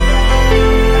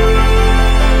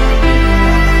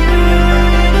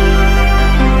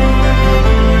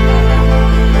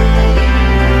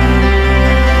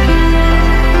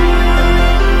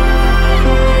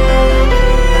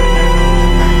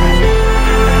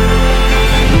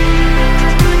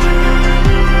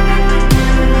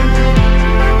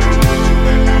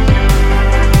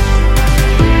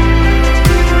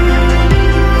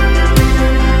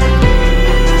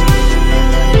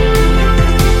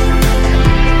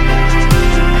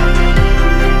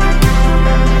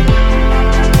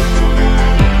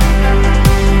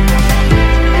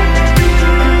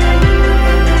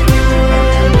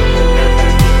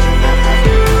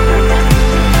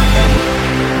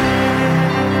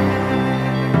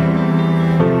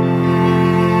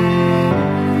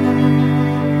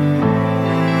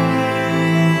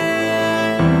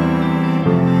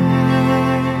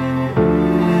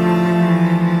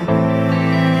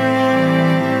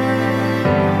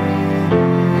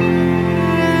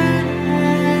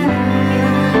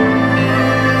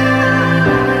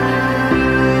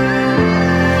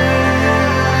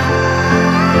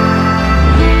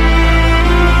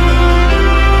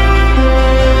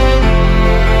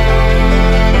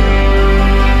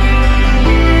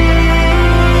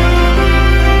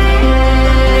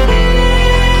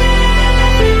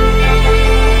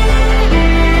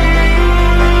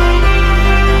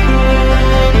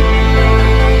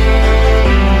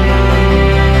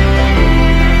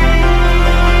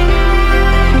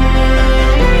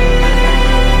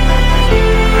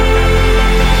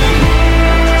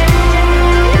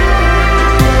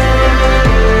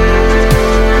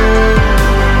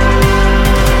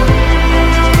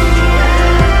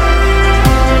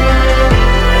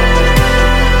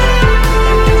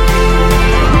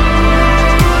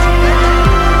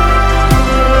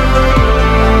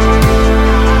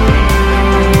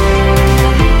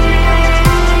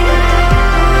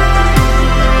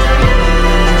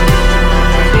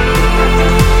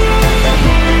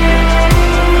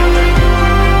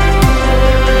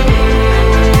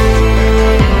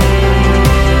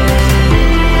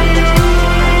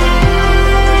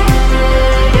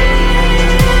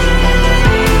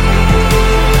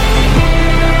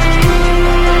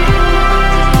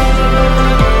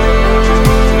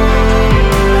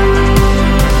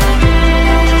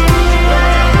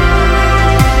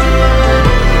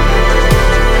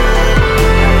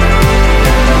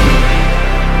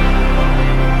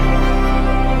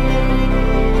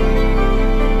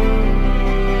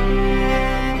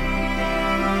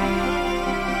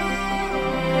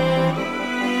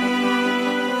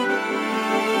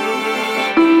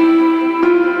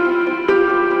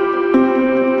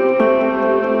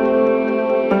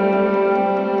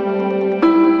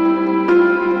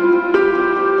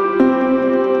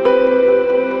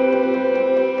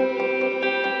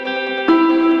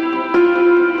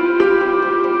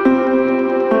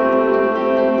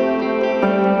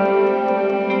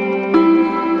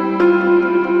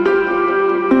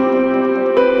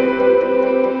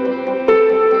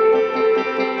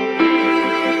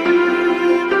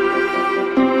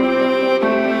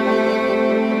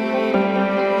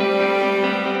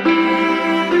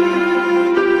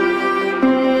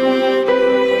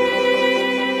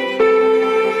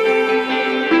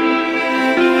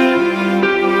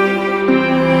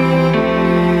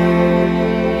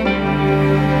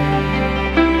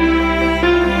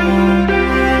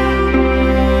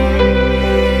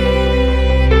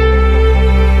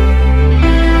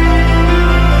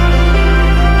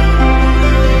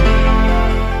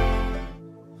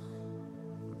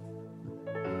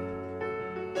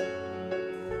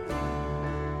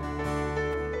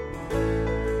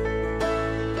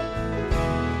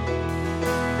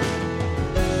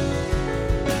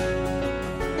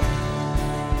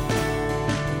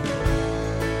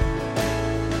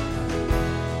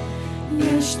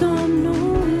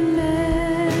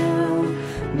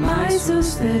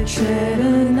Iisus pe cer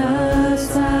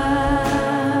înălțat,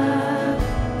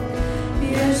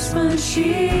 ești sfânt și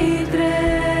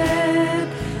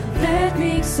drept,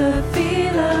 vrednic să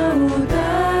fii lăudat.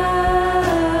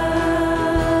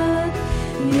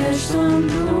 Ești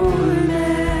Domnul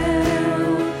meu,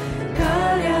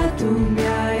 calea tu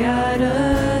mi-ai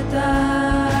arătat.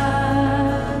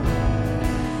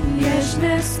 Ești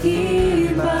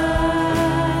neschimbat,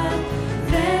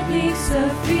 vrednic să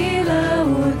fii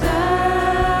lăudat.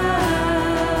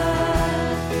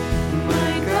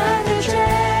 Mă-i către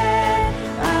cer,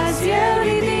 azi eu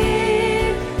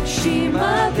ridic și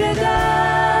mă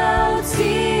predau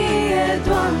ție,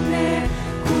 Doamne,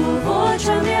 cu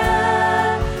vocea mea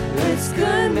îți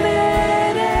cânt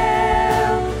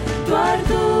mereu. Doar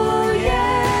Tu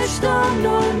ești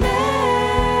Domnul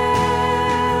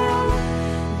meu,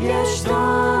 ești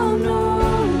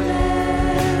Domnul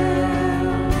meu.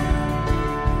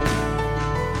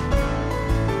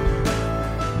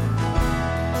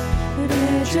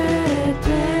 Rege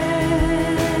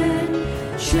etern,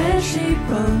 cer și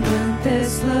pământ te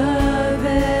slăvesc.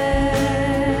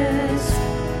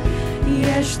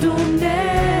 Ești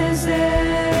Dumnezeu,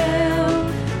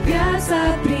 viața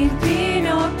prin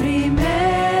Tine o primesc.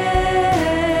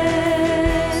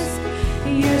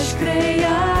 Ești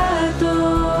creator,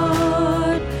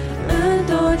 în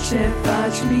tot ce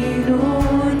faci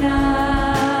minunat.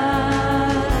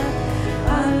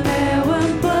 Al meu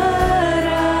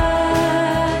împărat,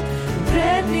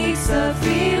 vrednic să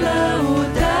fii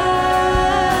lăudat.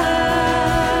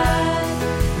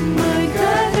 Mă-i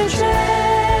către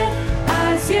cer,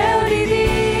 azi eu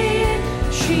ridic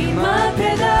și mă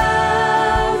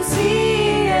predau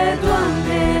ție,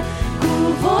 Doamne, cu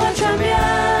vocea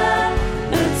mea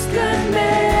îți cânt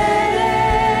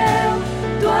mereu.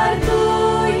 Doar Tu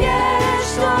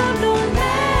ești Domnul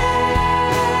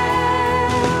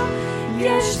meu,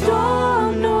 ești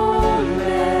Domnul meu.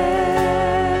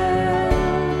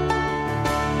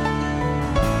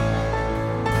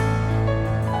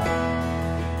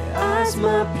 Azi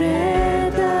mă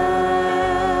predau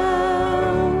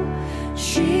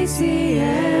și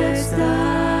ție-ți dau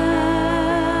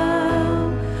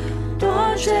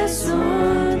tot ce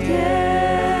sunt eu,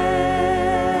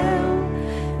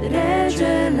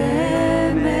 regele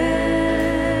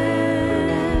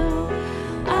meu.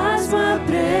 Azi mă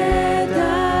predau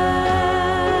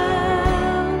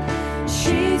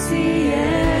și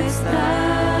ție-ți dau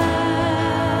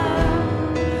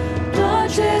tot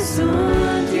ce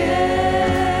sunt eu,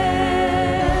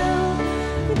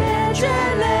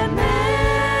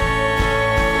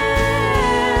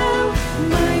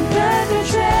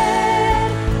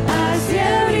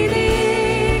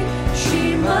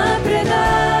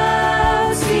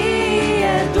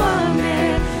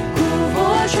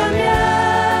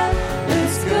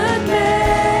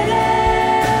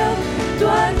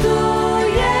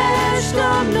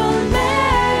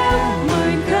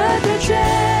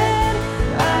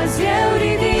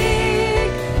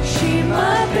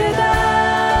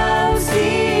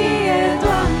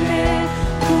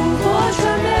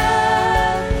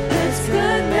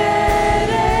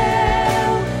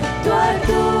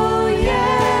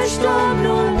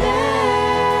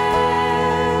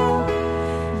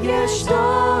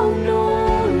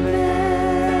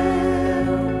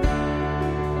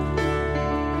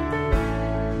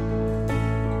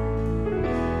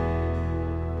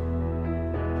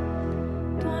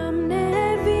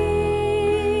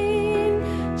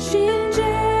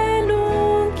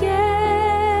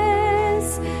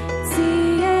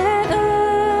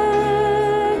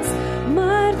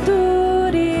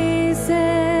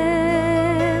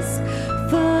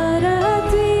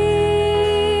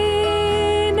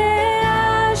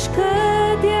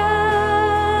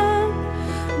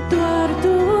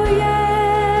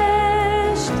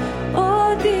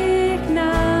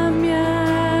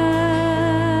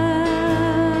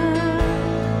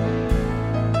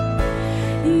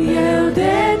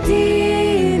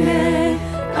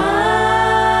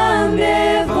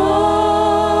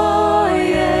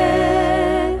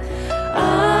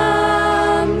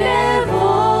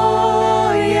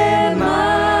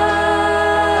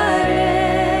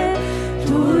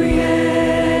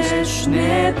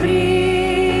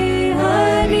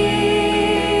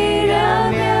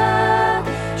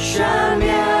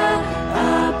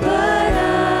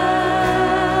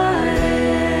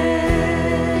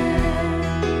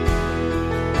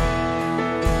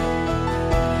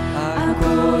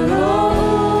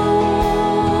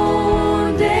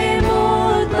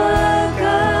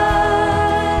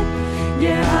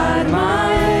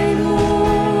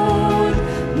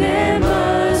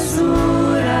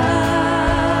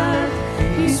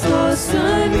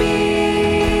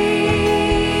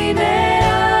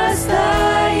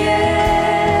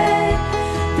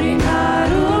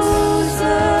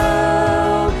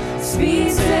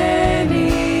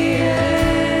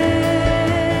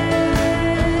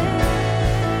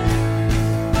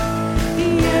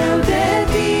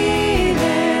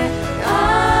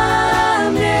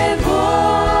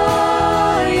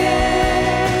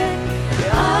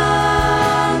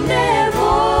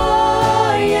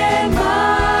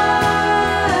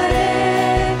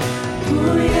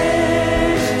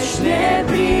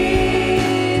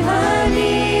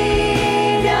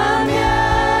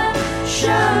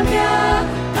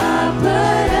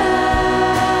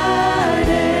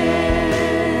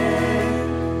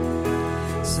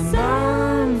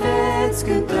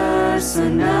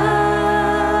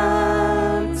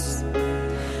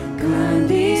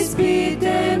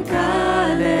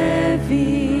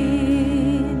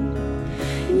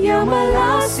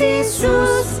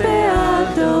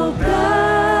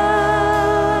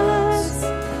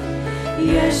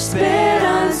 ești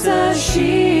speranță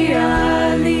și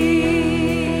alin.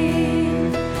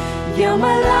 Eu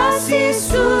mă las,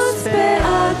 Iisus, pe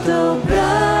a tău braț,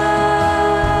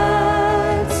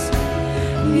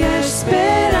 ești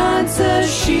speranță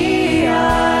și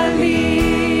alin.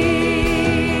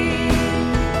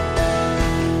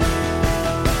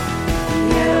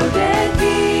 Eu de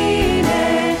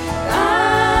tine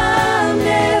am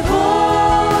nevoie,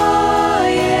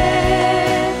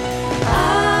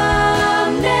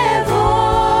 am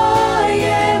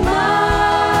nevoie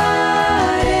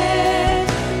mare.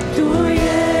 Tu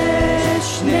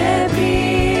ești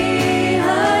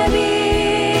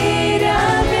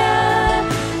neprihănirea mea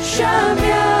și-a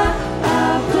mea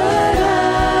apărare.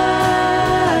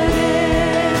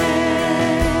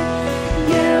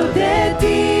 Eu de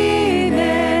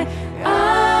tine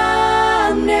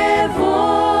am nevoie,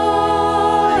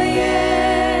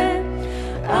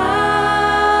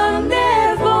 am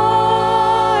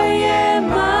nevoie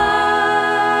mare.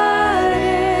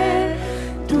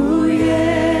 Tu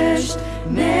ești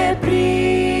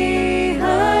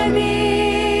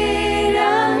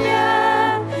neprihănirea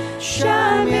mea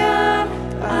și-a mea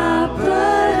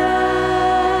apărare.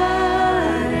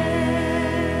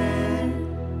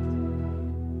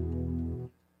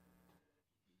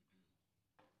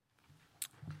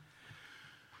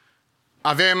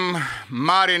 Avem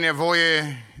mare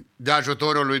nevoie de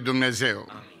ajutorul lui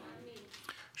Dumnezeu.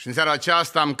 Și în seara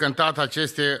aceasta am cântat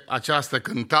această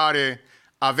cântare,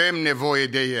 avem nevoie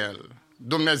de El.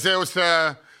 Dumnezeu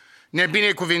să ne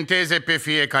binecuvinteze pe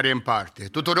fiecare în parte.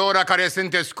 Tuturora care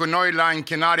sunteți cu noi la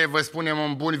închinare vă spunem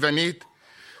un bun venit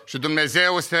și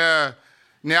Dumnezeu să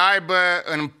ne aibă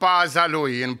în paza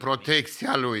Lui, în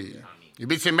protecția Lui.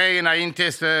 Iubiții mei, înainte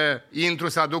să intru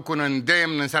să aduc un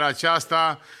îndemn în seara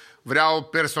aceasta, vreau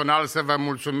personal să vă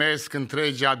mulțumesc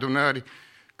întregii adunări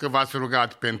că v-ați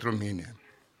rugat pentru mine.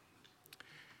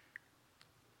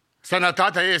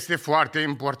 Sănătatea este foarte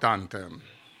importantă.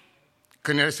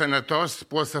 Când ești sănătos,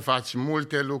 poți să faci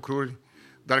multe lucruri,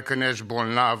 dar când ești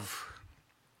bolnav,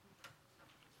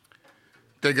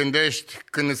 te gândești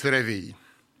când îți revii.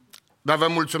 Dar vă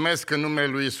mulțumesc în numele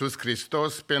lui Iisus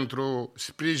Hristos pentru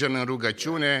sprijin în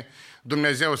rugăciune,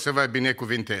 Dumnezeu să vă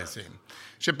binecuvinteze.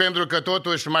 Și pentru că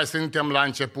totuși mai suntem la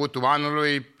începutul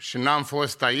anului și n-am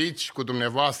fost aici cu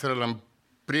dumneavoastră în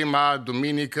prima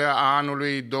duminică a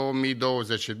anului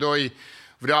 2022,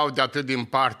 vreau de atât din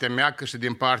partea mea cât și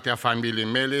din partea familiei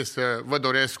mele să vă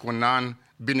doresc un an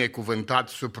binecuvântat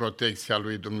sub protecția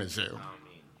lui Dumnezeu.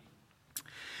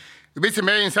 Iubiții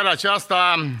mei, în seara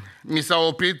aceasta mi s-a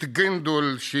oprit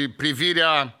gândul și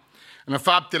privirea în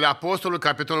Faptele Apostolului,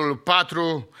 capitolul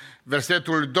 4,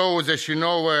 versetul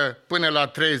 29 până la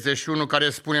 31, care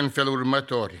spune în felul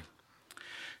următor.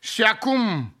 Și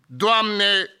acum,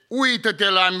 Doamne, uită-te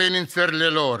la amenințările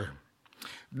lor.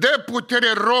 Dă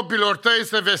putere robilor tăi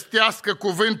să vestească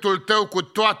cuvântul tău cu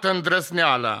toată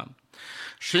îndrăzneala.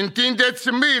 Și întindeți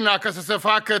mâna ca să se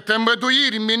facă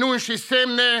tămăduiri, minuni și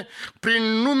semne prin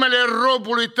numele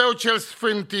robului tău cel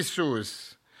sfânt Iisus.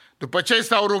 După ce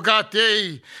s-au rugat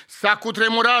ei, s-a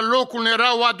cutremurat locul unde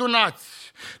erau adunați.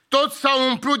 Toți s-au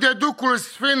umplut de Duhul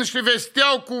Sfânt și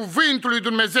vesteau cuvântul lui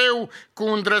Dumnezeu cu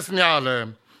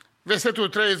îndrăzneală. Versetul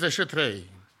 33.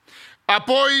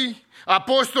 Apoi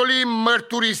apostolii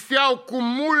mărturiseau cu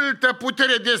multă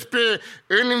putere despre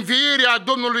învierea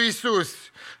Domnului Iisus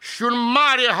și un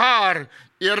mare har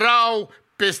erau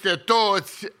peste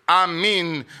toți.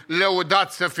 Amin.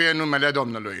 Lăudat să fie numele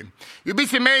Domnului.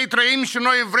 Iubiții mei, trăim și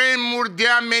noi vremuri de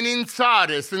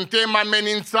amenințare. Suntem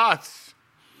amenințați.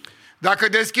 Dacă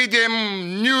deschidem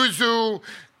news-ul,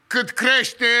 cât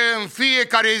crește în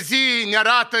fiecare zi, ne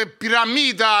arată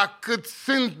piramida cât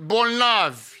sunt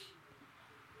bolnavi.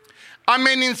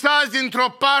 Amenințați dintr-o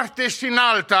parte și în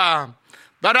alta.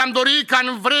 Dar am dorit ca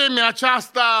în vremea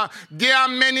aceasta de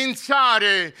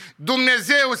amenințare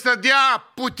Dumnezeu să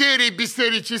dea putere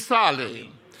bisericii sale.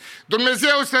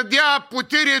 Dumnezeu să dea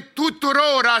putere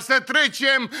tuturora să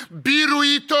trecem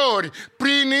biruitori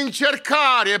prin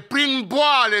încercare, prin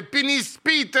boală, prin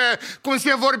ispită, cum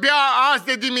se vorbea azi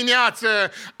de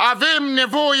dimineață. Avem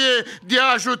nevoie de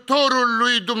ajutorul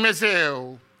lui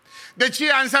Dumnezeu. De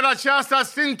aceea în seara aceasta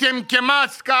suntem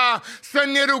chemați ca să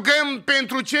ne rugăm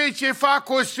pentru cei ce fac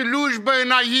o slujbă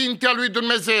înaintea lui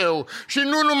Dumnezeu. Și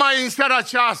nu numai în seara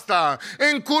aceasta,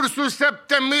 în cursul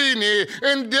săptămânii,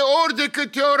 de ori de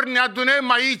câte ori ne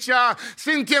adunăm aici,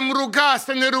 suntem rugați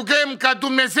să ne rugăm ca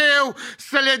Dumnezeu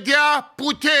să le dea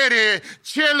putere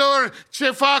celor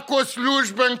ce fac o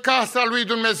slujbă în casa lui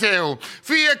Dumnezeu.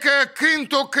 Fie că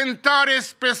cânt o cântare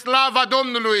spre slava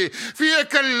Domnului, fie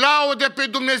că laudă pe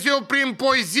Dumnezeu Dumnezeu prin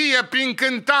poezie, prin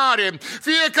cântare,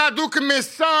 fie că aduc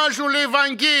mesajul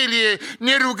Evangheliei,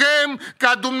 ne rugăm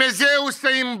ca Dumnezeu să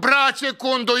îmbrace cu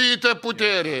o îndoită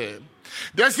putere.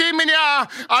 De asemenea,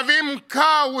 avem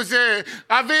cauze,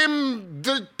 avem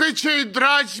pe cei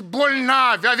dragi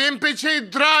bolnavi, avem pe cei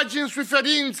dragi în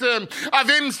suferință,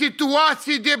 avem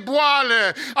situații de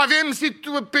boală, avem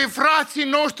pe frații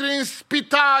noștri în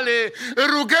spitale.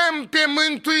 Rugăm pe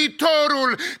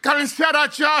Mântuitorul ca în seara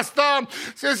aceasta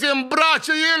să se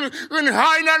îmbrace El în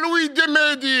haina Lui de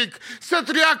medic, să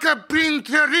treacă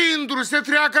printre rânduri, să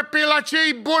treacă pe la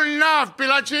cei bolnavi, pe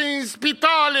la cei în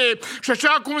spitale și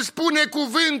așa cum spune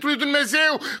cuvântul lui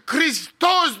Dumnezeu,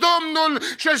 Hristos Domnul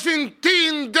și-și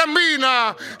întinde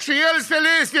mâna și El se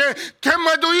lese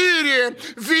tămăduire,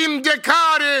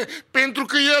 vindecare, pentru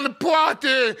că El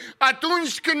poate.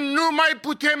 Atunci când nu mai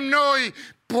putem noi,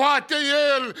 poate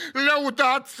El,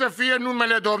 lăudat să fie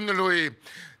numele Domnului.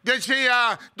 De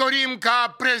aceea dorim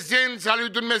ca prezența lui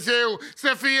Dumnezeu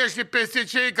să fie și peste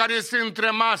cei care sunt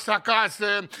rămași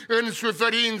acasă în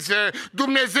suferință,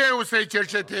 Dumnezeu să-i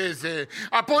cerceteze.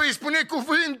 Apoi spune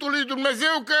cuvântul lui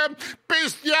Dumnezeu că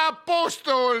peste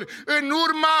apostol, în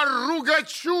urma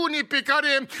rugăciunii pe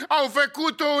care au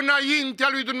făcut-o înaintea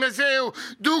lui Dumnezeu,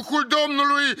 Duhul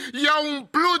Domnului i-a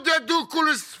umplut de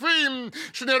Duhul Sfânt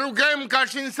și ne rugăm ca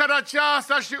și în seara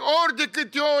aceasta și ori de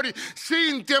câte ori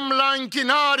suntem la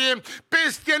închinare,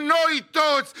 peste noi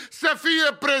toți să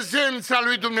fie prezența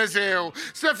lui Dumnezeu,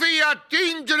 să fie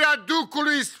atingerea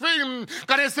Duhului Sfânt,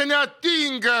 care să ne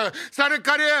atingă,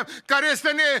 care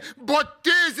să ne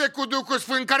boteze cu Duhul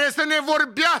Sfânt, care să ne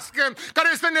vorbească,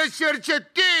 care să ne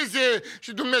cerceteze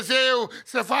și Dumnezeu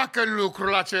să facă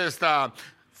lucrul acesta.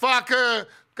 Facă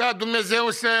ca Dumnezeu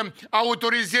să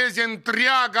autorizeze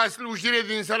întreaga slujire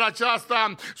din seara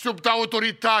aceasta sub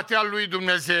autoritatea lui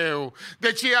Dumnezeu.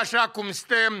 Deci așa cum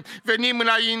stăm, venim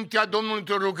înaintea Domnului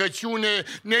într-o rugăciune,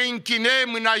 ne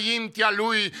închinăm înaintea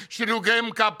Lui și rugăm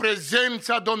ca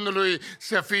prezența Domnului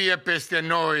să fie peste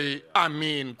noi.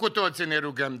 Amin. Cu toții ne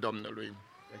rugăm Domnului.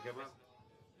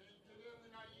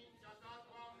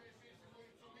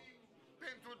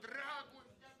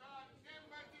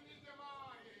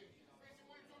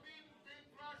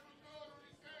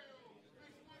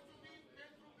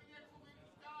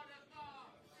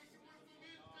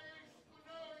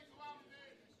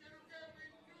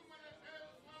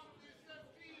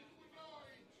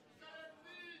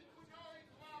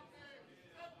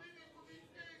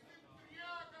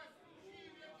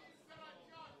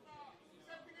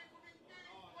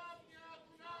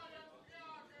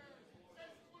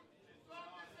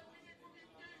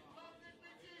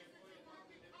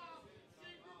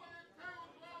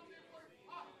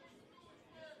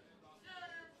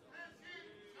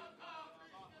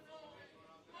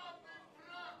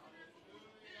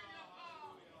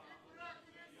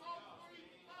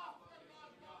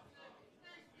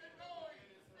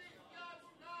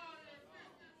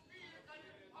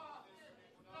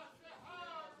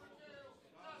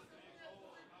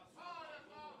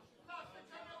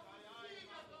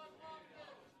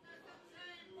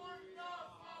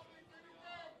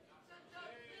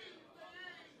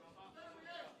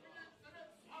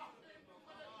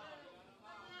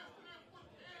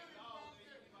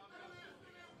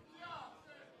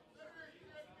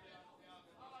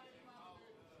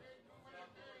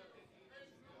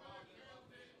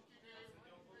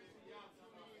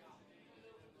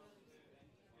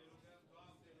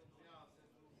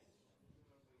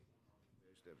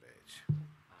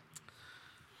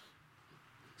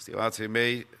 Stimații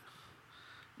mei,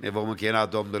 ne vom închina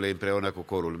Domnului împreună cu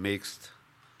corul mixt,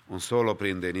 un solo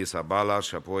prin Denisa Bala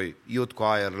și apoi Youth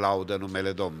Choir laudă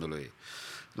numele Domnului.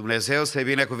 Dumnezeu să-i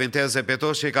binecuvinteze pe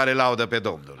toți cei care laudă pe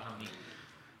Domnul. Amin.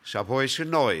 Și apoi și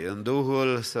noi, în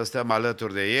Duhul, să stăm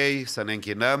alături de ei, să ne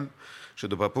închinăm și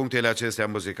după punctele acestea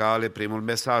muzicale, primul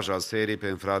mesaj al serii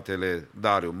pe fratele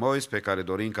Dariu Mois, pe care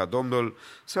dorim ca Domnul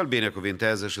să-l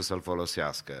binecuvinteze și să-l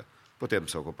folosească. Putem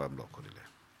să ocupăm locurile.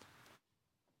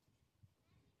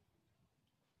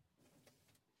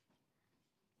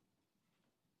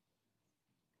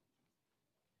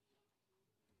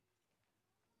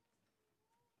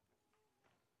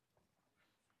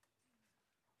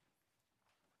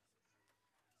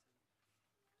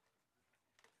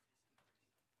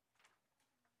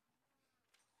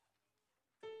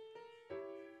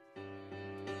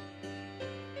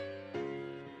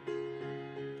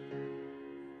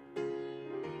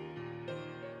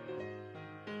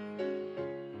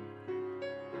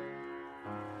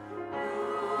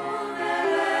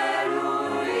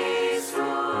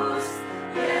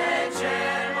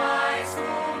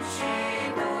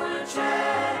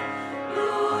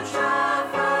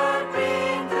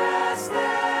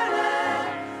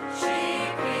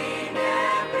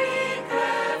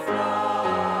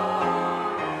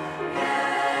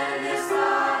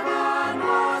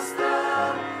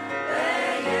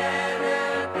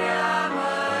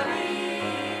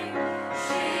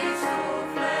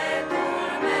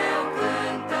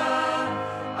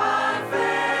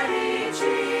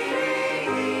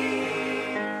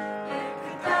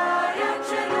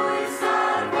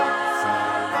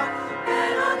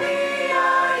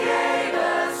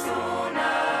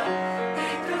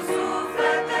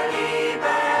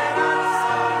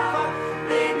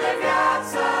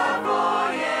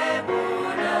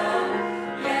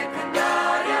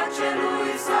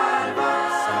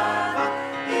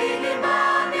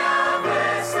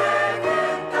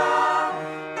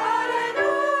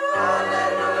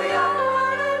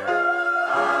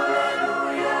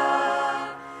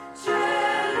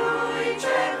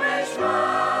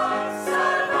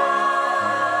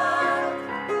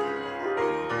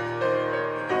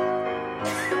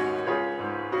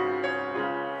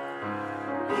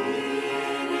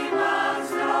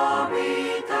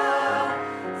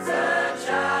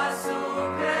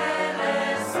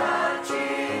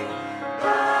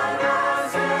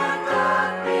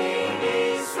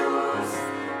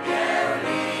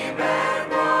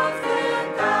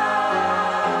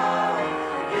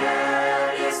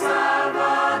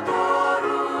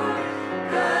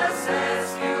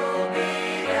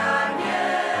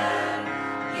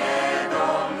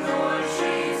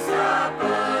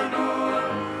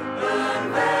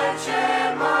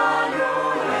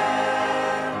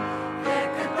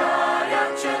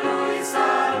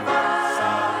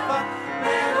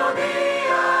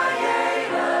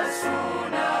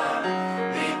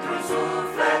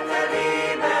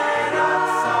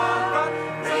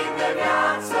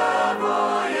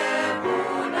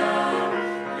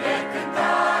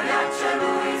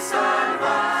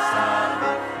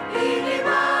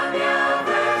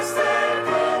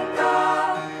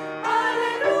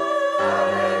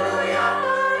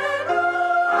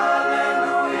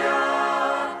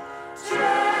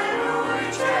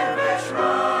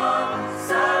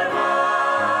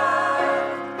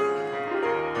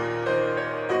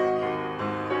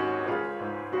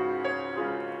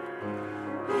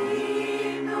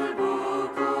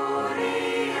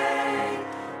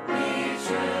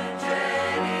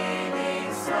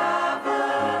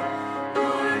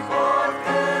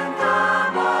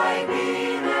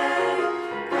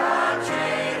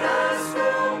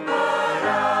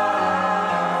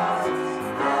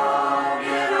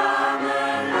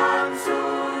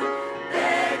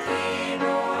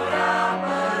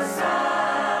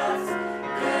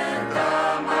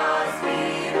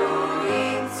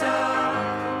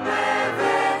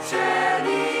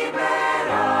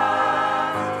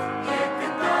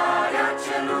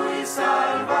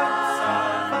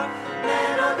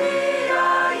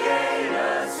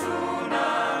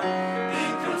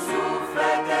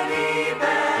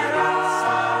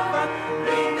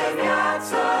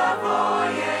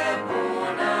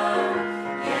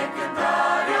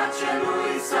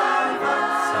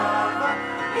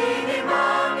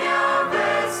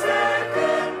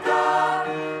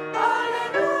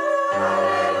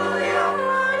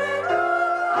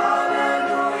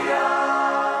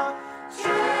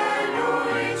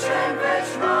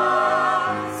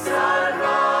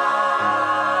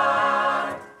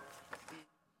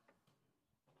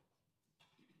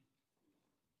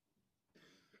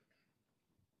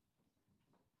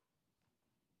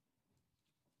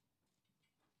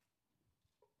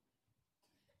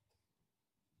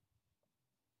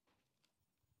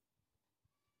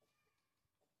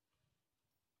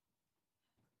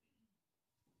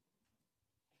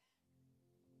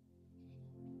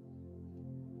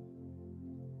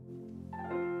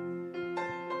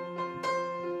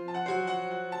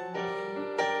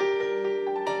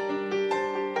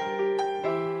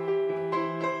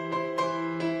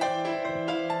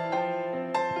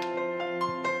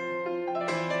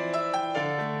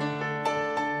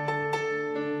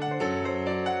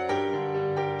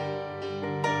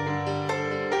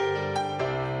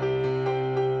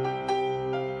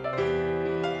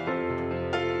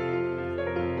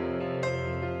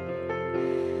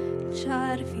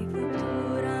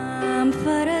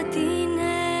 fără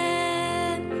tine,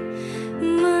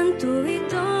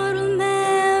 Mântuitorul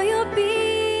meu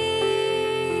iubit.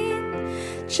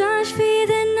 Ce-aș fi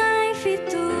de n-ai fi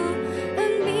tu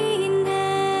în mine?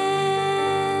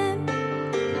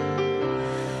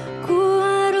 Cu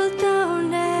harul tău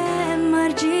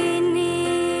nemărginit,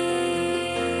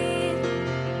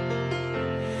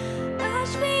 aș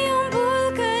fi un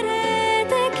bulgăre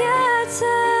de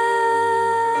gheață,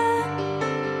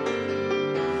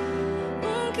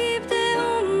 un chip de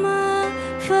umă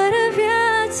fără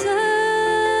viață,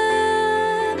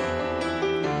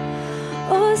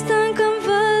 o stâncă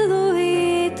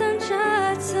învăluit în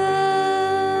ceață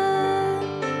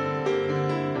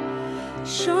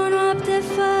și o noapte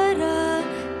fără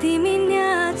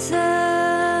dimineață.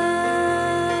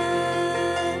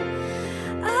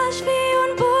 Aș fi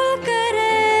un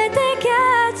bulgăre de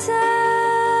gheață,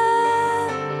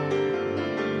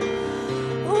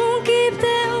 un chip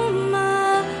de umă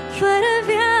fără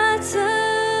viață,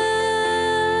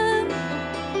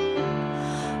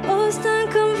 o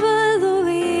stâncă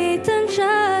învăluit în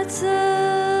ceață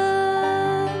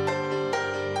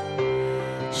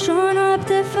și o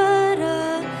noapte fără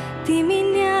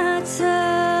dimineață.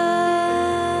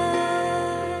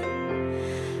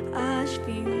 Aș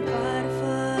fi un car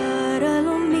fără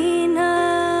lumină,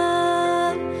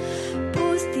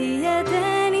 pustie de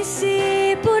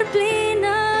nisipuri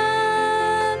plină,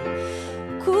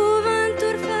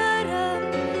 cuvânturi fără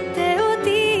de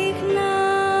odihnă,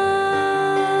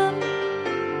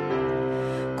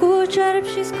 cu cerb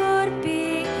și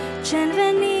scorpii ce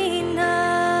învenină.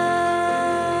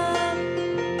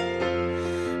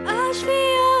 Aș fi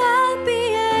o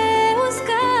albie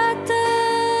uscată,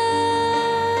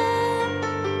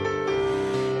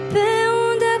 pe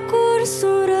unde a curs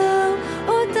un râu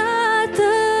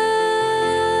odată,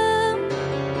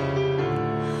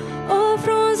 o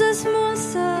frunză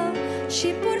smulsă și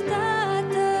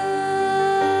purtată,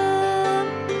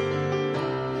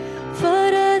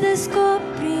 fără de scop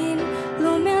prin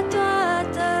lumea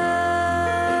toată.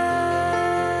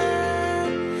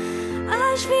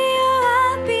 Aș fi o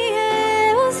albie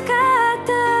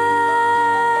uscată,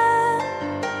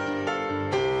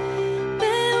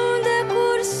 pe unde a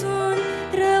curs un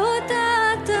râu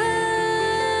odată,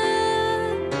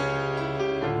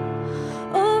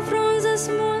 o frunză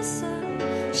smulsă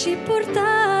și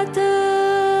purtată,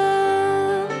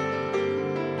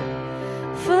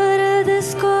 fără de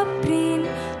scop prin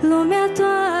lumea toată.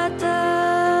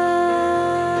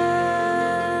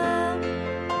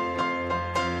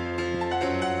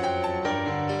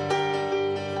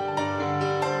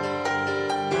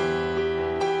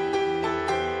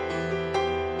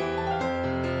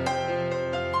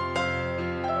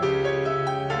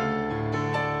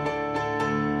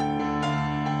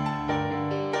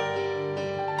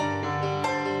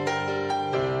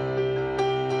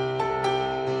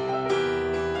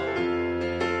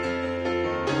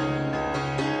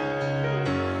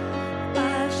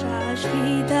 Așa aș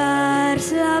fi, dar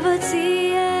slavă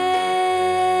ție,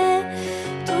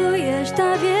 tu ești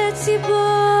a vieții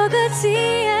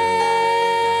bogăție,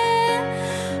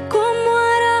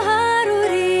 comoara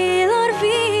harurilor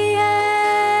vie,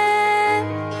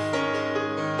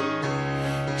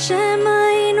 ce mă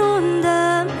inundă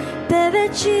pe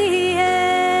vecie.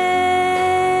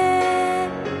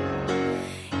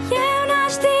 Eu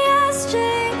n-aș știați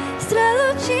ce-i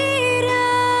strălucirea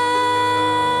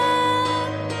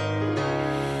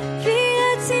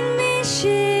vieții în mii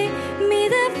și mii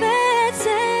de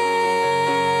fețe,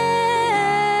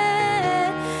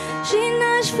 și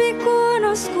n-aș fi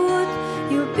cunoscut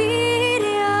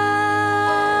iubirea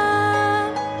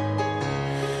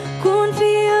cu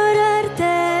înfiorări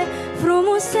de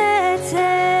frumusețe.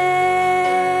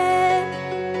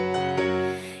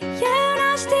 Eu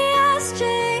n-aș știați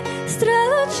ce-i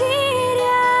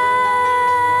strălucirea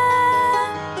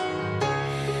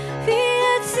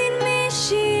vieții în mii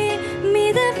și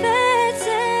mii de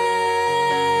fețe,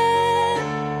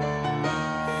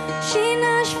 și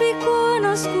n-aș fi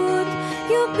cunoscut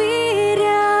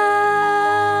iubirea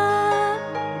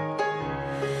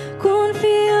cu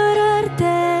înfiorări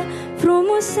de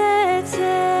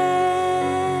frumusețe.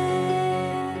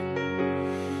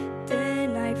 De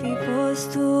n-ai fi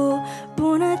fost tu,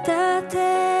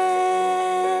 bunătate,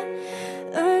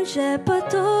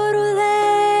 începătorule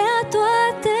a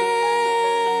toate,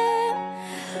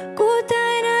 cu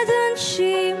taine adânci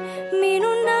și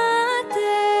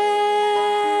minunate,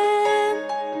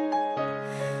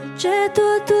 ce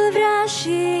totul vrea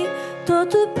și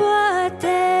totul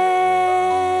poate.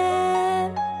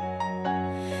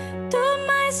 Tu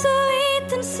m-ai suit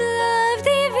în slăvi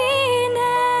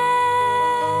divine,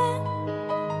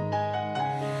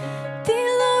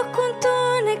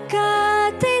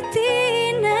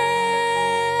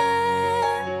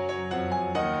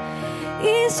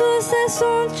 Iisuse,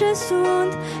 sunt ce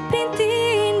sunt prin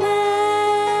Tine,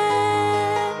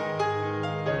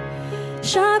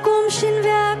 și acum și în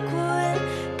veacul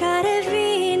care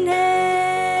vine.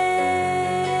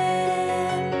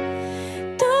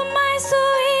 Tu m-ai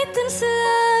suit în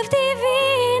slăvi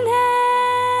divine,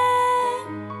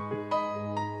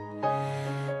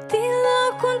 din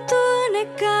locul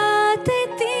întunecat de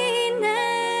Tine.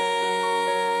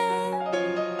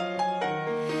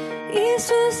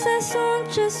 Iisuse,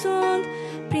 sunt ce sunt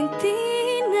prin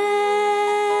Tine,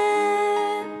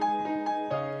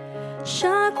 și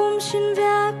acum și în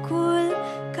veacul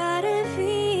care vine.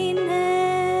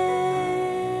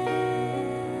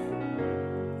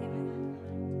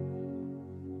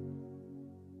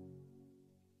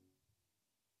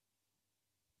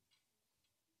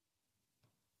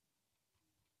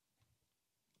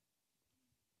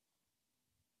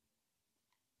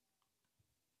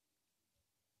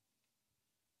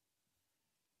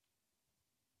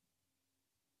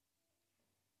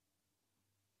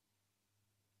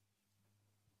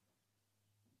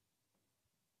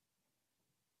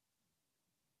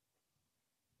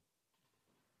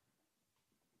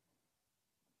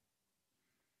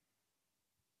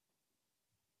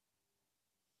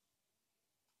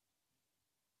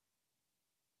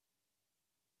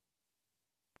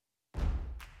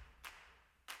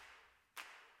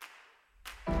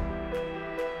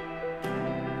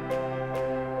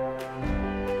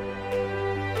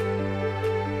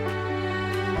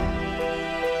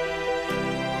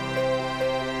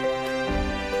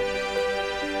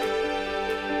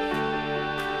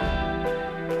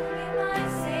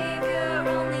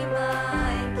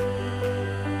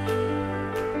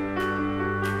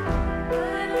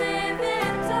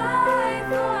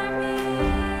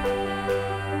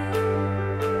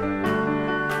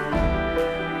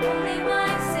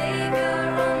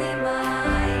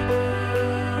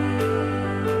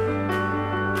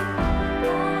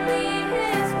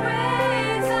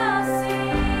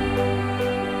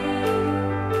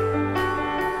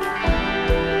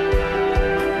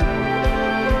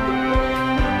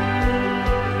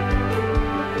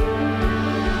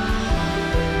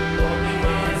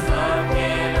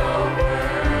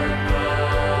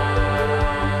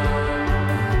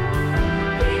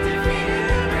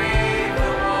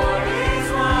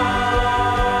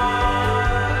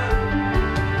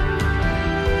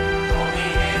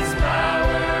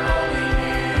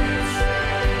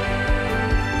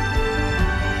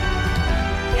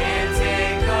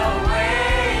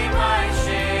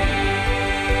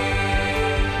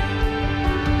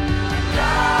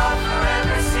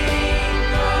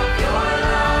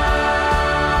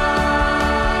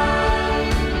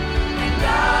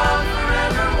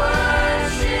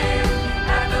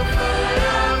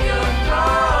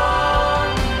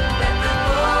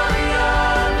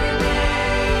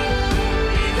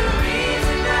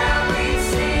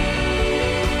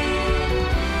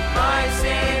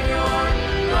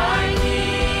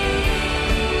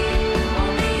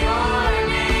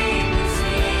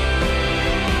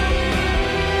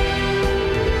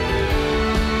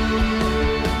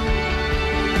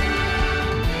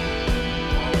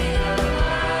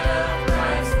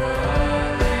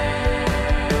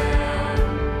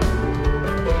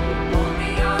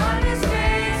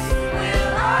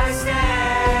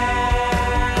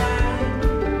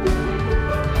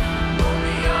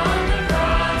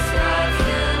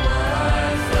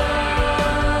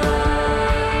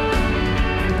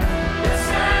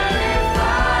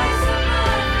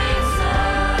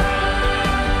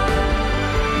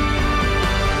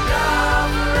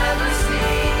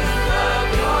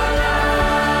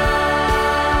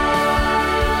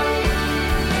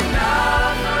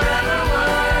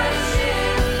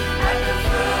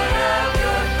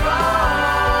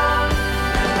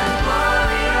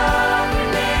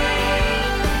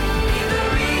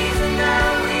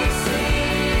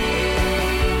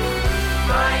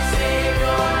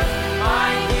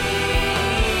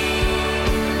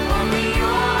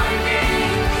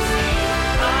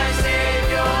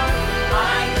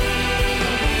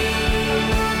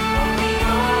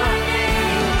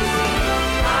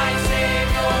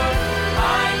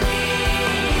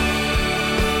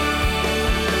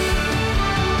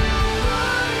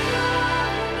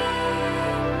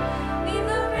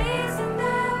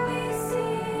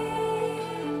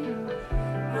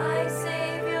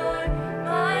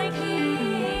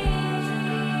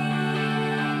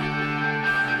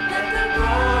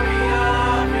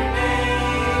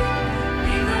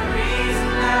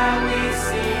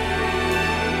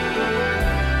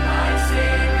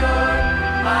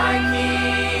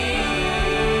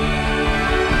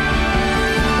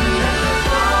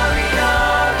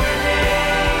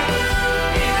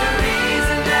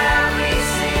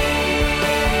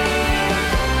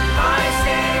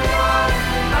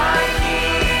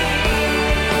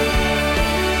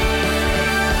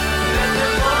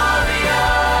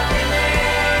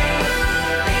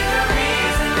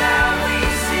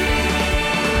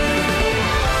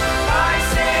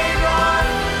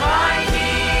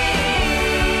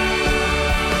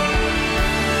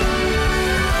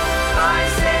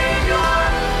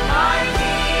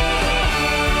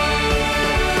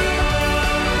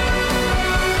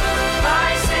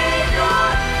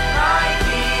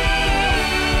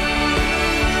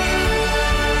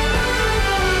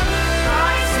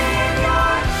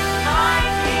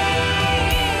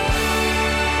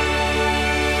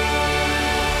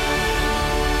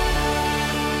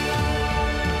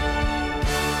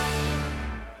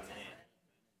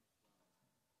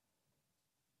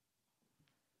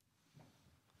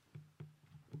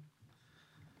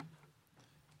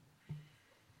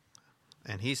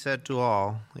 And he said to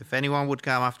all, "If anyone would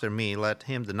come after me, let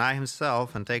him deny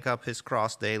himself and take up his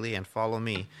cross daily and follow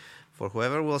me. For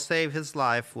whoever will save his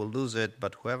life will lose it,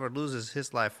 but whoever loses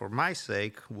his life for my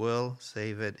sake will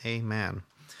save it." Amen.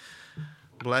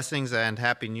 Blessings and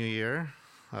Happy New Year.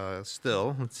 I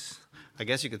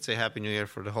guess you could say Happy New Year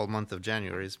for the whole month of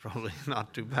January. It's probably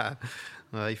not too bad.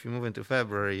 If you move into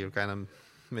February, you're kind of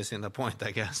missing the point, I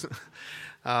guess.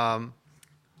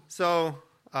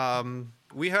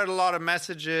 We heard a lot of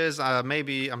messages.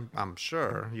 Maybe, I'm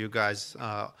sure you guys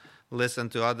listen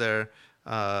to other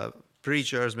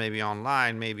preachers, maybe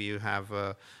online. Maybe you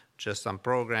have just some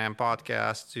program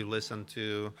podcasts to listen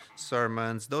to,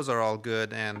 sermons. Those are all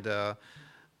good. And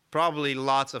probably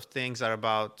lots of things are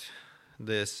about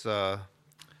this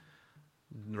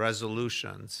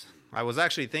resolutions. I was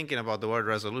actually thinking about the word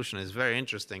resolution. It's very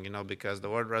interesting, because the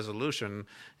word resolution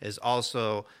is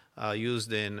also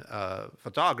used in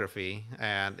photography,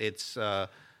 and it's a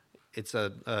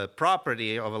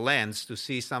property of a lens to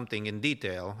see something in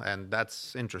detail, and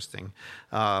that's interesting.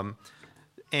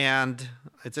 And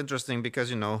it's interesting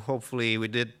because, hopefully we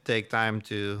did take time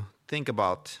to think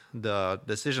about the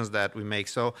decisions that we make.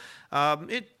 So,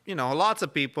 lots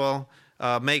of people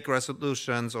make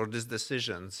resolutions or these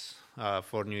decisions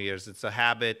for New Year's. It's a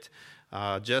habit,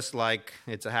 just like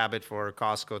it's a habit for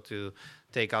Costco to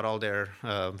take out all their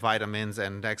vitamins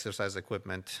and exercise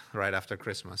equipment right after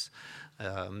Christmas.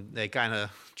 They kind of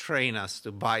train us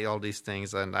to buy all these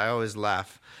things, and I always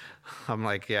laugh. I'm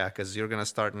like, yeah, because you're going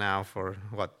to start now for,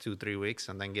 2-3 weeks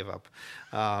and then give up.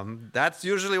 That's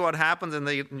usually what happens, and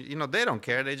they don't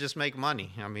care. They just make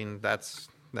money. I mean, that's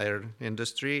their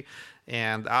industry,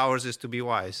 and ours is to be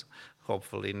wise,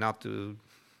 hopefully, not to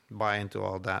buy into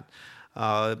all that.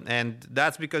 And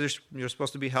that's because you're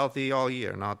supposed to be healthy all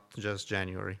year, not just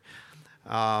January.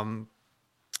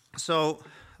 So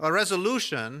a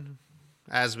resolution,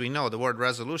 as we know, the word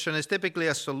resolution is typically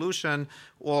a solution,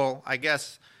 or I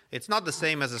guess it's not the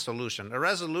same as a solution. A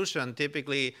resolution,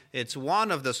 typically, it's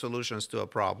one of the solutions to a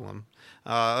problem.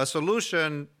 A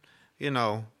solution,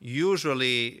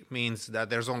 usually means that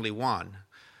there's only one.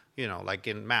 Like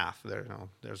in math,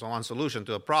 there's one solution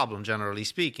to a problem, generally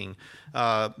speaking.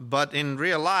 But in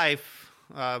real life,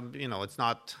 it's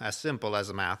not as simple as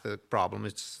a math problem.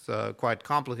 It's quite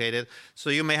complicated.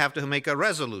 So you may have to make a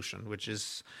resolution, which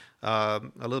is a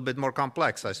little bit more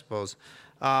complex, I suppose.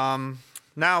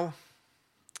 Now,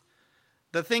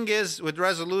 the thing is with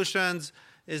resolutions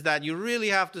is that you really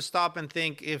have to stop and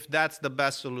think if that's the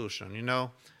best solution,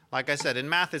 Like I said, in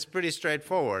math, it's pretty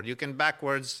straightforward. You can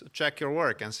backwards check your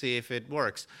work and see if it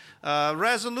works.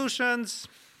 Resolutions,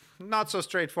 not so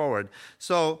straightforward.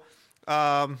 So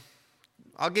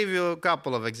I'll give you a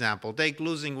couple of examples. Take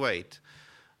losing weight.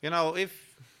 If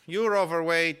you're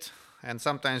overweight, and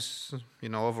sometimes,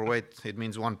 overweight, it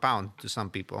means 1 pound to some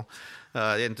people.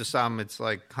 And to some, it's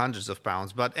like hundreds of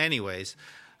pounds. But anyways,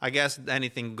 I guess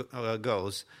anything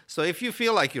goes. So if you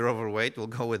feel like you're overweight,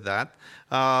 we'll go with that.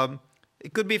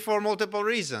 It could be for multiple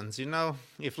reasons.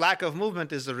 If lack of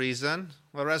movement is the reason,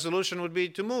 a resolution would be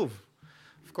to move.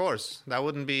 Of course, that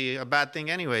wouldn't be a bad thing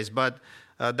anyways, but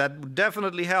that would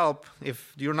definitely help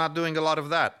if you're not doing a lot of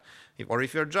that, or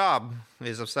if your job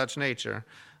is of such nature.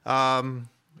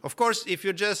 Of course, if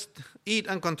you just eat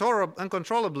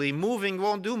uncontrollably, moving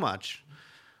won't do much.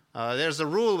 There's a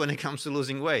rule when it comes to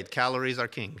losing weight. Calories are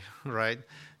king, right?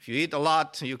 If you eat a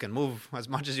lot, you can move as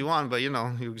much as you want, but,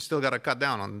 you still got to cut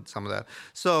down on some of that.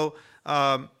 So,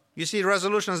 you see,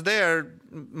 resolutions there,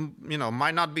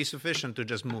 might not be sufficient to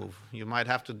just move. You might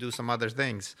have to do some other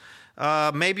things.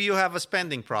 Maybe you have a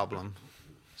spending problem.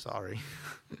 Sorry.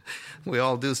 We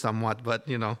all do somewhat, but,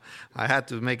 I had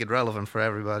to make it relevant for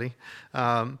everybody.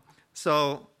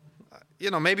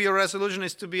 Maybe your resolution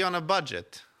is to be on a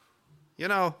budget.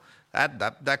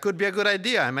 That could be a good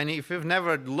idea. I mean, if you've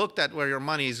never looked at where your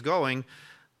money is going,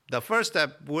 the first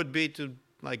step would be to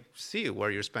see where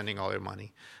you're spending all your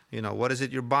money. What is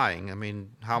it you're buying? I mean,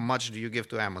 how much do you give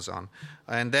to Amazon?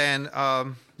 And then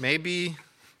maybe,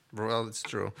 well, it's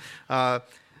true.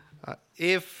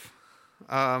 If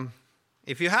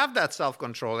you have that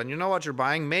self-control and you know what you're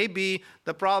buying, maybe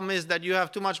the problem is that you have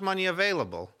too much money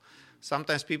available.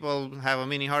 Sometimes people have a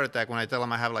mini heart attack when I tell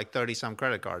them I have 30-some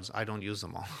credit cards. I don't use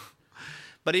them all.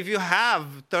 But if you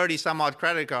have 30-some-odd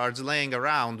credit cards laying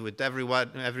around with every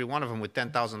one of them with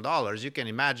 $10,000, you can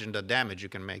imagine the damage you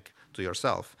can make to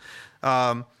yourself.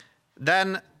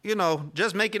 Then,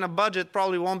 just making a budget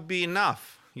probably won't be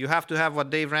enough. You have to have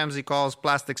what Dave Ramsey calls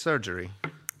plastic surgery.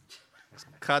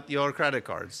 Cut your credit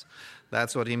cards.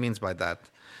 That's what he means by that.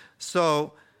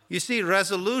 So, you see,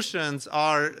 resolutions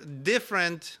are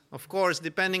different, of course,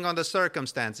 depending on the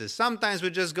circumstances. Sometimes we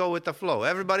just go with the flow.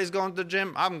 Everybody's going to the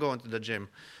gym, I'm going to the gym.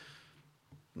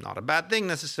 Not a bad thing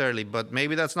necessarily, but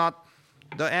maybe that's not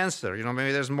the answer.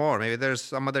 Maybe there's more. Maybe there's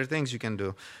some other things you can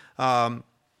do.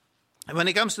 When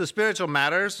it comes to spiritual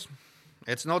matters,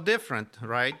 it's no different,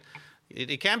 right?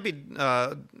 It can't be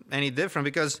any different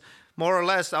because more or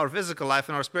less our physical life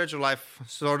and our spiritual life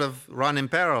sort of run in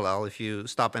parallel if you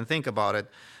stop and think about it.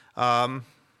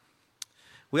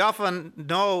 We often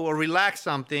know or we lack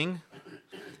something,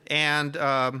 and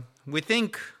we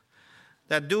think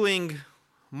that doing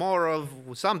more of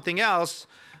something else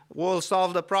will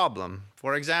solve the problem.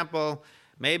 For example,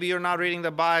 maybe you're not reading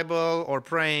the Bible or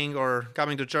praying or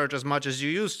coming to church as much as you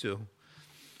used to,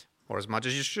 or as much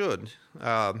as you should.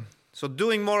 So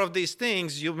doing more of these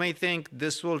things, you may think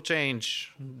this will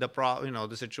change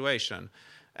the situation.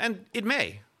 And it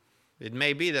may. It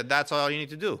may be that that's all you need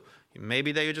to do. It may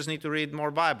be that you just need to read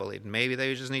more Bible. It may be that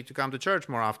you just need to come to church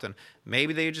more often.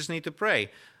 Maybe that you just need to pray.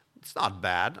 It's not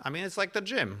bad. I mean, it's like the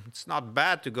gym. It's not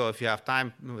bad to go if you have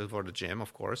time for the gym,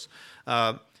 of course.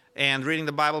 And reading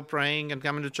the Bible, praying, and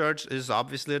coming to church is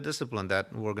obviously a discipline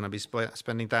that we're going to be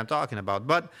spending time talking about.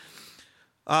 But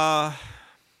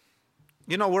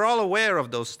we're all aware of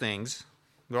those things.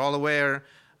 We're all aware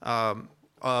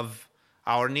of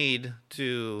our need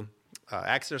to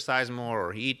exercise more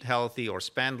or eat healthy or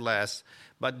spend less.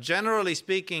 But generally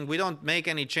speaking, we don't make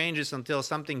any changes until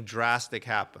something drastic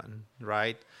happens,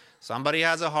 right? Somebody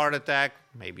has a heart attack.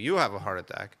 Maybe you have a heart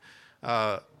attack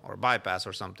or bypass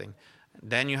or something.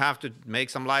 Then you have to make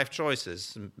some life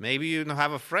choices. Maybe you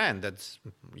have a friend that's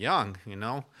young,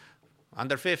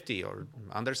 under 50 or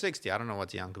under 60. I don't know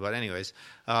what's young, but anyways.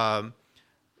 And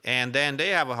then they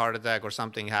have a heart attack or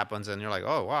something happens and you're like,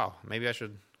 oh, wow, maybe I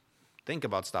should think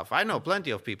about stuff. I know plenty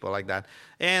of people like that.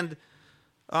 And,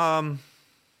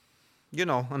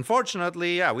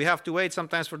 unfortunately, we have to wait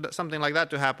sometimes for something like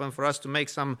that to happen for us to make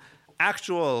some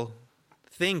actual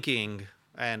thinking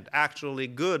and actually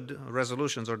good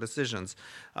resolutions or decisions.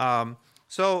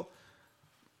 So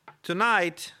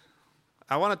tonight,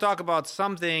 I want to talk about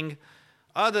something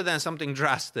other than something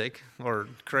drastic or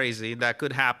crazy that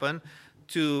could happen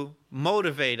to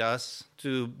motivate us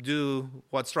to do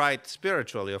what's right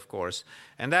spiritually, of course.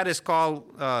 And that is called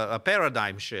a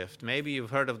paradigm shift. Maybe you've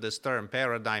heard of this term,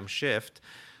 paradigm shift.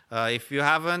 If you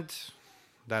haven't,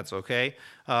 that's okay.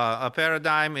 A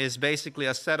paradigm is basically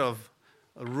a set of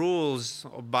rules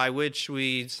by which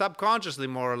we subconsciously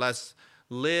more or less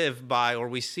live by, or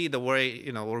we see the way,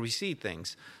 or we see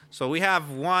things. So we have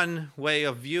one way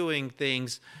of viewing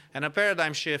things, and a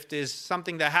paradigm shift is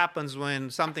something that happens when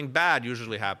something bad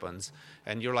usually happens.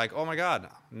 And you're like, oh my God,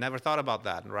 never thought about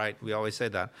that, right? We always say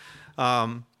that.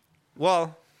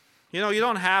 Well, you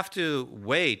don't have to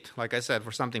wait, like I said,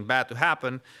 for something bad to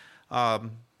happen.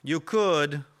 You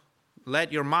could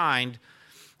let your mind,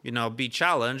 be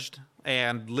challenged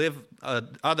and live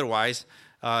otherwise,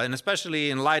 and especially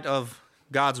in light of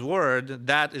God's word,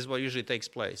 that is what usually takes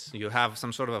place. You have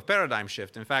some sort of a paradigm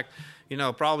shift. In fact,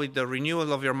 probably the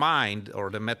renewal of your mind or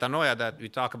the metanoia that we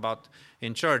talk about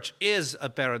in church is a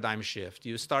paradigm shift.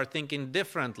 You start thinking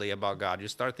differently about God. You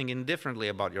start thinking differently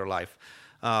about your life.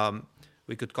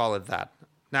 We could call it that.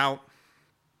 Now,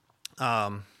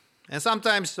 and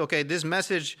sometimes, this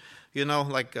message,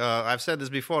 I've said this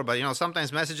before, but,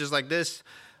 sometimes messages like this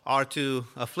are to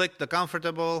afflict the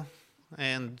comfortable,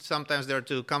 and sometimes they're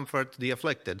to comfort the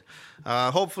afflicted.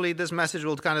 Hopefully this message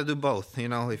will kind of do both.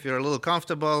 If you're a little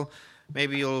comfortable,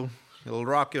 maybe you'll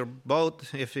rock your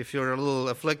boat. If you're a little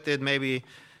afflicted, maybe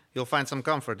you'll find some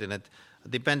comfort in it,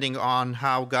 depending on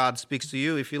how God speaks to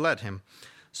you if you let him.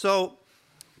 So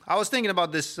I was thinking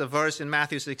about this verse in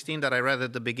Matthew 16 that I read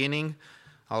at the beginning.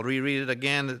 I'll reread it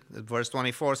again. Verse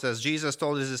 24 says, Jesus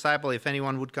told his disciple, if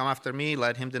anyone would come after me,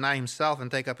 let him deny himself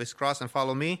and take up his cross and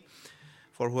follow me.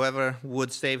 For whoever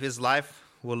would save his life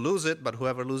will lose it, but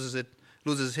whoever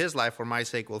loses his life for my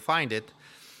sake will find it.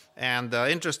 And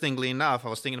interestingly enough, I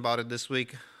was thinking about it this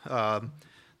week,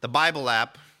 the Bible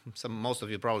app, most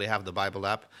of you probably have the Bible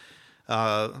app,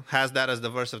 has that as the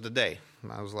verse of the day.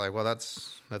 And I was like, well,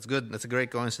 that's good. That's a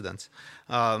great coincidence.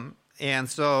 And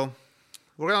so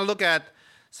we're going to look at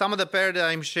some of the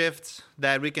paradigm shifts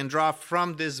that we can draw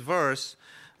from this verse,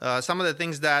 some of the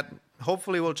things that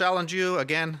hopefully will challenge you,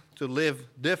 again, to live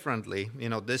differently,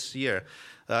 this year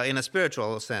in a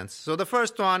spiritual sense. So the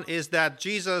first one is that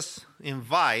Jesus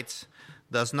invites,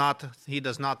 he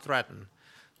does not threaten.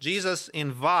 Jesus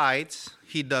invites,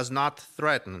 he does not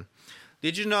threaten.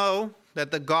 Did you know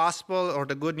that the gospel or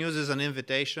the good news is an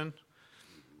invitation?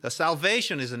 The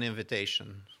salvation is an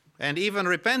invitation. And even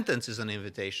repentance is an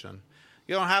invitation.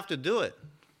 You don't have to do it.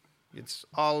 It's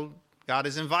all, God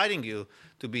is inviting you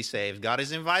to be saved. God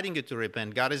is inviting you to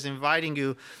repent. God is inviting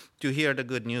you to hear the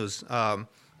good news.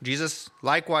 Jesus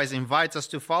likewise invites us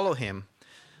to follow him.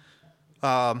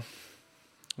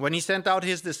 When he sent out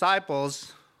his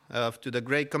disciples to the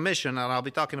Great Commission, and I'll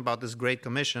be talking about this Great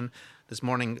Commission this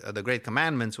morning, the Great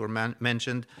Commandments were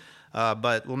mentioned,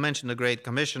 but we'll mention the Great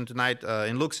Commission tonight.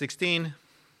 In Luke 16,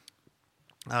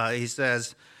 he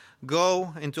says,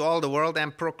 "Go into all the world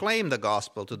and proclaim the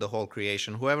gospel to the whole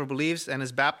creation. Whoever believes and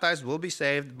is baptized will be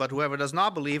saved, but whoever does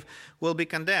not believe will be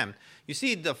condemned." You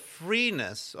see the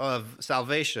freeness of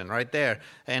salvation right there.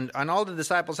 And all the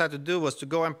disciples had to do was to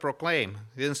go and proclaim.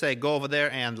 He didn't say, go over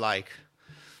there and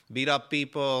beat up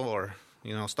people or,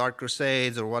 start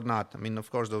crusades or whatnot. I mean, of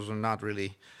course, those were not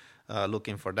really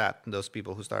looking for that. Those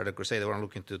people who started a crusade, they weren't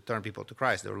looking to turn people to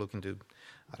Christ. They were looking to,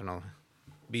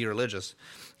 be religious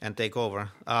and take over.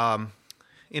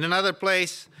 In another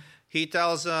place, he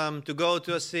tells them to go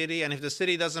to a city, and if the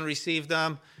city doesn't receive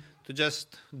them, to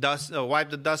just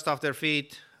wipe the dust off their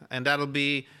feet, and that'll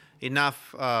be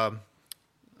enough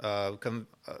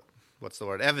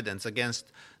evidence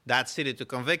against that city to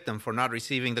convict them for not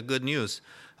receiving the good news.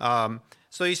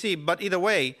 So you see, but either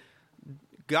way,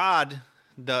 God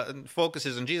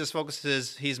Jesus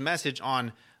focuses his message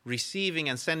on receiving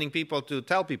and sending people to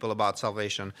tell people about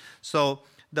salvation. So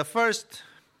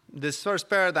this first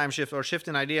paradigm shift or shift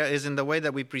in idea is in the way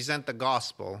that we present the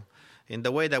gospel. In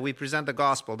the way that we present the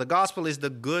gospel. The gospel is the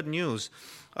good news.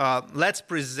 Let's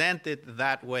present it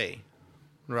that way,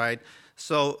 right?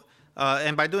 So,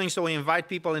 and by doing so, we invite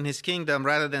people in his kingdom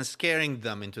rather than scaring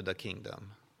them into the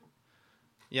kingdom.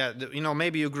 Yeah,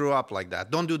 maybe you grew up like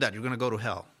that. Don't do that. You're going to go to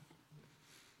hell.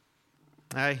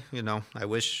 I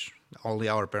wish only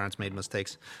our parents made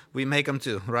mistakes. We make them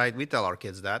too, right? We tell our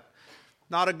kids that.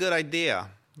 Not a good idea.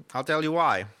 I'll tell you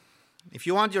why. If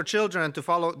you want your children to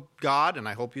follow God, and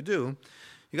I hope you do,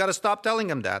 you got to stop telling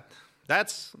them that.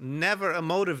 That's never a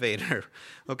motivator,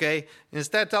 okay?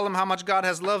 Instead, tell them how much God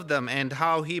has loved them and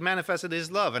how he manifested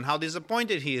his love and how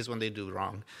disappointed he is when they do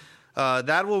wrong.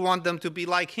 That will want them to be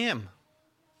like him,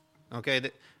 okay?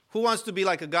 Who wants to be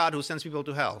like a God who sends people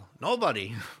to hell?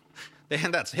 Nobody.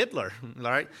 And that's Hitler,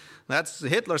 right? That's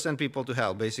Hitler sent people to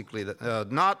hell, basically.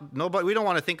 Nobody. We don't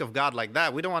want to think of God like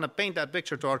that. We don't want to paint that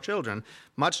picture to our children,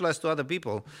 much less to other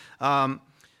people.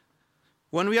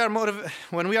 When we are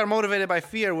motivated by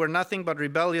fear, we're nothing but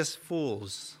rebellious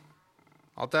fools.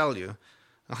 I'll tell you.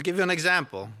 I'll give you an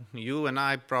example. You and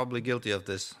I probably guilty of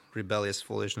this rebellious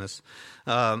foolishness.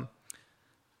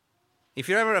 If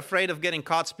you're ever afraid of getting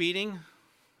caught speeding,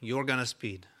 you're going to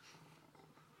speed.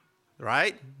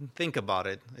 Right? Think about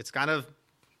it. It's kind of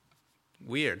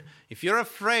weird. If you're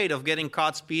afraid of getting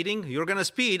caught speeding, you're going to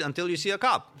speed until you see a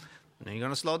cop. And then you're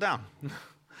going to slow down.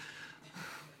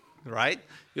 Right?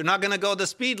 You're not going to go the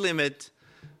speed limit.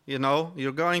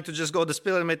 You're going to just go the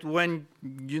speed limit when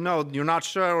you're not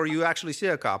sure or you actually see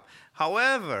a cop.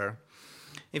 However,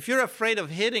 if you're afraid of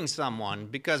hitting someone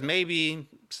because maybe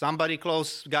somebody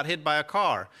close got hit by a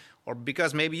car, or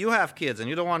because maybe you have kids and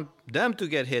you don't want them to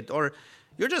get hit, or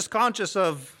you're just conscious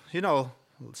of,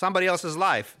 somebody else's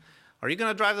life. Are you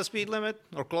going to drive the speed limit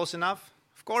or close enough?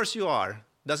 Of course you are.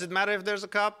 Does it matter if there's a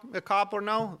cop or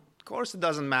no? Of course it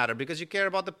doesn't matter because you care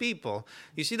about the people.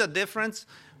 You see the difference?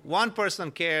 One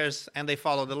person cares and they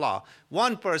follow the law.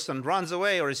 One person runs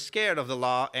away or is scared of the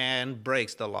law and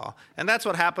breaks the law. And that's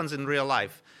what happens in real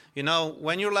life.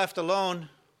 When you're left alone,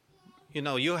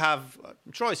 you have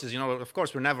choices. Of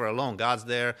course we're never alone. God's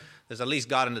there. There's at least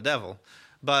God and the devil.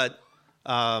 But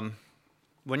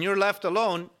when you're left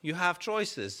alone, you have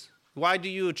choices. Why do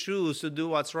you choose to do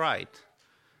what's right?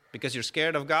 Because you're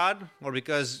scared of God, or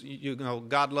because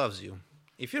God loves you?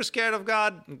 If you're scared of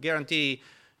God, I guarantee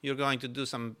you're going to do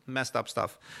some messed up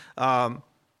stuff.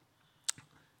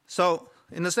 So,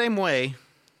 in the same way,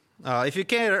 if you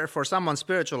care for someone's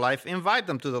spiritual life, invite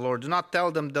them to the Lord. Do not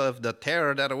tell them the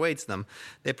terror that awaits them.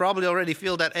 They probably already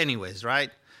feel that anyways,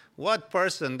 right? What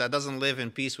person that doesn't live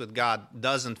in peace with God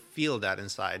doesn't feel that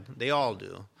inside? They all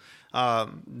do.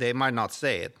 They might not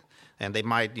say it, and they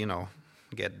might,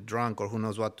 get drunk or who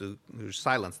knows what to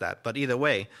silence that. But either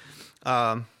way,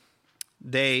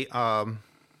 they tell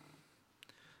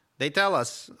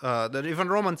us that even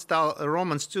Romans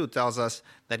 2 tells us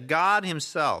that God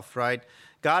himself, right,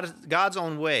 God's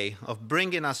own way of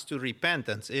bringing us to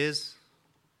repentance is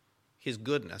his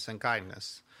goodness and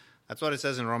kindness. That's what it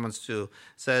says in Romans 2. It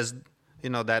says,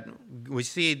 that we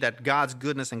see that God's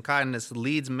goodness and kindness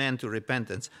leads men to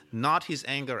repentance, not his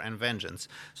anger and vengeance.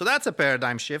 So that's a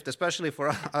paradigm shift, especially for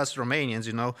us Romanians,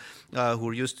 who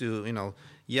are used to,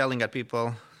 yelling at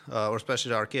people, or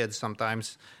especially our kids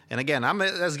sometimes. And again, I'm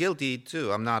as guilty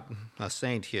too. I'm not a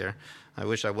saint here. I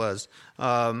wish I was.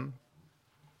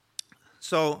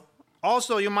 So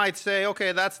also you might say,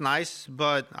 okay, that's nice,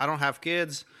 but I don't have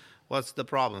kids. What's the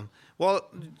problem? Well,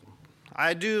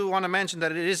 I do want to mention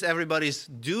that it is everybody's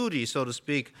duty, so to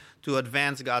speak, to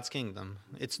advance God's kingdom.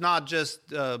 It's not just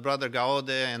Brother Gaude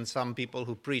and some people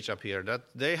who preach up here. That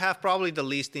they have probably the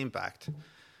least impact,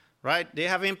 right? They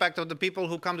have impact of the people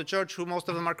who come to church, who most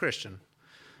of them are Christian.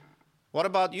 What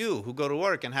about you, who go to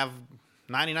work and have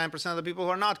 99% of the people who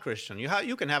are not Christian?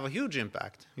 You can have a huge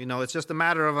impact. It's just a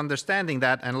matter of understanding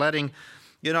that and letting,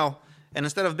 and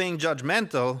instead of being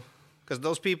judgmental, because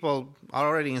those people are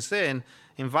already in sin,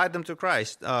 invite them to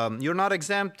Christ. You're not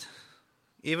exempt,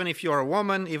 even if you're a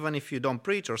woman, even if you don't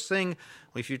preach or sing,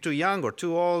 or if you're too young or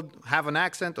too old, have an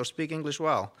accent, or speak English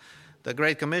well. The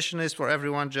Great Commission is for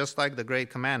everyone, just like the Great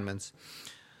Commandments.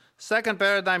 Second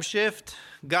paradigm shift,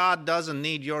 God doesn't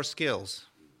need your skills.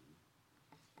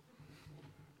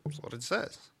 That's what it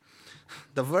says.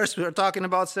 The verse we are talking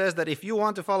about says that if you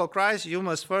want to follow Christ, you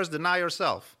must first deny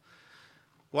yourself.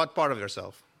 What part of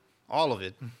yourself? All of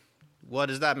it. What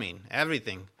does that mean?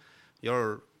 Everything.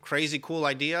 Your crazy cool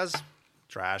ideas?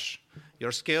 Trash.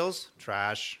 Your skills?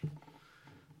 Trash.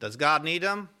 Does God need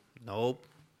them? Nope.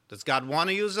 Does God want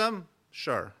to use them?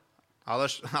 Sure. I'll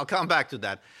come back to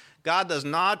that. God does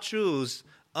not choose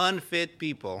unfit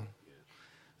people.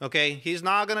 Okay? He's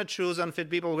not going to choose unfit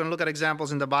people. We're going to look at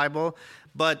examples in the Bible.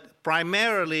 But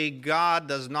primarily, God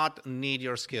does not need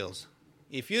your skills.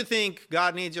 If you think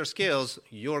God needs your skills,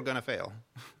 you're going to fail.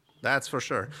 That's for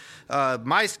sure.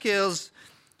 My skills,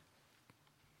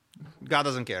 God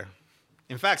doesn't care.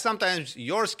 In fact, sometimes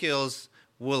your skills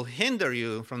will hinder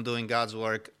you from doing God's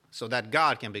work so that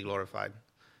God can be glorified.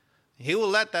 He will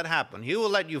let that happen. He will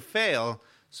let you fail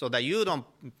so that you don't,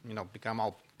 become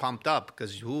all pumped up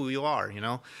because who you are,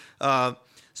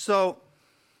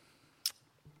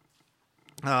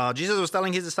 Jesus was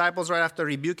telling his disciples right after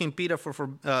rebuking Peter for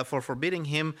forbidding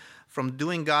him from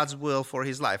doing God's will for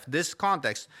his life. This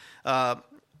context, the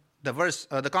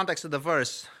context of the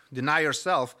verse, deny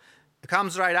yourself,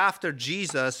 comes right after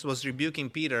Jesus was rebuking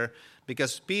Peter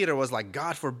because Peter was like,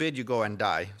 God forbid you go and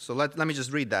die. So let me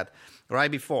just read that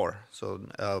right before. So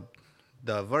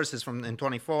the verse is in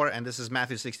 24, and this is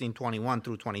Matthew 16:21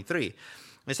 through 23.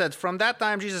 It said, from that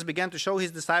time Jesus began to show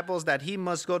his disciples that he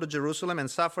must go to Jerusalem and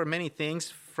suffer many things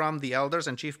from the elders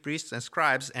and chief priests and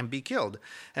scribes and be killed,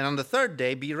 and on the third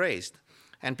day be raised.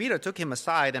 And Peter took him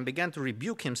aside and began to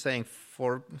rebuke him, saying,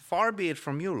 For far be it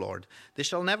from you, Lord, this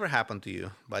shall never happen to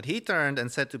you. But he turned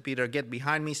and said to Peter, Get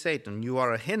behind me, Satan, you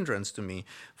are a hindrance to me,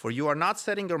 for you are not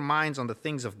setting your minds on the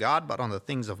things of God, but on the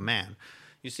things of man.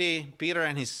 You see, Peter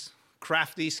and his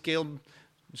crafty, skilled,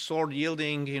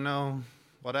 sword-yielding,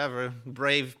 whatever,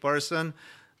 brave person.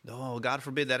 Oh, God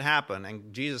forbid that happen.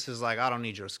 And Jesus is like, I don't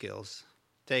need your skills.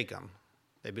 Take them.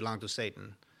 They belong to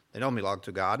Satan. They don't belong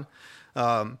to God.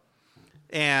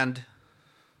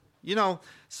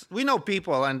 We know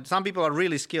people, and some people are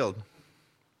really skilled.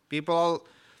 People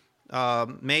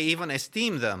may even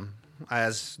esteem them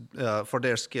as for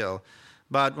their skill.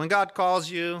 But when God calls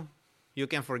you, you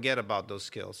can forget about those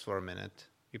skills for a minute.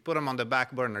 You put them on the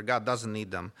back burner. God doesn't need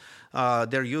them.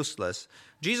 They're useless.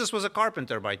 Jesus was a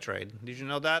carpenter by trade. Did you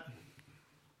know that?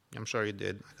 I'm sure you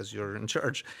did because you're in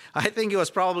church. I think he was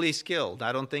probably skilled.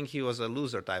 I don't think he was a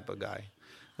loser type of guy.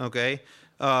 Okay?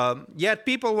 Yet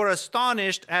people were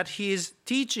astonished at his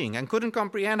teaching and couldn't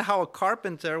comprehend how a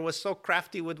carpenter was so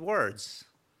crafty with words.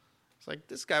 It's like,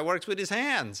 this guy works with his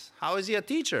hands. How is he a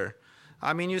teacher?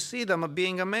 I mean, you see them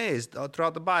being amazed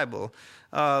throughout the Bible.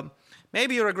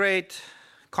 Maybe you're a great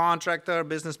contractor,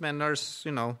 businessman, nurse,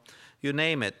 you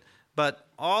name it. But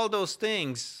all those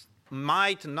things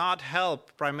might not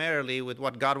help primarily with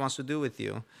what God wants to do with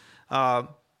you.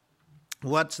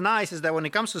 What's nice is that when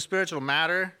it comes to spiritual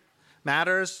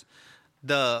matters,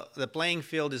 the playing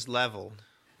field is leveled.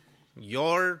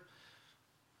 Your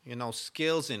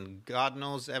skills in God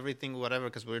knows everything, whatever,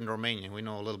 because we're in Romania, we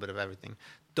know a little bit of everything,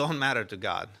 don't matter to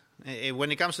God.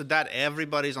 When it comes to that,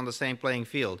 everybody's on the same playing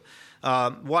field.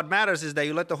 What matters is that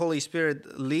you let the Holy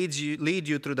Spirit lead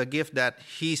you through the gift that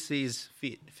He sees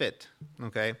fit.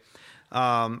 Okay,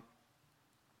 and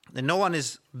no one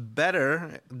is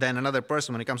better than another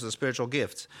person when it comes to the spiritual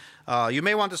gifts. You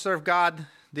may want to serve God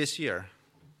this year,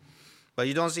 but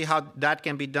you don't see how that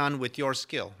can be done with your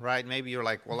skill, right? Maybe you're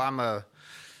like, well, I'm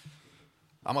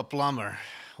a plumber.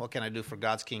 What can I do for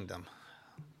God's kingdom?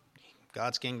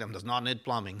 God's kingdom does not need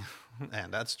plumbing,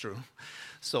 and that's true.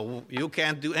 So you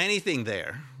can't do anything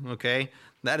there, okay?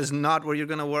 That is not where you're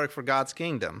going to work for God's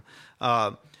kingdom.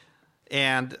 But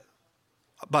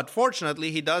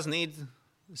fortunately, he does need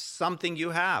something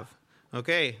you have,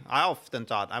 okay? I often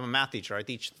thought, I'm a math teacher, I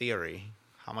teach theory.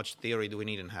 How much theory do we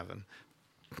need in heaven?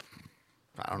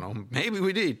 I don't know, maybe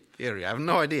we need theory. I have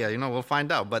no idea, we'll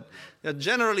find out. But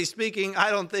generally speaking, I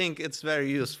don't think it's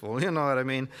very useful, you know what I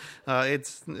mean?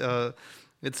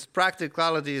 Its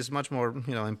practicality is much more,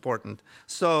 important.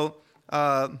 So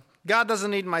God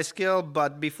doesn't need my skill,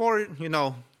 but before,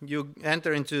 you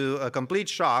enter into a complete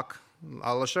shock,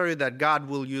 I'll assure you that God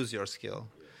will use your skill.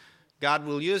 God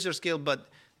will use your skill, but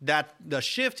that the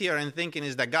shift here in thinking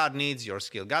is that God needs your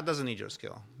skill. God doesn't need your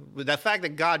skill. The fact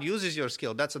that God uses your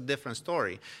skill, that's a different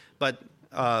story. But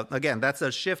again, that's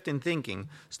a shift in thinking.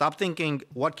 Stop thinking,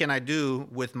 what can I do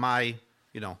with my,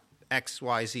 X,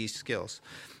 Y, Z skills?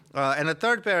 And the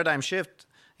third paradigm shift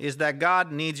is that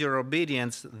God needs your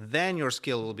obedience, then your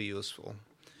skill will be useful.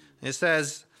 It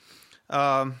says,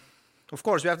 of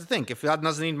course, we have to think, if God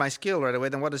doesn't need my skill right away,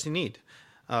 then what does he need?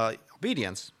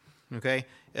 Obedience, okay?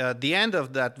 The end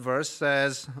of that verse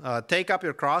says, take up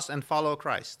your cross and follow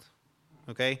Christ,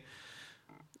 okay?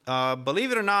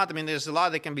 Believe it or not, there's a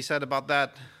lot that can be said about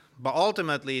that, but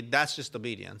ultimately, that's just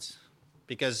obedience,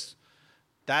 because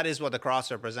that is what the cross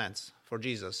represents for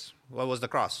Jesus. What was the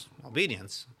cross?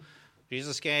 Obedience.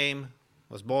 Jesus came,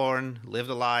 was born, lived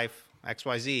a life, X,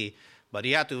 Y, Z, but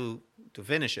he had to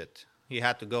finish it. He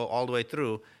had to go all the way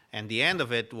through, and the end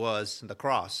of it was the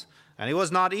cross. And it was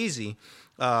not easy.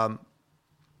 And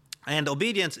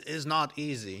obedience is not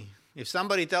easy. If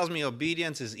somebody tells me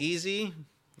obedience is easy,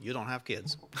 you don't have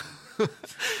kids.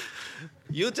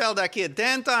 You tell that kid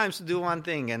 10 times to do one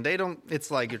thing, and they don't.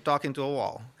 It's like you're talking to a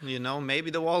wall.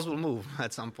 Maybe the walls will move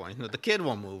at some point. The kid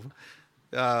won't move.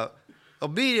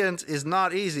 Obedience is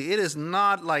not easy. It is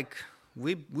not like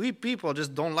we people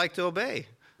just don't like to obey.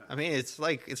 It's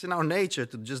like it's in our nature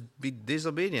to just be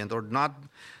disobedient or not.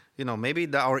 Maybe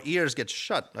our ears get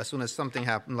shut as soon as something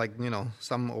happens, like,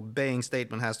 some obeying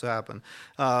statement has to happen.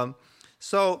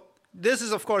 So this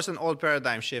is, of course, an old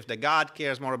paradigm shift, that God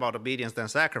cares more about obedience than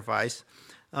sacrifice.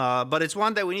 But it's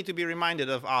one that we need to be reminded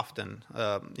of often,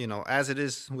 as it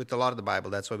is with a lot of the Bible.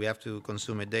 That's why we have to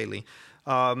consume it daily.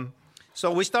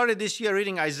 So we started this year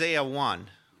reading Isaiah 1,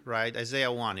 right?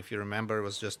 Isaiah 1, if you remember, it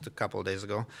was just a couple of days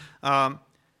ago.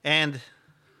 And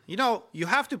you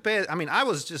have to pay. I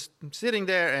was just sitting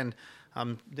there, and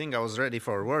I think I was ready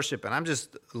for worship, and I'm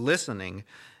just listening.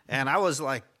 And I was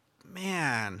like,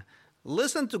 man,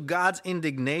 listen to God's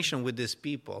indignation with these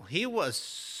people. He was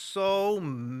so,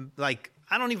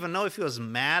 I don't even know if he was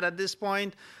mad at this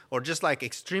point or just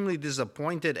extremely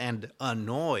disappointed and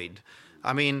annoyed.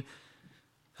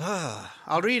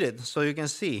 I'll read it so you can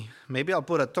see. Maybe I'll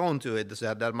put a tone to it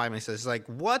that might make sense. It's like,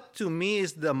 what to me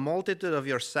is the multitude of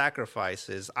your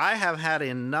sacrifices? I have had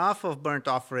enough of burnt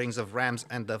offerings of rams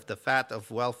and of the fat of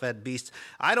well-fed beasts.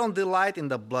 I don't delight in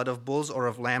the blood of bulls or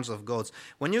of lambs of goats.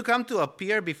 When you come to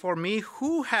appear before me,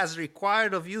 who has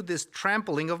required of you this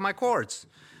trampling of my courts?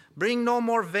 Bring no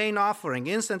more vain offering.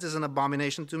 Incense is an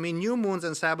abomination to me. New moons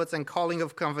and Sabbaths and calling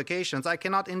of convocations. I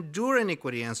cannot endure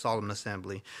iniquity and solemn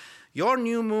assembly. Your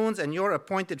new moons and your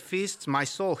appointed feasts my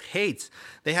soul hates.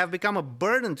 They have become a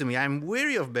burden to me. I am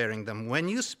weary of bearing them. When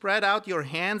you spread out your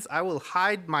hands, I will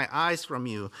hide my eyes from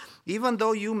you. Even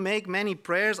though you make many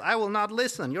prayers, I will not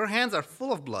listen. Your hands are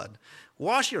full of blood.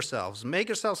 Wash yourselves, make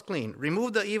yourselves clean.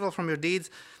 Remove the evil from your deeds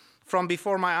from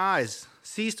before my eyes.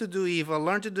 Cease to do evil,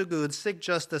 learn to do good, seek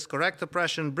justice, correct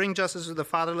oppression, bring justice to the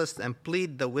fatherless, and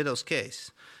plead the widow's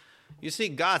case. You see,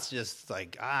 God's just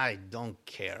like, I don't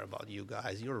care about you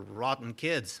guys. You're rotten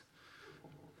kids.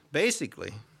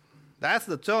 Basically, that's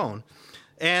the tone.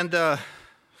 And,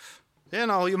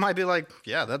 you might be like,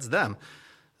 yeah, that's them.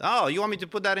 Oh, you want me to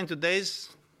put that in today's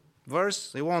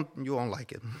verse? You won't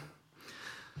like it.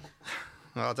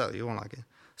 I'll tell you, you won't like it.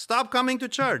 Stop coming to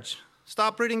church.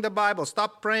 Stop reading the Bible.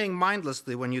 Stop praying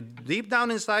mindlessly. When you deep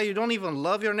down inside, you don't even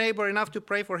love your neighbor enough to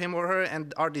pray for him or her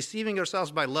and are deceiving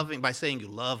yourselves by saying you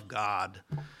love God.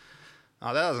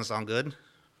 Now, that doesn't sound good.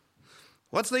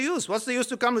 What's the use? What's the use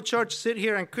to come to church, sit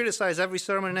here and criticize every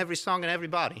sermon and every song and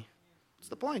everybody? What's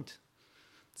the point?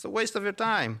 It's a waste of your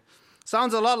time.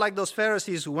 Sounds a lot like those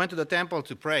Pharisees who went to the temple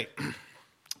to pray.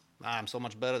 I'm so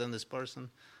much better than this person.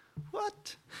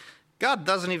 What? God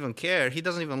doesn't even care. He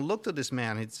doesn't even look to this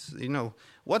man. It's,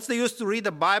 what's the use to read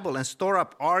the Bible and store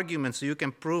up arguments so you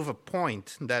can prove a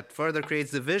point that further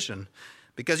creates division?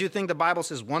 Because you think the Bible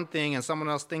says one thing and someone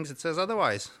else thinks it says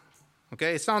otherwise.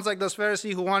 Okay? It sounds like those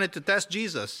Pharisees who wanted to test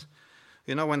Jesus.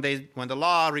 You know, when the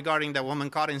law regarding that woman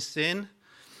caught in sin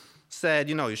said,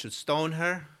 you know, you should stone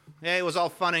her. Yeah, it was all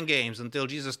fun and games until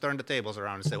Jesus turned the tables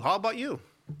around and said, how about you?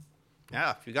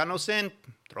 Yeah, if you got no sin,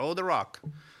 throw the rock.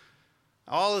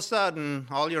 All of a sudden,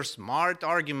 all your smart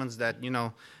arguments that, you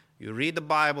know, you read the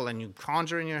Bible and you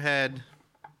conjure in your head,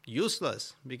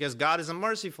 useless, because God is a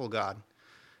merciful God.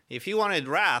 If he wanted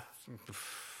wrath,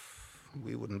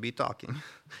 we wouldn't be talking.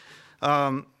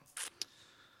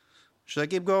 Should I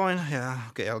keep going? Yeah,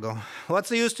 okay, I'll go. What's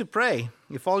the use to pray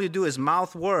if all you do is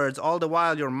mouth words, all the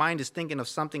while your mind is thinking of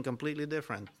something completely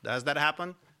different? Does that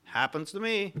happen? Happens to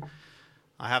me.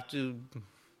 I have to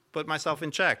put myself in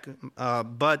check.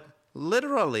 But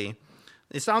literally,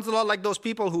 it sounds a lot like those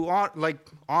people who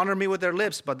honor me with their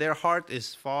lips, but their heart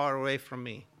is far away from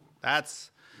me.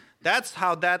 That's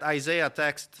how that Isaiah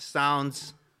text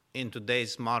sounds in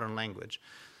today's modern language.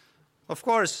 Of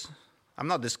course, I'm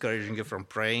not discouraging you from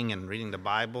praying and reading the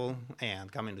Bible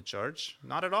and coming to church.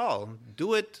 Not at all.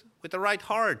 Do it with the right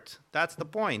heart. That's the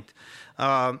point.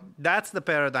 That's the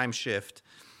paradigm shift.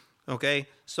 Okay?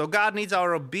 So God needs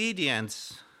our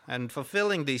obedience and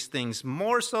fulfilling these things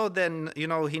more so than, you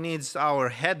know, he needs our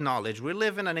head knowledge. We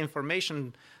live in an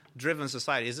information-driven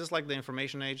society. Is this like the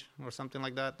information age or something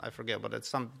like that? I forget, but it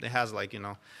has like, you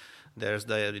know, there's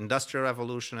the Industrial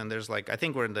Revolution and there's like, I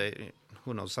think we're in the,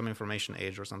 who knows, some information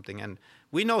age or something. And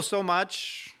we know so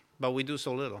much, but we do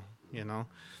so little, you know.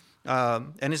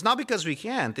 And it's not because we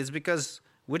can't. It's because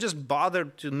we're just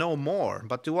bothered to know more.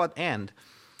 But to what end?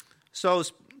 So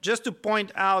just to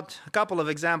point out a couple of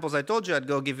examples, I told you I'd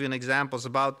go give you examples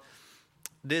about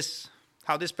this,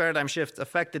 how this paradigm shift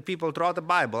affected people throughout the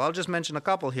Bible. I'll just mention a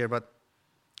couple here, but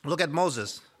look at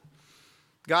Moses.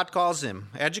 God calls him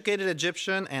educated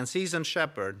Egyptian and seasoned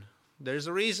shepherd. There's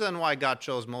a reason why God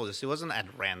chose Moses. It wasn't at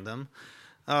random.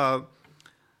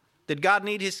 Did God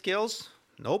need his skills?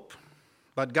 Nope.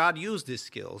 But God used his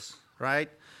skills, right?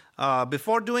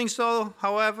 Before doing so,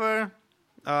 however,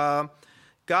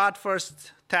 God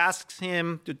first tasks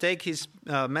him to take his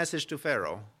message to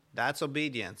Pharaoh. That's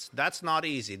obedience. That's not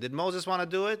easy. Did Moses want to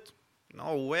do it?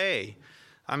 No way.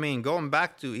 I mean, going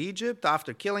back to Egypt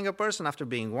after killing a person, after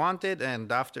being wanted, and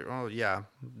after,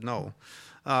 no.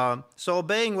 So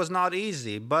obeying was not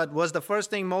easy, but was the first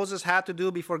thing Moses had to do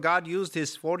before God used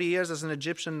his 40 years as an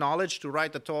Egyptian knowledge to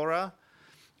write the Torah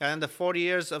and the 40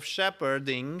 years of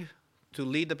shepherding to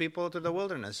lead the people to the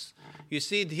wilderness. You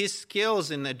see, his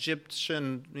skills in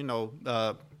Egyptian,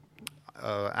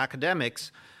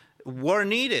 academics were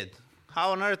needed.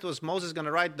 How on earth was Moses going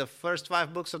to write the first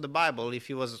 5 books of the Bible if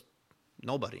he was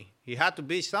nobody? He had to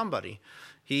be somebody.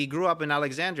 He grew up in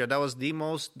Alexandria. That was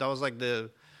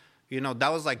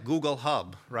like Google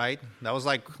Hub, right? That was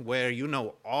like where,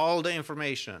 all the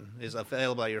information is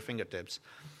available at your fingertips.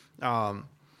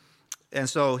 And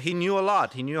so he knew a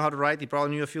lot. He knew how to write. He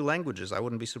probably knew a few languages. I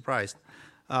wouldn't be surprised.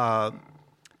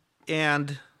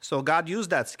 And so God used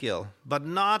that skill, but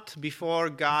not before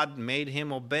God made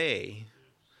him obey.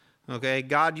 Okay,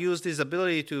 God used his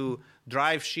ability to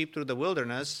drive sheep through the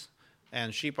wilderness,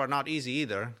 and sheep are not easy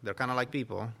either. They're kind of like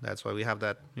people. That's why we have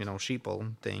that,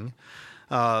 sheeple thing.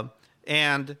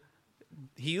 And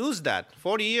he used that.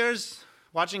 40 years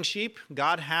watching sheep,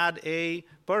 God had a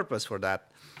purpose for that.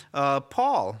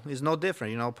 Paul is no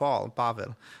different,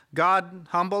 Pavel. God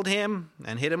humbled him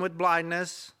and hit him with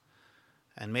blindness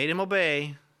and made him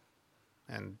obey.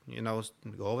 And,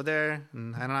 go over there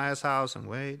in Hananiah's house and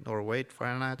wait for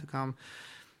Hananiah to come.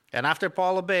 And after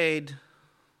Paul obeyed,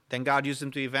 then God used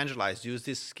him to evangelize, used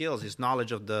his skills, his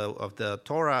knowledge of the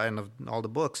Torah and of all the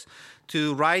books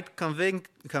to write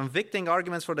convicting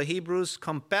arguments for the Hebrews,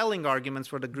 compelling arguments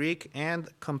for the Greek, and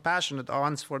compassionate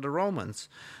ones for the Romans.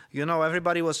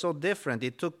 Everybody was so different.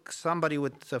 It took somebody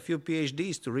with a few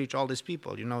PhDs to reach all these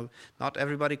people. Not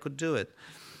everybody could do it.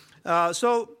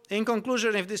 So, in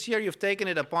conclusion, if this year you've taken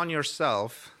it upon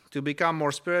yourself to become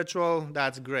more spiritual,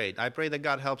 that's great. I pray that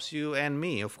God helps you and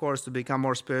me, of course, to become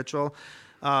more spiritual.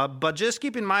 But just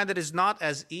keep in mind that it's not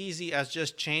as easy as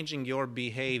just changing your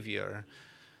behavior.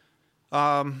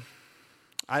 And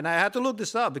I had to look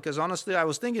this up because, honestly, I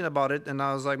was thinking about it, and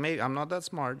I was like, maybe I'm not that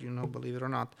smart, believe it or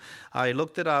not. I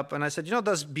looked it up, and I said,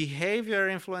 does behavior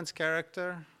influence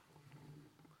character?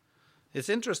 It's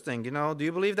interesting, do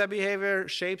you believe that behavior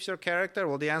shapes your character?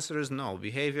 Well, the answer is no.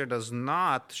 Behavior does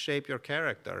not shape your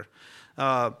character.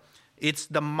 It's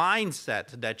the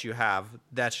mindset that you have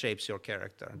that shapes your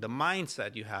character. The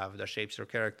mindset you have that shapes your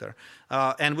character.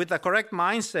 And with a correct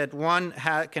mindset, one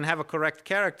can have a correct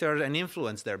character and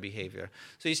influence their behavior.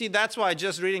 So you see, that's why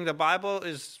just reading the Bible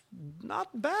is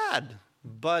not bad.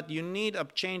 But you need a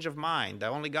change of mind that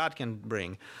only God can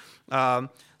bring.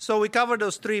 So we covered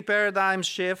those 3 paradigm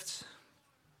shifts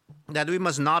that we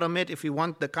must not omit if we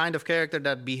want the kind of character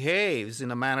that behaves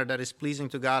in a manner that is pleasing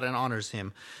to God and honors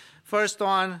Him. First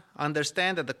one,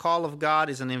 understand that the call of God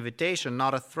is an invitation,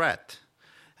 not a threat.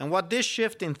 And what this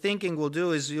shift in thinking will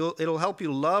do is it'll help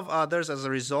you love others as a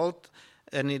result,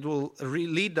 and it will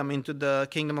lead them into the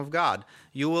kingdom of God.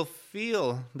 You will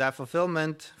feel that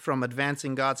fulfillment from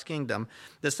advancing God's kingdom.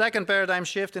 The second paradigm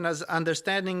shift is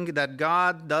understanding that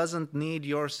God doesn't need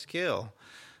your skill.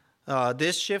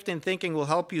 This shift in thinking will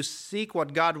help you seek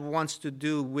what God wants to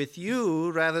do with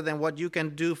you rather than what you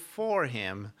can do for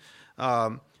Him.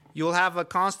 You'll have a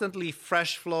constantly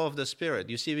fresh flow of the Spirit.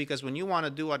 You see, because when you want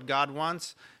to do what God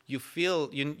wants, you feel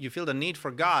the need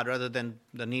for God rather than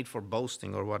the need for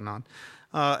boasting or whatnot.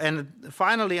 And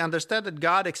finally, understand that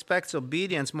God expects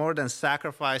obedience more than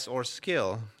sacrifice or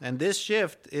skill. And this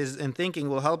shift in thinking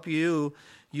will help you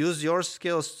use your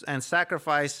skills and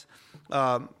sacrifices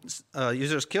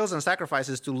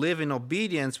to live in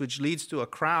obedience, which leads to a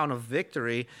crown of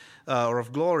victory or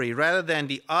of glory, rather than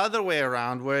the other way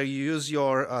around, where you use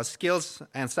your skills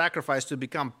and sacrifice to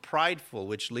become prideful,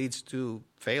 which leads to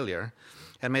failure.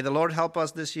 And may the Lord help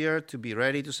us this year to be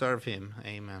ready to serve Him.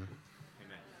 Amen.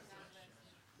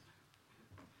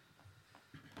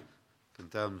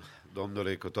 Cântăm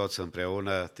Domnului cu toți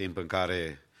împreună, timp în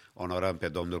care onorăm pe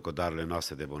Domnul cu darurile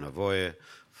noastre de bunăvoie.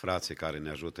 Frații care ne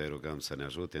ajută, îi rugăm să ne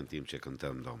ajute în timp ce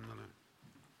cântăm Domnului.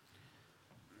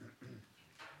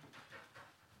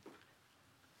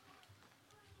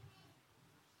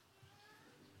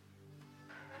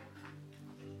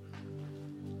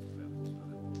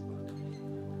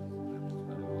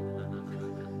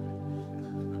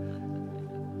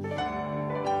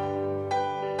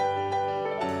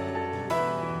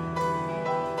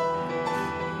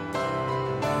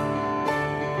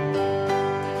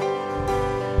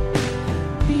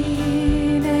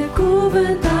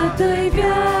 Binecuvântat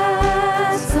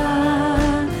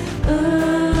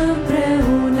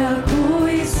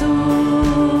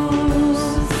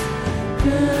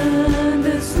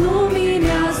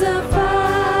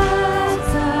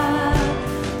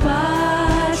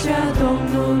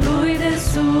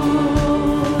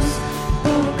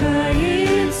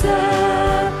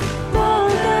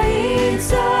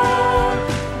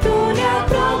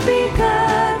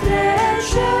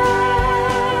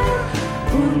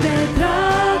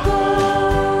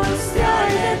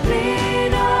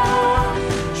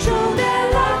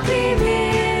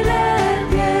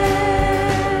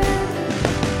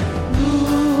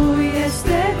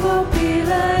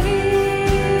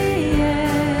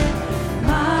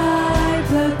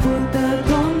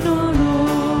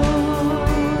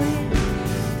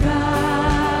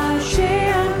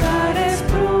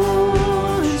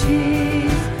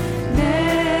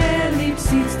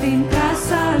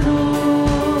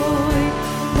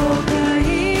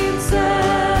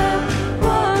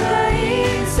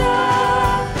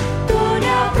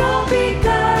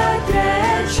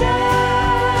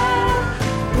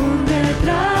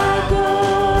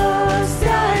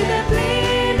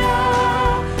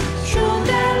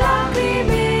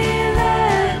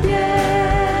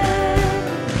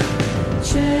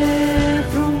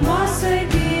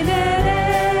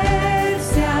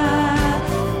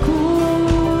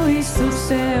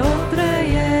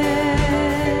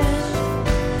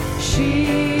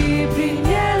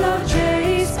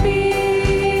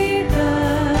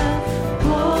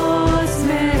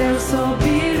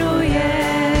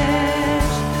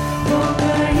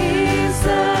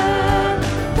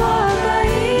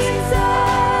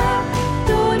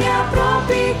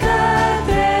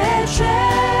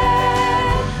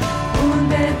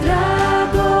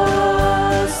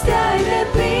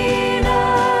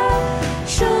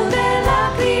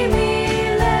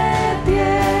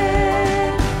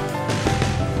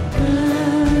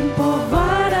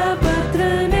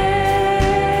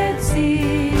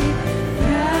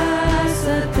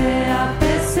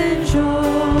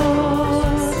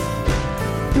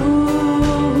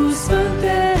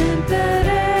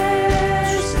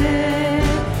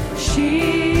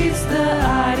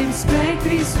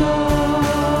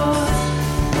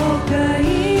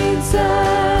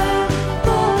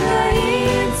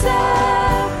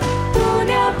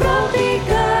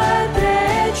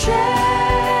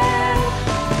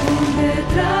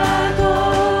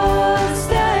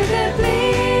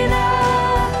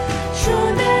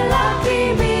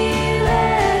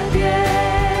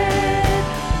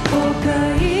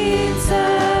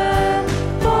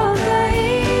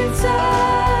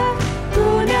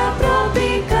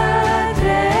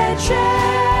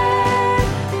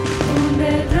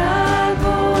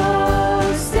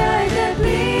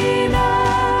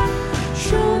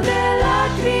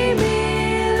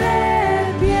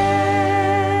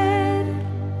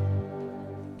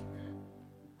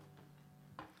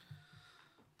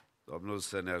Domnul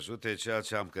să ne ajute ceea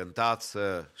ce am cântat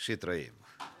să și trăim.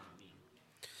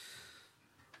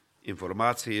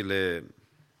 Informațiile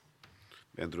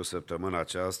pentru săptămâna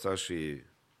aceasta și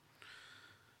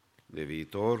de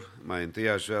viitor, mai întâi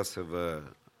aș vrea să vă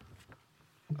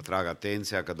atrag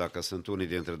atenția că dacă sunt unii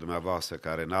dintre dumneavoastră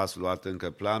care n-ați luat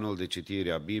încă planul de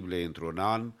citire a Bibliei într-un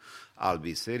an al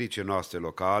bisericii noastre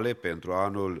locale pentru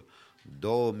anul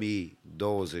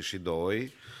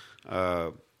 2022,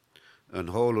 în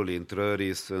holul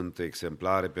intrării sunt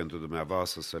exemplare pentru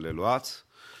dumneavoastră să le luați,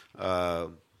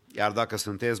 iar dacă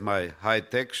sunteți mai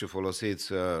high-tech și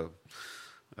folosiți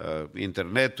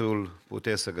internetul,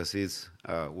 puteți să găsiți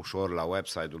ușor la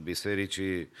website-ul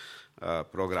bisericii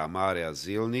programarea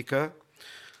zilnică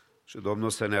și Domnul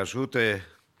să ne ajute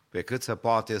pe cât se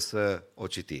poate să o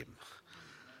citim.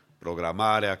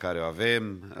 Programarea care o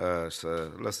avem,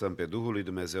 să lăsăm pe Duhul lui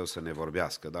Dumnezeu să ne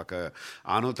vorbească. Dacă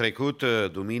anul trecut,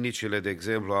 duminicile, de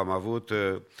exemplu, am avut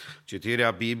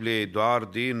citirea Bibliei doar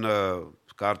din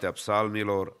Cartea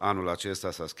Psalmilor, anul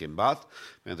acesta s-a schimbat,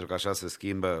 pentru că așa se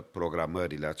schimbă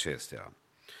programările acestea.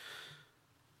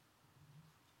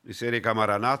 Biserica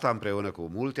Maranata, împreună cu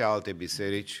multe alte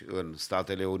biserici în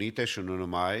Statele Unite și nu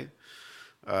numai,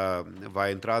 va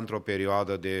intra într-o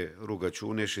perioadă de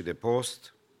rugăciune și de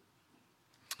post.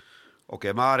 O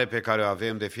chemare pe care o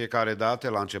avem de fiecare dată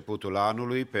la începutul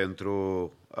anului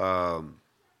pentru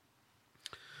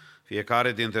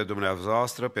fiecare dintre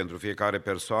dumneavoastră, pentru fiecare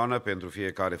persoană, pentru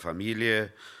fiecare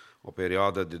familie, o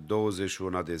perioadă de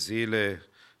 21 de zile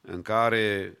în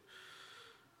care,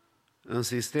 în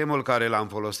sistemul care l-am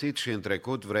folosit și în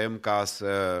trecut, vrem ca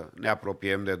să ne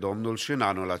apropiem de Domnul și în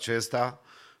anul acesta,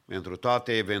 pentru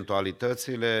toate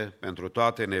eventualitățile, pentru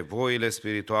toate nevoile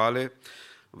spirituale,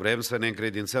 vrem să ne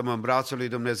încredințăm în brațul lui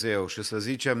Dumnezeu și să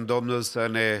zicem Domnul să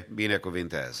ne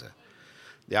binecuvinteze.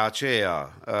 De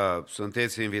aceea,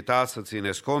 sunteți invitați să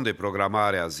țineți cont de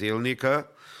programarea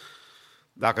zilnică.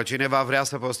 Dacă cineva vrea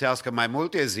să postească mai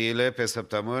multe zile pe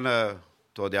săptămână,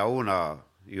 totdeauna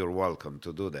you're welcome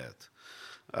to do that.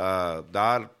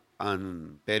 Dar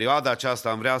în perioada aceasta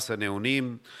am vrea să ne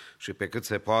unim și pe cât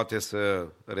se poate să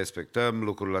respectăm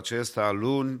lucrul acesta.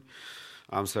 Luni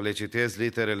am să le citesc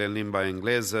literele în limba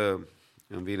engleză,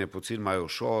 îmi vine puțin mai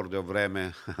ușor, de o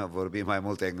vreme vorbim mai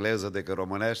mult engleză decât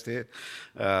românește,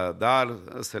 dar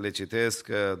să le citesc,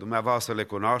 dumneavoastră le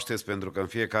cunoașteți pentru că în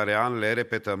fiecare an le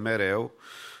repetăm mereu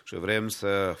și vrem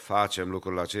să facem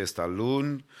lucrul acesta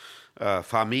luni.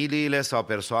 Familiile sau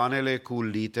persoanele cu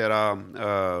litera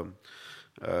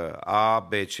A,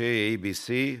 B, C, A, B, C,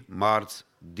 marți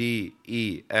D,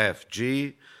 E, F, G,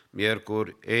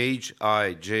 miercuri H,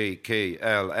 I, J, K,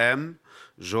 L, M,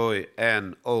 joi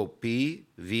N, O, P,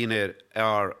 vineri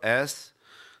R, S,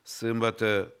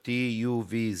 sâmbătă T, U,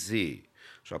 V, Z.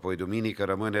 Și apoi duminică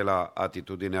rămâne la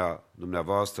atitudinea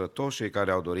dumneavoastră. Toți cei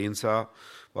care au dorința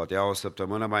poate au o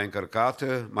săptămână mai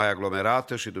încărcată, mai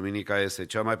aglomerată și duminica este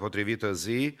cea mai potrivită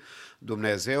zi.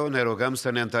 Dumnezeu, ne rugăm să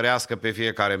ne întărească pe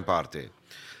fiecare în parte.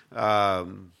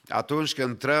 Atunci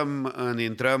când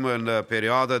intrăm în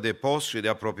perioada de post și de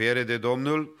apropiere de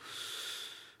Domnul,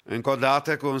 încă o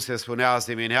dată, cum se spunea azi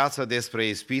dimineață despre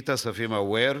ispită, să fim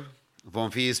aware, vom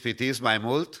fi ispitiți mai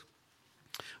mult,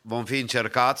 vom fi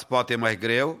încercați, poate mai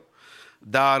greu,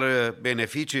 dar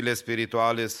beneficiile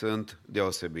spirituale sunt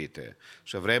deosebite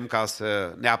și vrem ca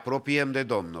să ne apropiem de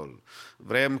Domnul.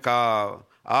 Vrem ca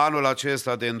anul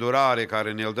acesta de îndurare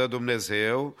care ne-l dă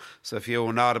Dumnezeu să fie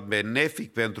un an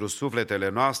benefic pentru sufletele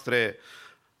noastre,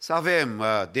 să avem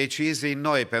decizii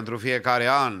noi pentru fiecare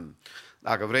an.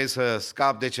 Dacă vrei să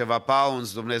scapi de ceva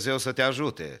pounds, Dumnezeu să te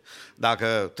ajute.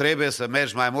 Dacă trebuie să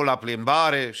mergi mai mult la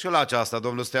plimbare, și la aceasta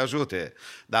Domnul să te ajute.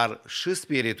 Dar și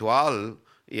spiritual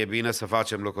e bine să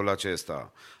facem lucrul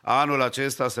acesta. Anul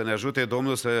acesta să ne ajute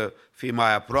Domnul să fim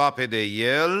mai aproape de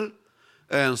El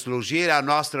în slujirea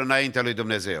noastră înaintea lui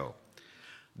Dumnezeu.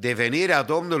 Devenirea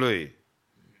Domnului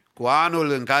cu anul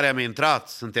în care am intrat,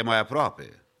 suntem mai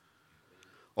aproape.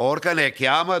 Orică ne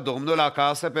cheamă Domnul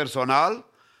acasă personal,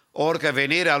 orică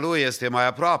venirea Lui este mai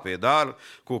aproape, dar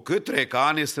cu cât trec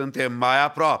ani suntem mai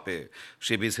aproape.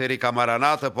 Și Biserica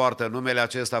Maranata poartă numele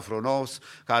acesta frumos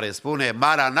care spune: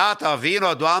 Maranata,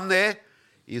 vino, Doamne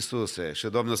Iisuse! Și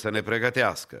Domnul să ne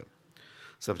pregătească.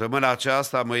 Săptămâna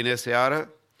aceasta, mâine seară,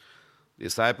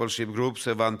 Discipleship Group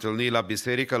se va întâlni la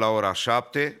biserică la ora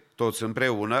 7, toți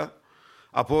împreună.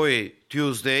 Apoi,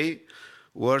 Tuesday,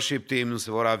 Worship Teams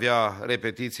vor avea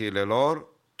repetițiile lor.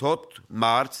 Tot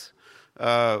marți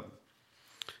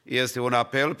este un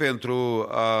apel pentru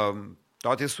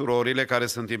toate surorile care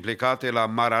sunt implicate la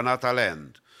Maranata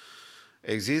Land.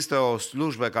 Există o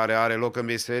slujbă care are loc în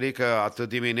biserică atât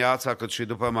dimineața cât și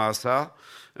după masa,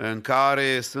 în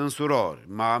care sunt surori,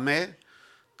 mame,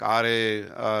 care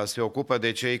se ocupă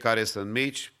de cei care sunt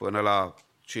mici până la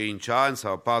 5 ani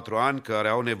sau 4 ani, care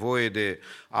au nevoie de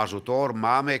ajutor,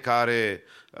 mame care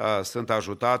sunt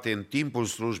ajutate în timpul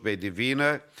slujbei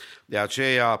divine. De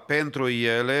aceea, pentru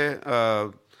ele,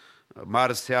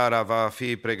 marți seara va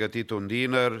fi pregătit un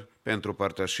dinner pentru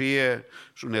părtășie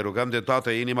și ne rugăm de toată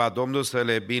inima Domnul să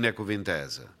le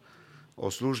binecuvinteze. O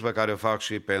slujbă care o fac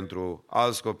și pentru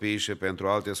alți copii și pentru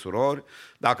alte surori.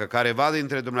 Dacă careva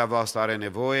dintre dumneavoastră are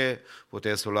nevoie,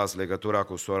 puteți să luați legătura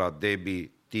cu sora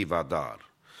Debbie Tivadar.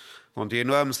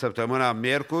 Continuăm săptămâna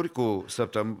miercuri cu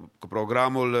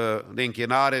programul de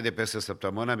închinare de peste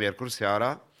săptămână, miercuri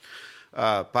seara,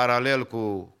 paralel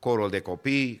cu corul de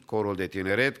copii, corul de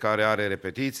tineret care are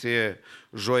repetiție,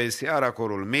 joi seara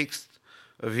corul mixt,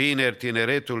 vineri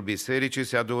tineretul bisericii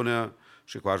se adună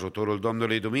și cu ajutorul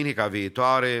Domnului duminica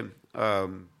viitoare,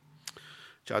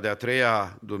 cea de-a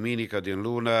treia duminică din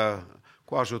lună,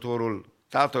 cu ajutorul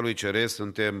Tatălui Ceresc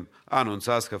suntem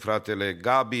anunțați că fratele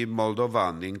Gabi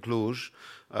Moldovan din Cluj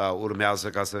urmează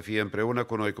ca să fie împreună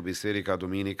cu noi cu biserica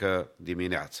duminică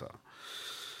dimineața.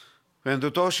 Pentru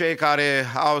toți cei care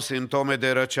au simptome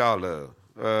de răceală,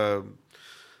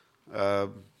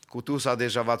 cu tusa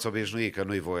deja v-ați obișnuit că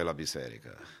nu-i voie la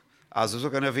biserică. Ați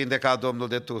văzut că ne-a vindecat Domnul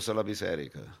de tusă la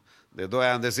biserică. De 2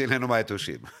 ani de zile nu mai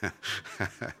tușim.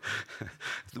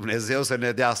 Dumnezeu să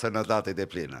ne dea sănătate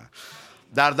deplină.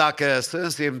 Dar dacă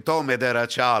sunt simptome de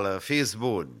răceală, fiți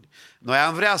buni. Noi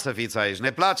am vrea să fiți aici,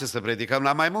 ne place să predicăm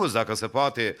la mai mulți, dacă se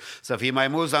poate să fii mai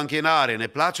mulți la închinare, ne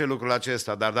place lucrul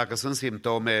acesta, dar dacă sunt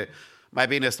simptome, mai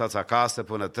bine stați acasă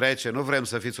până trece, nu vrem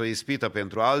să fiți o ispită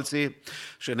pentru alții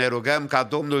și ne rugăm ca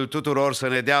Domnul tuturor să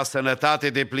ne dea sănătate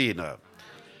deplină,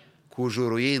 cu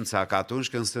juruința că atunci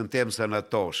când suntem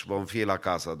sănătoși vom fi la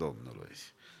casa Domnului.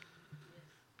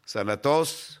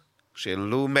 Sănătos și în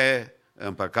lume,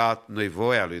 în păcat, nu-i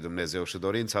voia lui Dumnezeu și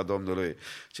dorința Domnului,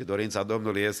 ci dorința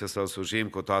Domnului este să-L slujim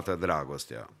cu toată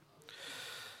dragostea.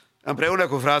 Împreună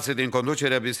cu frații din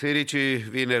conducerea bisericii,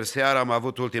 vineri seara am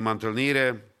avut ultima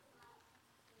întâlnire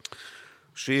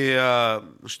și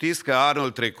știți că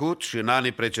anul trecut și în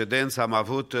anii precedenți am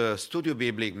avut studiu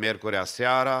biblic miercurea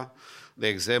seara. De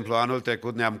exemplu, anul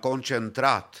trecut ne-am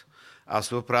concentrat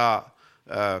asupra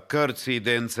cărții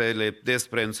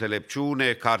despre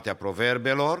înțelepciune, Cartea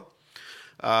Proverbelor,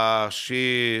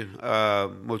 și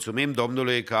mulțumim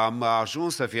Domnului că am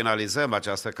ajuns să finalizăm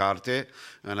această carte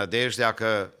în nădejdea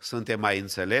că suntem mai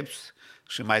înțelepți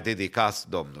și mai dedicați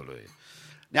Domnului.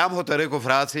 Ne-am hotărât cu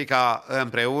frații ca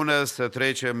împreună să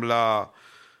trecem la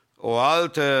o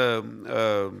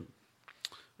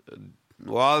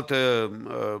altă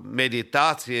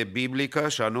meditație biblică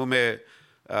și anume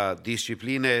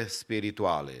discipline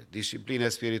spirituale. Discipline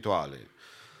spirituale.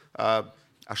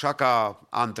 Așa ca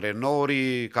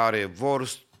antrenorii care vor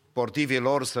sportivii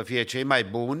lor să fie cei mai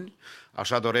buni,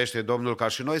 așa dorește Domnul ca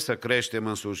și noi să creștem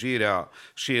în slujirea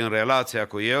și în relația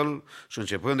cu El și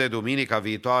începând de duminica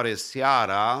viitoare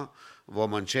seara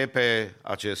vom începe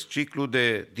acest ciclu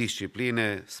de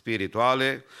discipline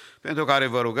spirituale pentru care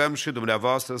vă rugăm și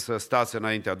dumneavoastră să stați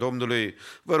înaintea Domnului.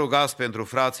 Vă rugați pentru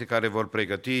frații care vor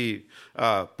pregăti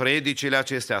predicile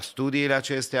acestea, studiile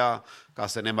acestea, ca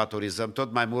să ne maturizăm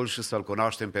tot mai mult și să-L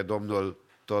cunoaștem pe Domnul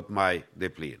tot mai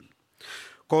deplin.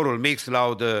 Corul mix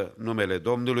laudă numele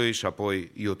Domnului și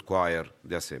apoi Youth Choir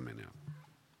de asemenea.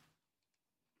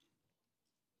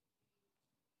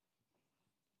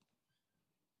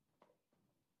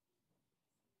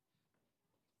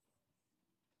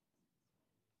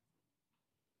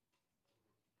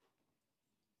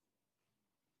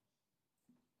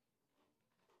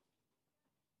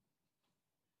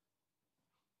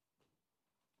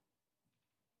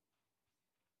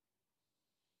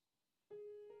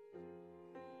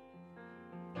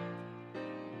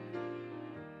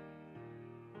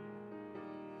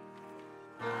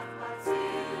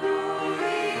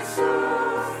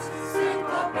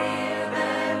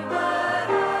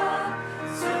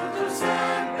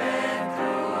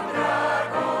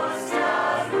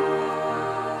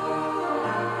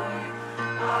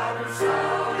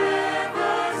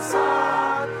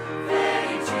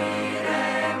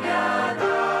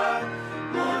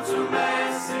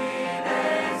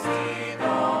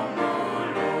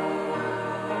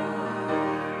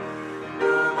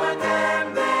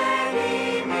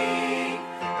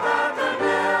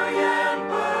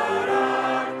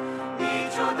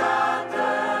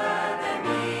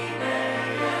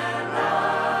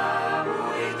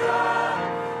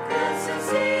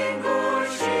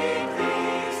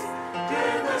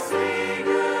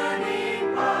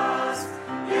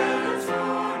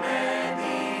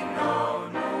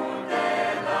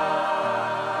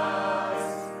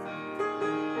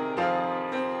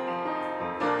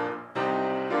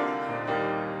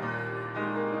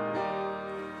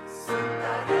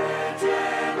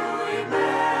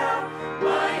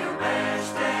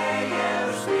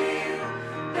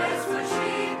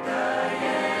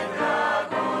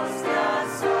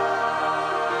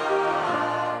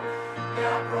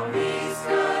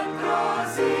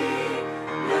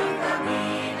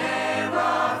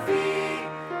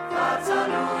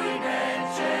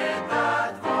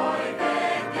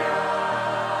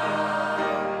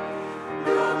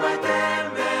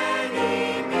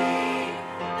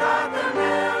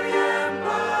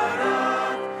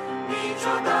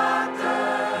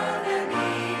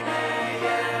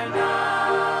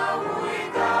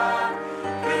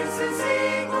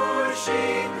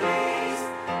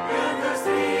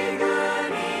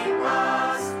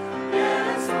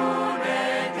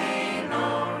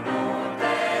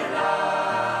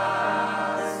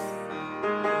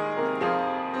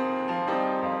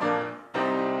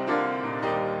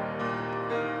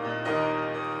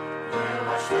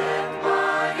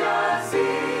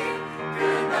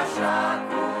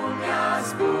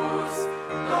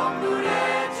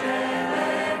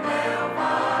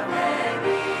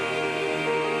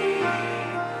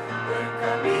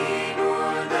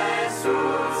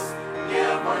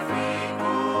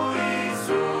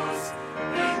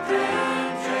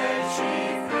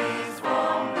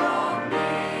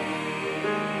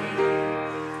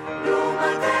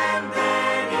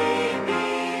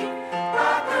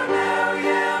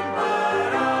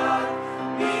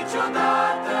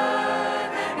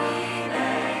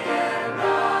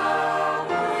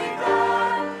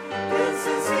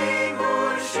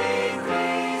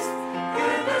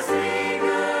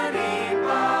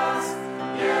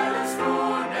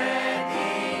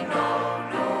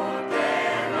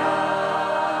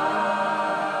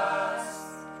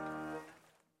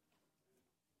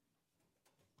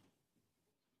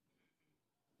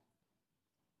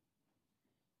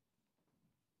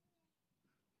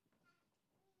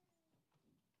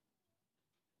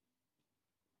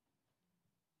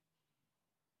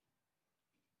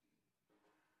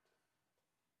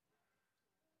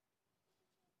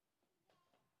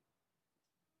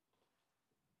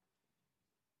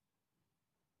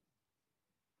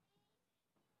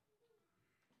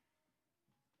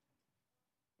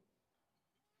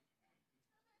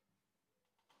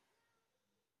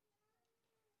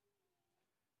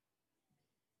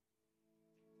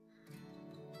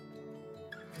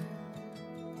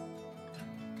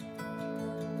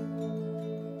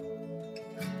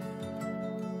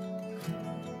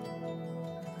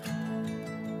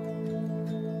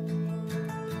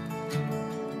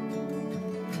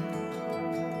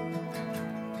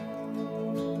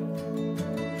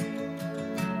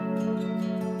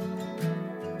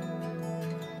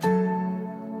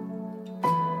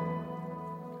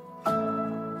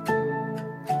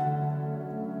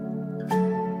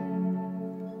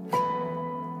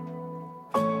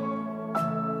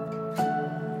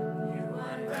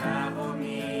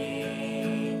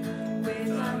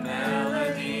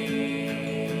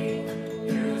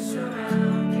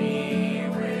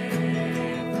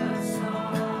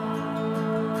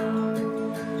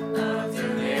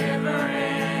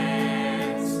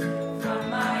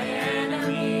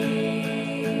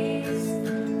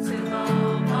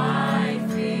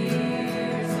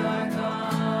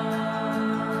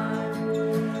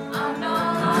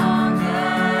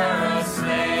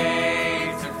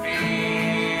 Slave to fear.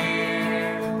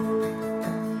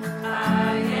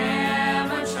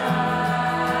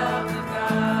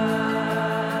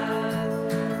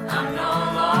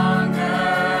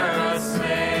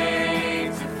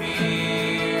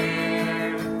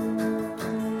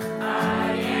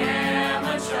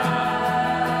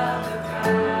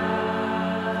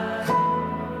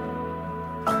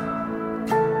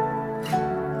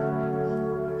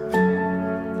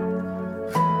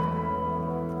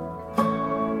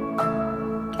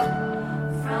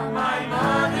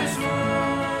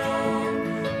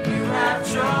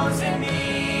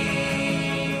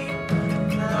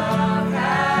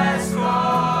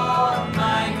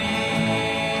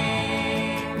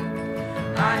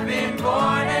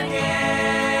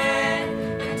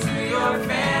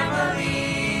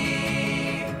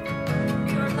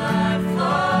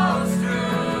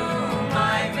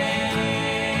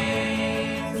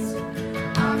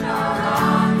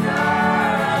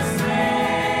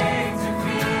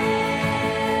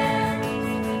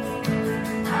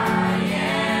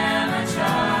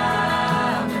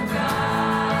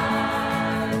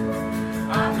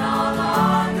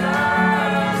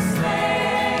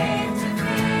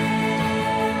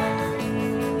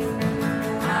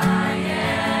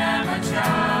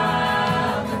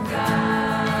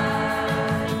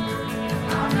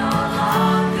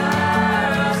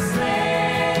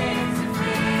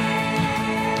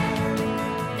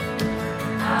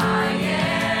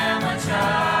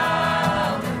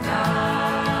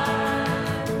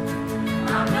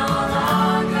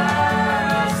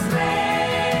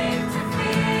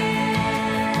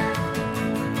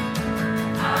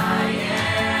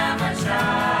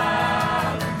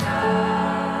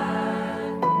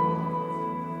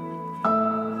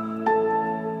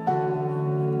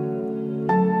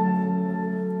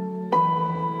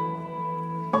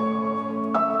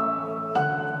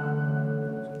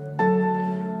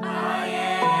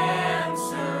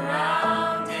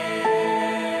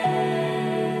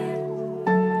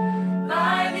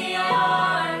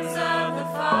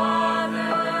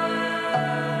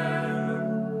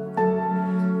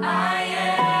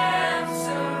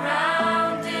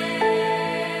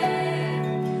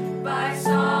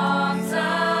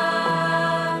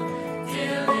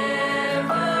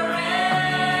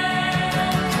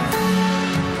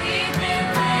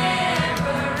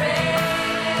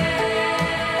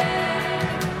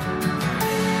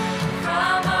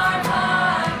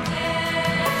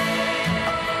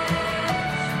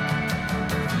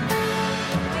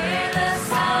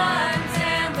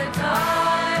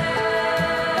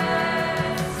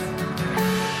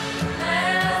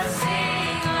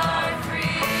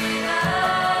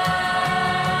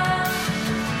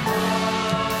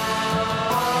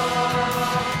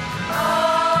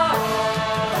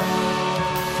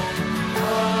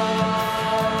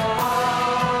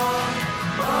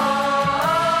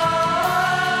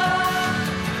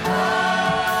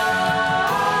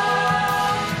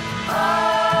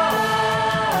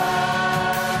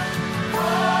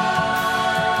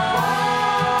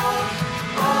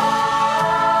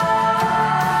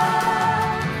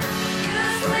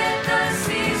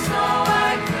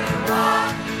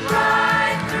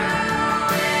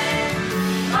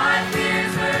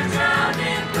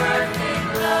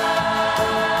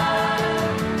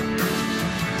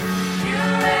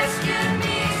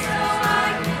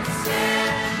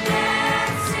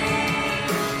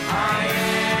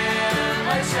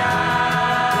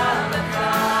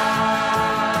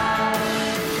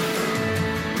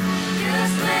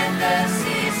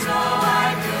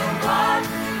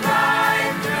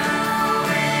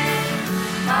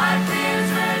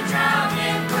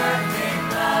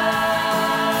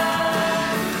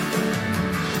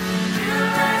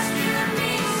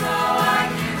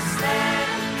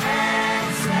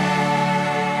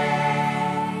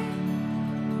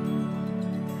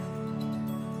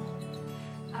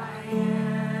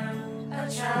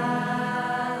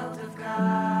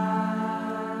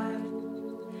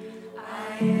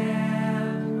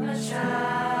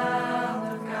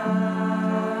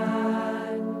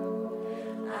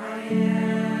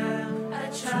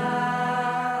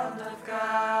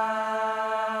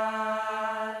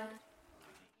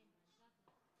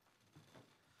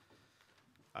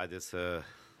 Haideți să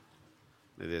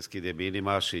ne deschidem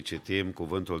inima și citim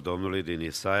cuvântul Domnului din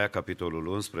Isaia, capitolul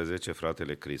 11,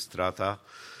 fratele Cristrata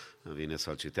îmi vine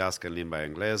să-l citească în limba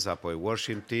engleză, apoi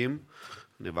worship team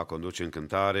ne va conduce în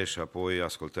cântare și apoi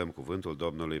ascultăm cuvântul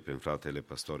Domnului prin fratele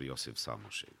păstor Iosif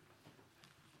Samoșe.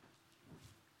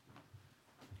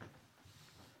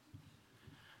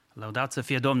 Laudați să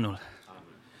fie Domnul.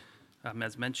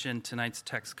 As mentioned, tonight's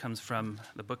text comes from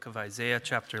the book of Isaiah,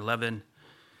 chapter 11,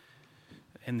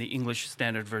 in the English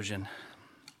Standard Version.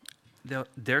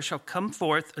 There shall come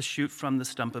forth a shoot from the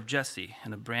stump of Jesse,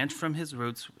 and a branch from his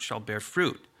roots shall bear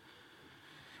fruit.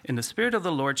 And the Spirit of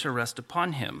the Lord shall rest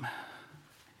upon him,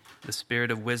 the Spirit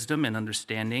of wisdom and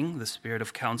understanding, the Spirit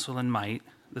of counsel and might,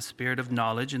 the Spirit of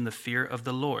knowledge and the fear of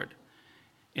the Lord.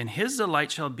 And his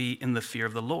delight shall be in the fear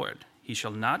of the Lord. He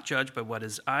shall not judge by what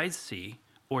his eyes see,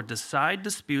 or decide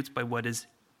disputes by what his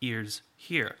ears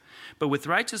hear. But with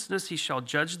righteousness he shall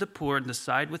judge the poor and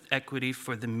decide with equity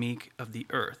for the meek of the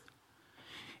earth.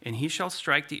 And he shall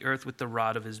strike the earth with the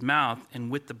rod of his mouth, and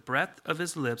with the breath of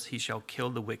his lips he shall kill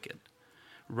the wicked.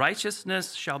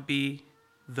 Righteousness shall be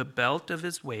the belt of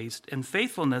his waist, and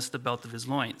faithfulness the belt of his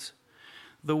loins.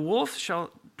 The wolf shall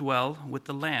dwell with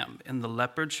the lamb, and the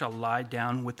leopard shall lie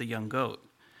down with the young goat.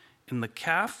 And the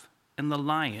calf and the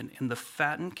lion and the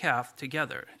fattened calf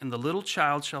together, and the little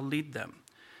child shall lead them.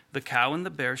 The cow and the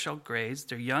bear shall graze,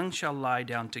 their young shall lie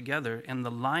down together, and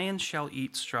the lion shall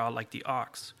eat straw like the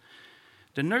ox.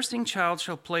 The nursing child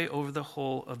shall play over the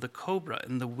hole of the cobra,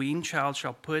 and the weaned child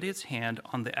shall put his hand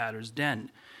on the adder's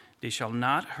den. They shall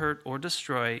not hurt or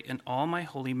destroy in all my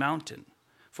holy mountain.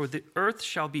 For the earth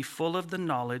shall be full of the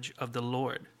knowledge of the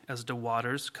Lord, as the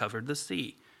waters covered the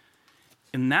sea.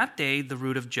 In that day the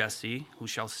root of Jesse, who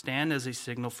shall stand as a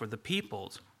signal for the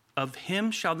peoples, of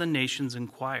him shall the nations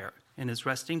inquire, and his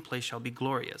resting place shall be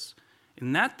glorious.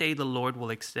 In that day the Lord will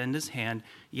extend his hand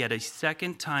yet a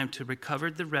second time to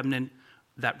recover the remnant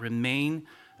that remain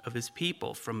of his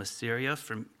people from Assyria,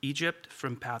 from Egypt,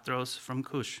 from Pathros, from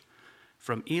Cush,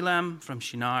 from Elam, from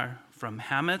Shinar, from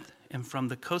Hamath, and from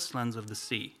the coastlands of the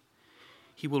sea.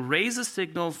 He will raise a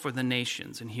signal for the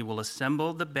nations, and he will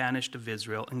assemble the banished of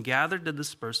Israel and gather the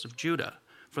dispersed of Judah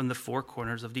from the four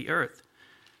corners of the earth.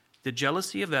 The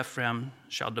jealousy of Ephraim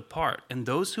shall depart, and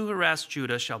those who harass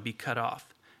Judah shall be cut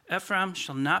off. Ephraim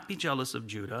shall not be jealous of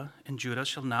Judah, and Judah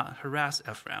shall not harass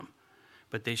Ephraim,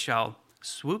 but they shall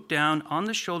swoop down on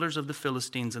the shoulders of the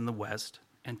Philistines in the west,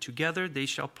 and together they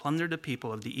shall plunder the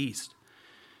people of the east.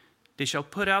 They shall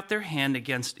put out their hand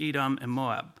against Edom and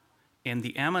Moab, and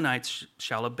the Ammonites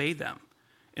shall obey them.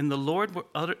 And the Lord will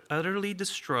utterly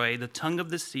destroy the tongue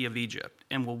of the sea of Egypt,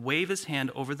 and will wave his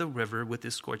hand over the river with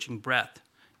his scorching breath,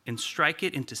 and strike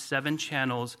it into 7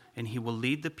 channels, and he will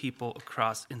lead the people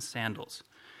across in sandals.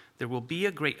 There will be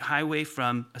a great highway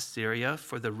from Assyria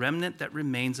for the remnant that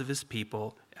remains of his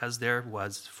people, as there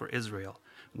was for Israel,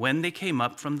 when they came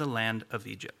up from the land of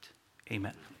Egypt.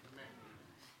 Amen.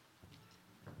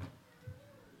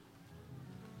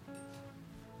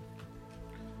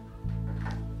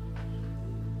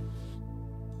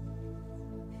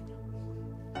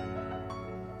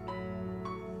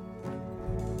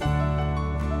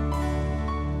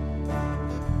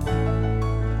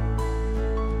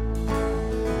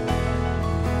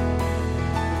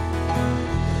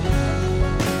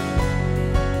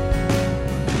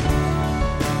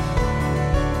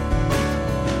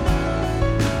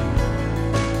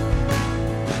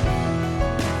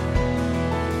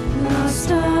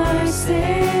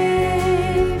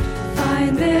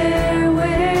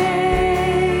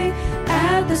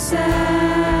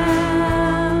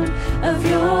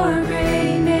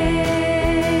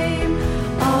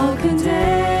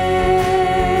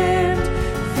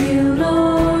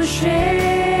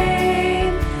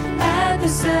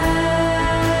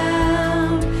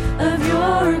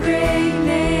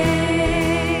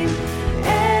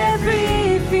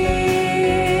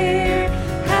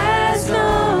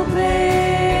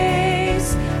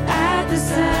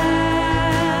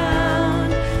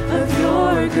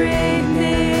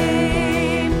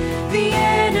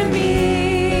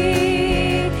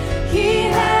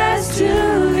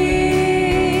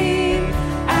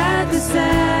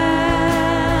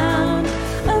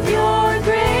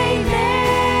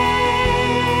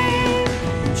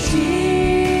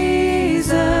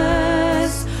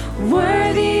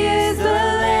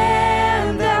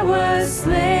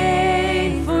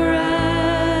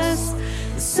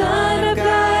 Son of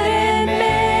God and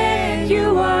man,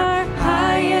 you are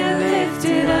high and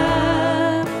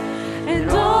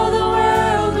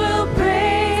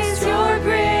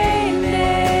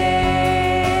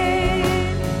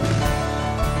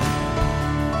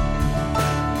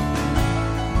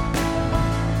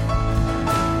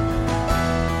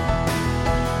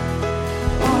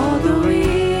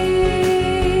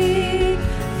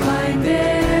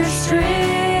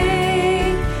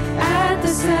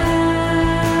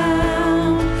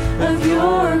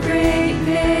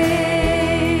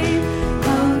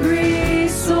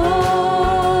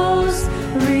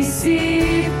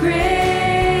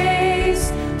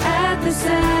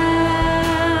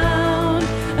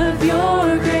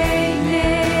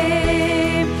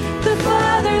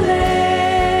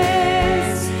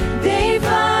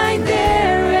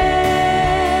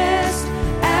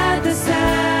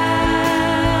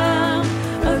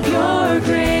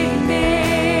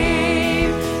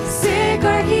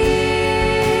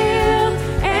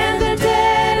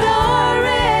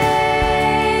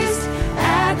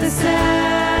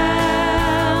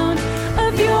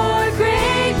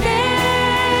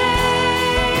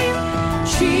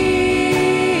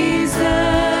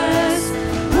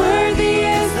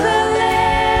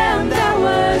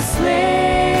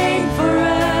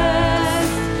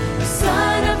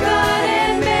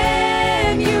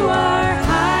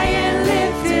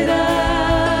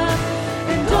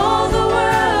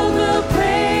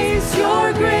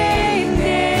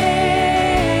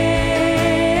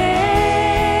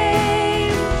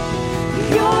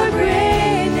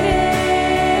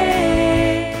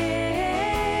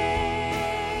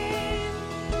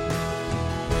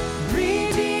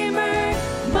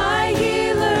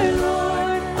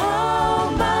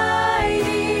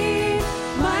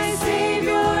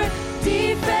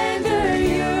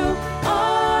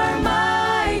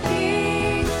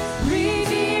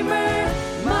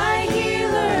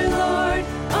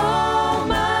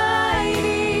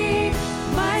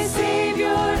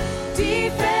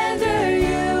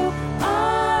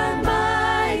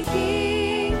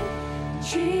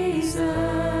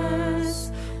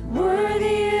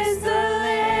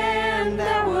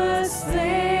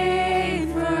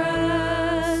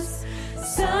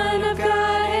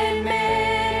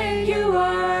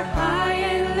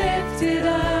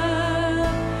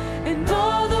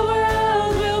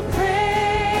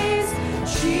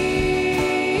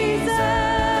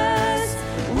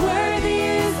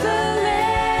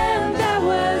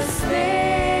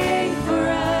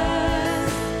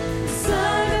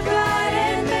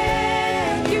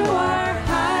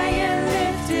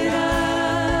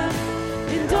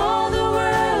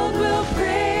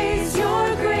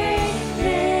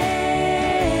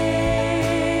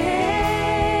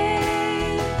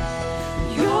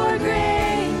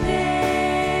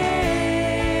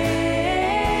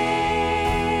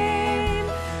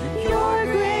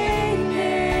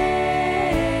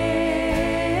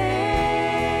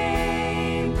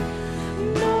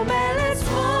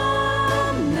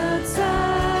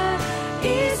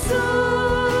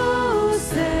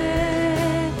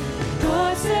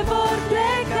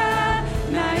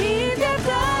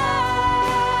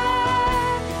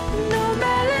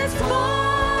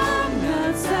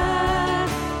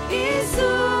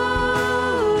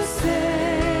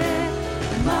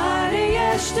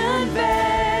ești în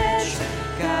veci,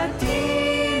 ca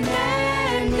tine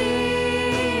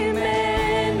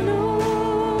nimeni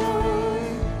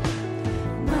nu-i.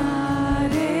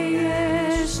 Mare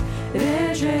ești,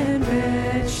 rege în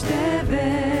veci de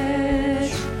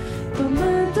veci,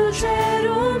 pământul,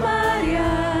 cerul,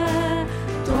 marea,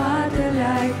 toate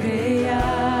le-ai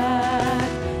creat.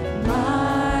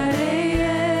 Mare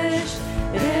ești,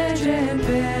 rege în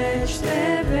veci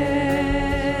de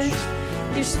veci,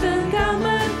 ești stânga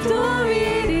mântuirii,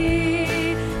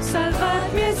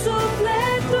 salvat mi-e sufletul.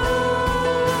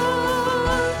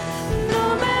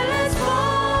 Numele-ți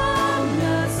vom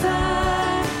înălța,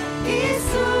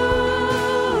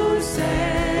 Iisuse,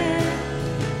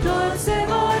 toți se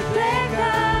vor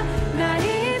pleca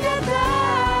înaintea ta.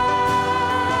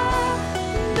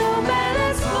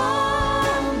 Numele-ți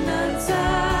vom înălța,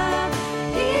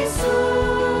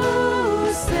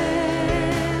 Iisuse,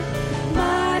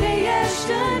 mare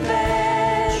ești în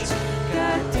veci,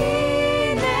 ca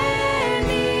tine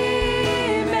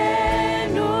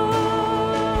nimeni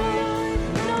nu-i.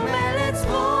 Numele-ți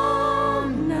vom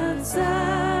înălța,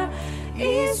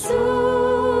 Iisuse,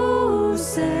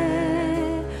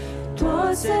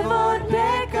 toți se vor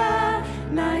pleca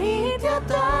înaintea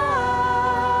ta.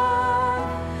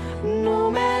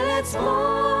 Numele-ți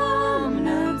vom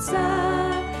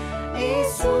înălța,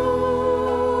 Iisuse,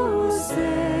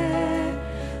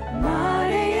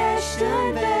 mare ești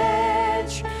în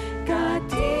veci, ca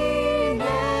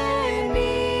tine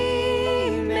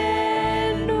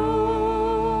nimeni nu-i.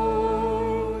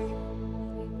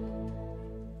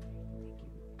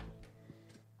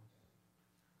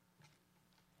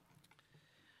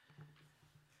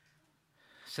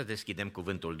 Să deschidem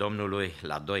cuvântul Domnului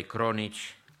la 2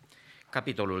 Cronici,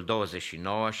 capitolul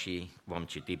 29 și vom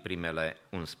citi primele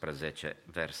 11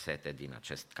 versete din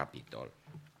acest capitol.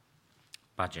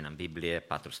 Pagina în Biblie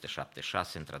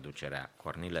 476 în traducerea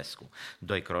Cornilescu.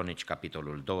 2 Cronici,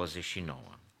 capitolul 29.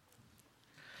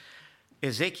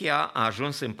 Ezechia a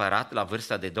ajuns împărat la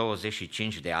vârsta de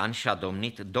 25 de ani și a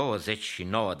domnit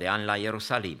 29 de ani la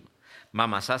Ierusalim.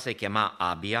 Mama sa se chema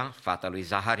Abia, fata lui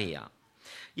Zaharia.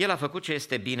 El a făcut ce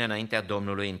este bine înaintea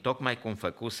Domnului, întocmai cum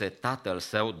făcuse tatăl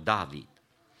său David.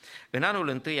 În anul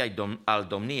întâi al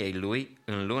domniei lui,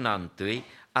 în luna întâi,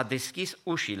 a deschis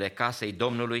ușile casei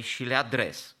Domnului și le-a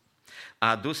dres. A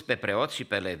adus pe preoți și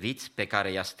pe leviți, pe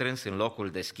care i-a strâns în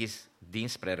locul deschis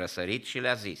dinspre răsărit și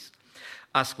le-a zis: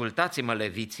 ascultați-mă,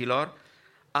 leviților,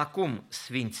 acum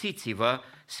sfințiți-vă,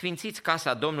 sfințiți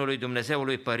casa Domnului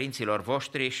Dumnezeului părinților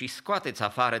voștri și scoateți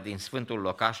afară din sfântul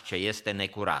locaș ce este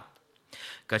necurat.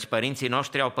 Căci părinții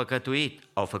noștri au păcătuit,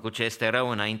 au făcut ce este rău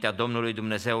înaintea Domnului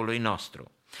Dumnezeului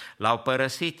nostru. L-au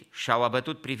părăsit și au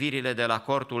abătut privirile de la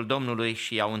cortul Domnului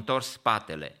și i-au întors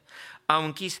spatele. Au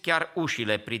închis chiar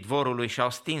ușile pridvorului și au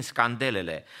stins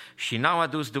candelele și n-au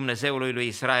adus Dumnezeului lui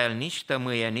Israel nici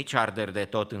tămâie, nici arderi de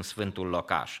tot în sfântul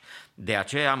locaș. De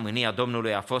aceea mânia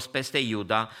Domnului a fost peste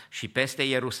Iuda și peste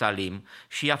Ierusalim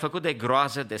și i-a făcut de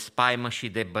groază, de spaimă și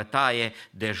de bătaie,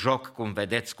 de joc, cum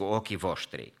vedeți cu ochii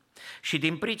voștri. Și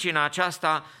din pricina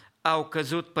aceasta au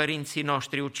căzut părinții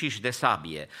noștri uciși de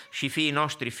sabie și fiii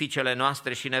noștri, fiicele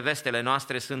noastre și nevestele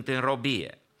noastre sunt în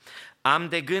robie. Am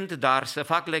de gând, dar, să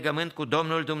fac legământ cu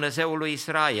Domnul Dumnezeul lui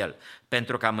Israel,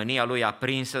 pentru ca mânia lui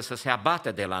aprinsă să se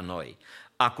abată de la noi.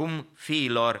 Acum,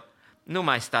 fiilor, nu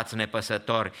mai stați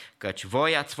nepăsători, căci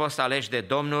voi ați fost aleși de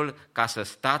Domnul ca să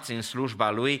stați în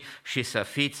slujba lui și să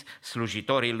fiți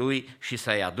slujitorii lui și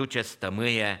să-i aduceți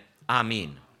tămâie.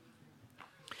 Amin.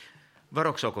 Vă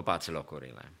rog să ocupați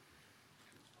locurile.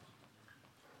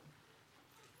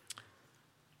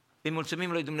 Îi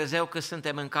mulțumim lui Dumnezeu că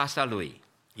suntem în casa Lui.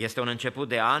 Este un început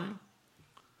de an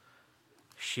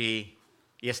și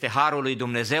este harul lui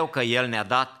Dumnezeu că El ne-a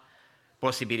dat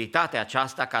posibilitatea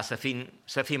aceasta ca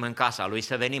să fim în casa Lui,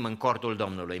 să venim în cortul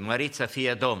Domnului. Mărit să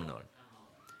fie Domnul!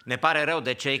 Ne pare rău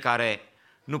de cei care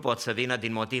nu pot să vină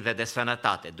din motive de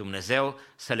sănătate. Dumnezeu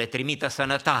să le trimită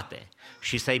sănătate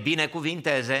și să-i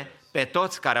binecuvinteze pe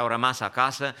toți care au rămas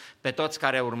acasă, pe toți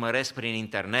care urmăresc prin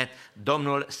internet,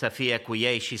 Domnul să fie cu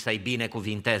ei și să-i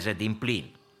binecuvinteze din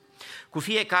plin. Cu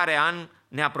fiecare an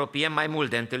ne apropiem mai mult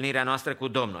de întâlnirea noastră cu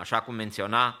Domnul, așa cum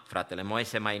menționa fratele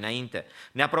Moise mai înainte.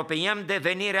 Ne apropiem de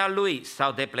venirea Lui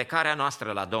sau de plecarea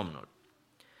noastră la Domnul.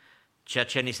 Ceea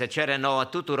ce ni se cere nouă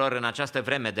tuturor în această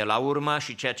vreme de la urmă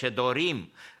și ceea ce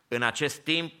dorim în acest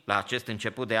timp, la acest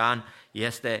început de an,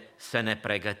 este să ne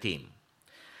pregătim.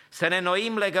 Să ne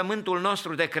înnoim legământul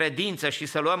nostru de credință și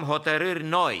să luăm hotărâri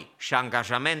noi și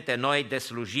angajamente noi de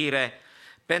slujire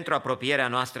pentru apropierea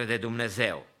noastră de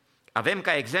Dumnezeu. Avem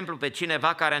ca exemplu pe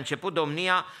cineva care a început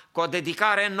domnia cu o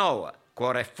dedicare nouă, cu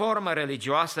o reformă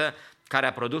religioasă care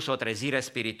a produs o trezire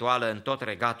spirituală în tot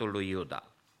regatul lui Iuda.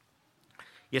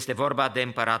 Este vorba de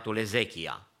împăratul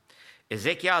Ezechia.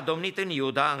 Ezechia a domnit în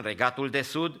Iuda, în regatul de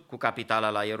sud, cu capitala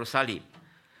la Ierusalim.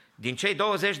 Din cei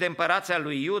 20 de împărați al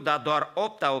lui Iuda, doar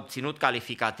 8 au obținut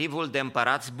calificativul de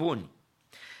împărați buni.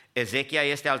 Ezechia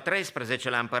este al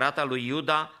 13-lea împărat al lui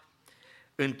Iuda,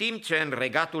 în timp ce în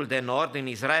regatul de nord, în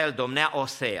Israel, domnea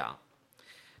Osea.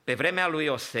 Pe vremea lui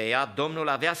Osea, Domnul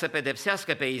avea să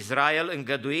pedepsească pe Israel,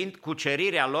 îngăduind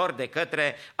cucerirea lor de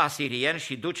către asirieni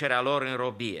și ducerea lor în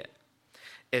robie.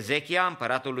 Ezechia,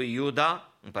 împăratul lui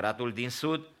Iuda, împăratul din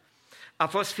sud, a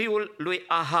fost fiul lui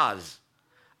Ahaz.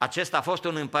 Acesta a fost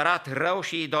un împărat rău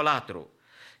și idolatru,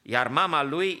 iar mama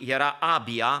lui era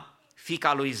Abia,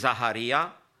 fiica lui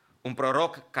Zaharia, un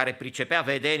proroc care pricepea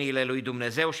vedeniile lui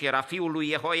Dumnezeu și era fiul lui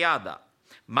Jehoiada,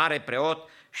 mare preot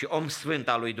și om sfânt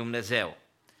al lui Dumnezeu.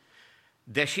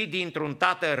 Deși dintr-un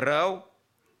tată rău,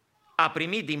 a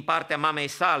primit din partea mamei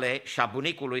sale și a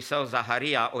bunicului său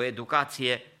Zaharia o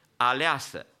educație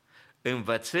aleasă,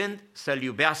 învățând să-L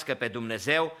iubească pe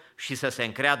Dumnezeu și să se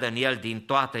încreadă în El din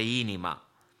toată inima.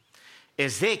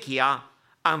 Ezechia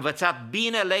a învățat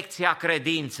bine lecția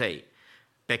credinței,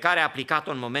 pe care a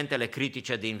aplicat-o în momentele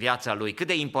critice din viața lui. Cât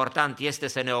de important este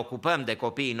să ne ocupăm de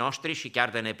copiii noștri și chiar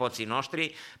de nepoții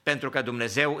noștri, pentru că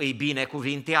Dumnezeu îi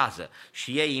binecuvintează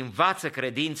și ei învață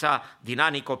credința din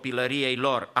anii copilăriei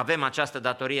lor. Avem această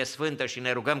datorie sfântă și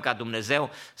ne rugăm ca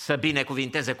Dumnezeu să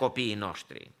binecuvinteze copiii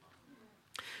noștri.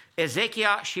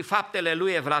 Ezechia și faptele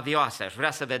lui evlavioase, aș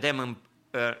vrea să vedem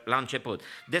la început,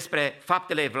 despre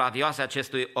faptele evlavioase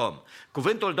acestui om.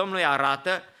 Cuvântul Domnului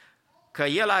arată că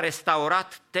el a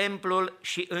restaurat templul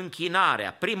și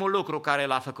închinarea, primul lucru care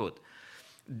l-a făcut.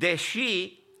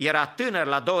 Deși era tânăr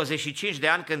la 25 de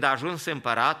ani când a ajuns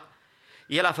împărat,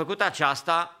 el a făcut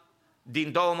aceasta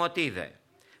din două motive.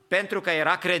 Pentru că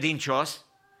era credincios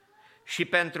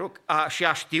și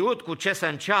a știut cu ce să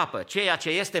înceapă, ceea ce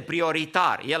este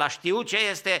prioritar. El a știut ce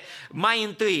este mai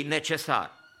întâi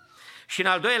necesar. Și în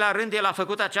al doilea rând, el a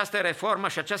făcut această reformă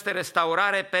și această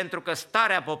restaurare pentru că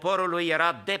starea poporului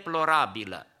era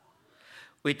deplorabilă.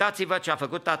 Uitați-vă ce a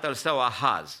făcut tatăl său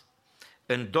Ahaz.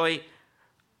 În 2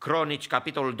 Cronici,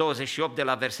 capitolul 28, de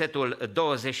la versetul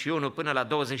 21 până la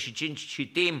 25,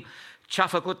 citim ce a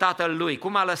făcut tatăl lui,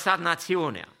 cum a lăsat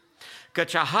națiunea.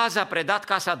 Căci Ahaz a prădat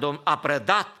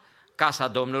casa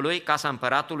Domnului, casa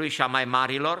împăratului și a mai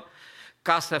marilor,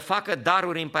 ca să facă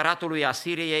daruri împăratului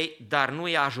Asiriei, dar nu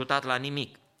i-a ajutat la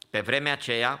nimic. Pe vremea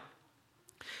aceea,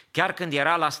 chiar când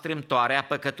era la strâmtoare, a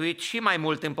păcătuit și mai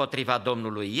mult împotriva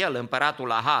Domnului. El,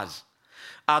 împăratul Ahaz,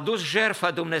 a dus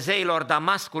jertfă dumnezeilor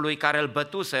Damascului care îl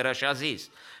bătuseră și a zis: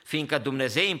 fiindcă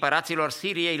Dumnezeii împăraților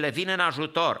Siriei le vin în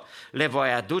ajutor, le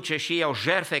voi aduce și eu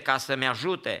jertfe ca să-mi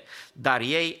ajute, dar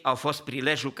ei au fost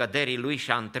prilejul căderii lui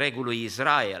și a întregului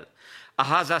Israel.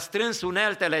 Ahaz a strâns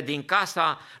uneltele din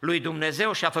casa lui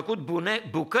Dumnezeu și a făcut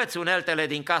bucăți uneltele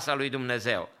din casa lui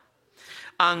Dumnezeu.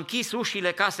 A închis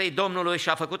ușile casei Domnului și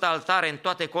a făcut altare în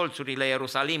toate colțurile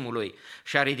Ierusalimului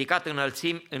și a ridicat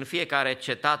înălțimi în fiecare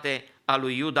cetate a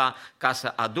lui Iuda ca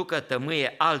să aducă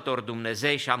tămâie altor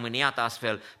Dumnezei și a mâniat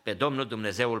astfel pe Domnul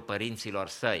Dumnezeul părinților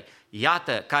săi.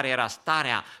 Iată care era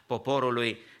starea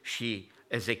poporului și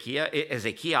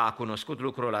Ezechia a cunoscut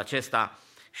lucrul acesta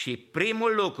și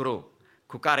primul lucru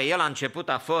cu care el a început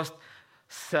a fost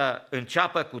să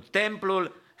înceapă cu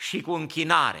templul și cu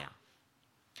închinarea.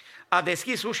 A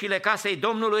deschis ușile casei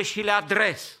Domnului și le-a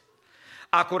adres.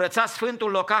 A curățat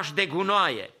sfântul locaș de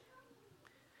gunoaie.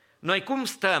 Noi cum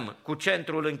stăm cu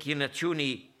centrul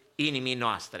închinăciunii inimii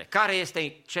noastre? Care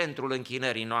este centrul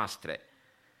închinării noastre?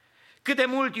 Cât de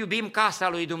mult iubim casa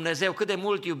lui Dumnezeu, cât de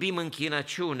mult iubim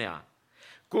închinăciunea?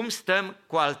 Cum stăm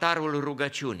cu altarul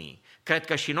rugăciunii? Cred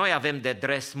că și noi avem de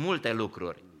dres multe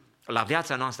lucruri la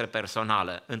viața noastră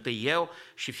personală. Întâi eu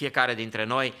și fiecare dintre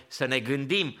noi să ne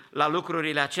gândim la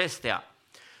lucrurile acestea.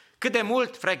 Cât de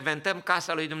mult frecventăm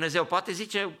casa lui Dumnezeu?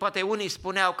 Poate unii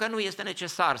spuneau că nu este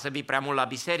necesar să vii prea mult la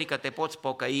biserică, te poți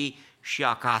pocăi și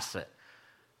acasă.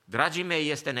 Dragii mei,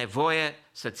 este nevoie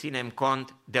să ținem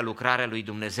cont de lucrarea lui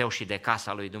Dumnezeu și de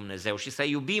casa lui Dumnezeu și să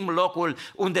iubim locul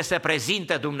unde se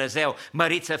prezintă Dumnezeu,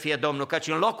 mărit să fie Domnul, căci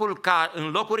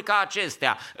în locuri ca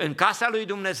acestea, în casa lui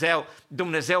Dumnezeu,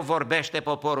 Dumnezeu vorbește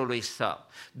poporului său.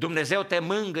 Dumnezeu te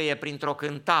mângâie printr-o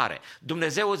cântare,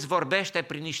 Dumnezeu îți vorbește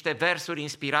prin niște versuri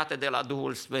inspirate de la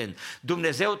Duhul Sfânt,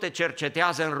 Dumnezeu te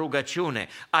cercetează în rugăciune.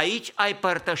 Aici ai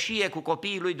părtășie cu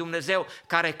copiii lui Dumnezeu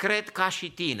care cred ca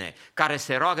și tine, care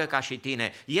se roagă ca și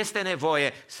tine. Este nevoie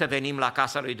să venim la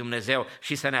casa lui Dumnezeu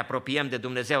și să ne apropiem de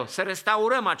Dumnezeu, să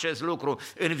restaurăm acest lucru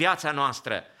în viața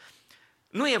noastră.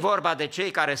 Nu e vorba de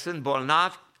cei care sunt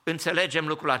bolnavi, înțelegem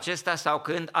lucrul acesta sau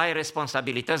când ai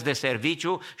responsabilități de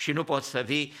serviciu și nu poți să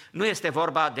vii. Nu este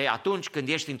vorba de atunci când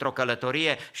ești într-o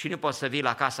călătorie și nu poți să vii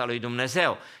la casa lui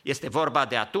Dumnezeu. Este vorba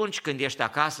de atunci când ești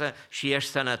acasă și ești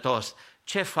sănătos.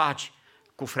 Ce faci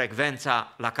cu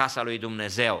frecvența la casa lui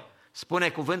Dumnezeu? Spune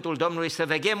cuvântul Domnului să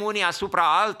veghem unii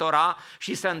asupra altora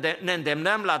și să ne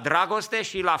îndemnăm la dragoste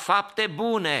și la fapte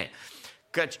bune.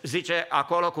 Căci zice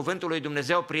acolo cuvântul lui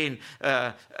Dumnezeu prin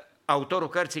autorul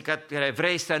cărții către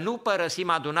evrei să nu părăsim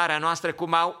adunarea noastră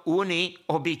cum au unii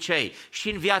obicei. Și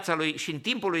în viața lui și în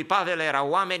timpul lui Pavel erau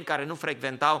oameni care nu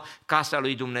frecventau casa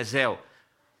lui Dumnezeu.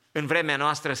 În vremea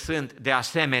noastră sunt de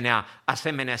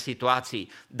asemenea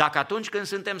situații. Dacă atunci când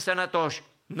suntem sănătoși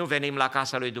nu venim la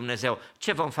casa lui Dumnezeu,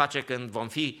 ce vom face când vom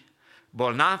fi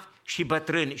bolnavi și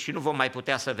bătrâni și nu vom mai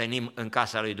putea să venim în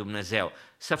casa lui Dumnezeu?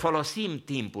 Să folosim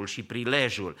timpul și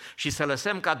prilejul și să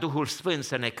lăsăm ca Duhul Sfânt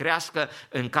să ne crească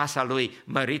în casa lui,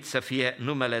 mărit să fie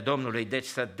numele Domnului. Deci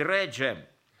să dregem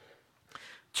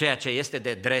ceea ce este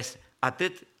de dres,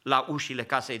 atât la ușile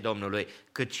casei Domnului,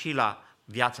 cât și la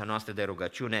viața noastră de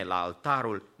rugăciune, la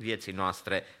altarul vieții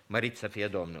noastre, mărit să fie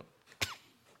Domnul.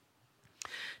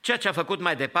 Ceea ce a făcut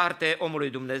mai departe omul lui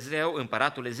Dumnezeu,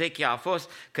 împăratul Ezechia, a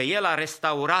fost că el a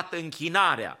restaurat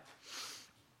închinarea.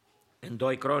 În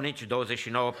 2 Cronici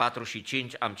 29, 4 și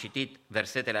 5 am citit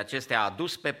versetele acestea: a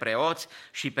adus pe preoți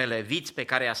și pe leviți pe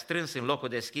care i-a strâns în locul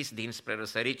deschis dinspre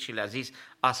răsărit și le-a zis: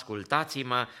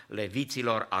 ascultați-mă,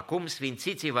 leviților, acum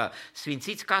sfințiți-vă,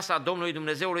 sfințiți casa Domnului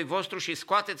Dumnezeului vostru și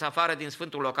scoateți afară din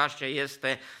sfântul locaș ce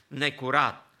este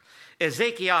necurat.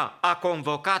 Ezechia a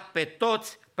convocat pe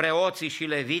toți preoții și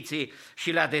leviții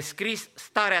și le-a descris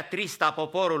starea tristă a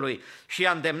poporului și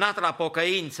i-a îndemnat la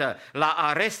pocăință, la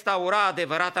a restaura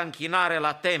adevărata închinare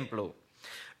la templu.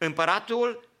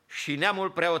 Împăratul și neamul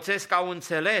preoțesc au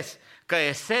înțeles că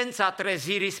esența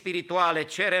trezirii spirituale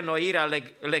cere înnoirea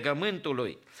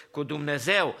legământului cu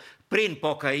Dumnezeu prin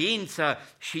pocăință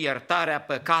și iertarea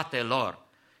păcatelor.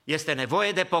 Este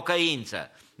nevoie de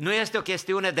pocăință. Nu este o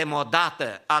chestiune de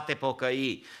modată a te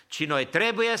pocăi, ci noi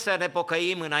trebuie să ne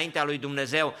pocăim înaintea lui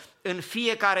Dumnezeu în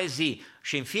fiecare zi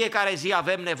și în fiecare zi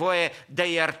avem nevoie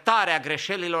de iertarea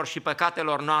greșelilor și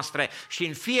păcatelor noastre și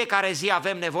în fiecare zi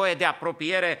avem nevoie de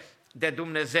apropiere de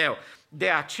Dumnezeu. De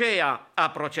aceea a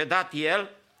procedat el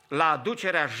la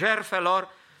aducerea jertfelor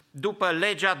după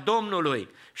legea Domnului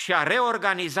și a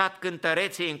reorganizat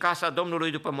cântăreții în casa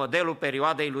Domnului după modelul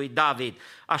perioadei lui David.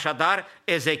 Așadar,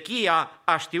 Ezechia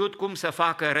a știut cum să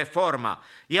facă reforma.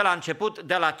 El a început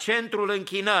de la centrul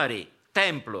închinării,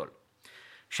 templul,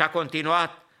 și a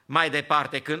continuat mai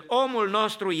departe. Când omul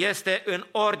nostru este în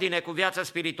ordine cu viața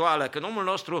spirituală, când omul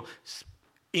nostru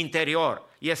interior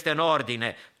este în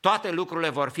ordine, toate lucrurile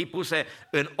vor fi puse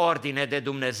în ordine de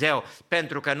Dumnezeu,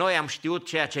 pentru că noi am știut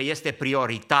ceea ce este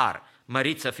prioritar.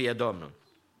 Mărit să fie Domnul.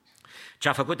 Ce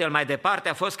a făcut el mai departe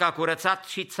a fost că a curățat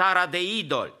și țara de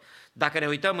idoli. Dacă ne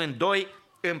uităm în 2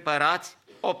 Împărați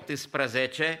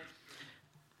 18,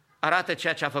 arată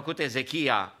ceea ce a făcut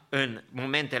Ezechia în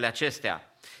momentele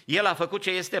acestea. El a făcut ce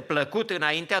este plăcut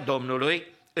înaintea Domnului,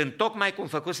 întocmai cum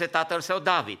făcuse tatăl său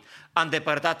David. A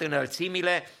îndepărtat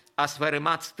înălțimile, a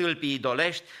sfărâmat stâlpii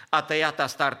idolești, a tăiat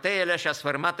astarteele și a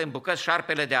sfărâmat în bucăți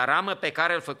șarpele de aramă pe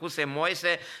care îl făcuse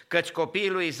Moise, căci copiii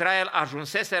lui Israel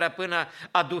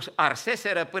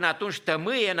arseseră până atunci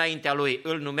tămâie înaintea lui,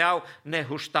 îl numeau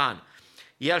Nehuștan.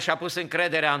 El și-a pus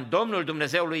încrederea în Domnul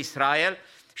Dumnezeul lui Israel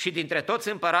și dintre toți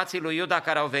împărații lui Iuda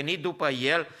care au venit după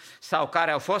el sau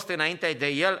care au fost înainte de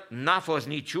el, n-a fost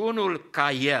niciunul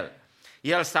ca el.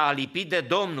 El s-a alipit de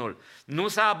Domnul, nu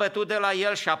s-a abătut de la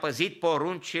el și a păzit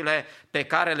poruncile pe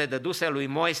care le dăduse lui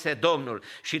Moise Domnul.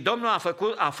 Și Domnul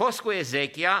a fost cu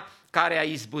Ezechia, care a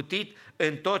izbutit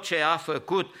în tot ce a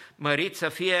făcut. Mărit să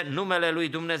fie numele lui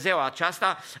Dumnezeu.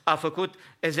 Aceasta a făcut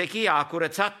Ezechia, a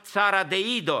curățat țara de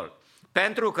idol.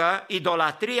 Pentru că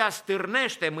idolatria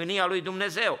stârnește mânia lui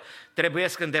Dumnezeu.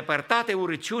 Trebuiesc îndepărtate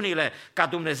urăciunile ca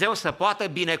Dumnezeu să poată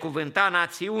binecuvânta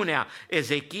națiunea.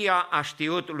 Ezechia a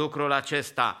știut lucrul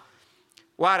acesta.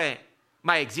 Oare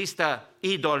mai există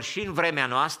idoli și în vremea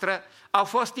noastră? Au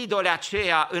fost idoli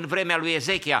aceia în vremea lui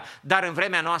Ezechia, dar în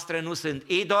vremea noastră nu sunt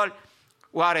idoli?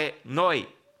 Oare noi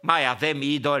mai avem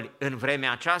idoli în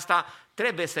vremea aceasta?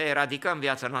 Trebuie să eradicăm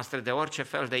viața noastră de orice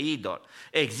fel de idol.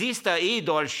 Există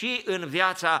idol și în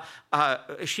viața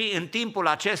și în timpul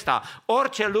acesta.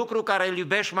 Orice lucru care îl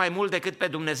iubești mai mult decât pe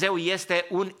Dumnezeu este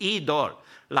un idol.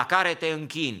 la care te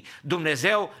închini.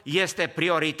 Dumnezeu este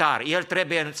prioritar, El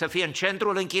trebuie să fie în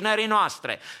centrul închinării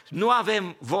noastre. Nu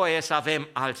avem voie să avem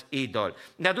alți idoli.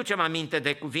 Ne aducem aminte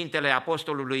de cuvintele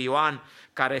apostolului Ioan,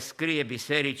 care scrie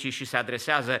bisericii și se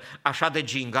adresează așa de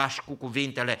gingaș cu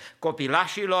cuvintele: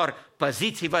 copilașilor,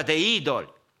 păziți-vă de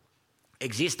idoli.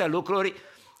 Există lucruri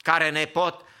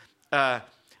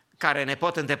care ne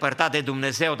pot îndepărta de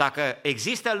Dumnezeu. Dacă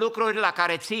există lucruri la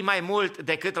care ții mai mult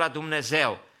decât la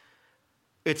Dumnezeu,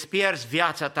 îți pierzi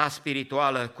viața ta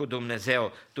spirituală cu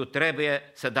Dumnezeu. Tu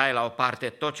trebuie să dai la o parte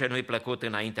tot ce nu-i plăcut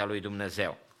înaintea lui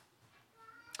Dumnezeu.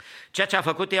 Ceea ce a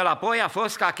făcut El apoi a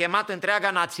fost că a chemat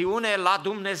întreaga națiune la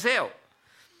Dumnezeu.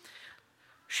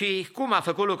 Și cum a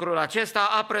făcut lucrul acesta?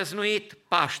 A prăznuit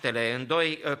Paștele în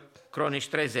 2 Cronici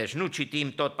 30. Nu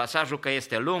citim tot pasajul că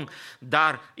este lung,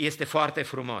 dar este foarte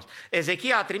frumos.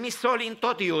 Ezechia a trimis soli în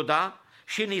tot Iuda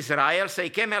și în Israel să-i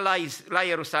cheme la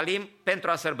Ierusalim pentru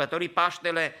a sărbători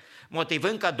Paștele,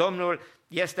 motivând că Domnul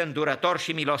este îndurător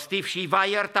și milostiv și îi va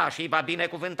ierta și îi va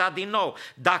binecuvânta din nou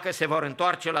dacă se vor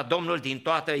întoarce la Domnul din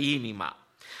toată inima.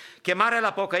 Chemarea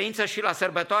la pocăință și la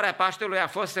sărbătoarea Paștelui a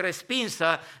fost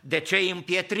respinsă de cei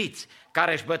împietriți,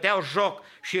 care își băteau joc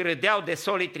și râdeau de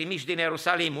solii trimiși din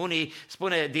Ierusalim. Unii,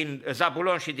 spune, din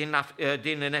Zabulon și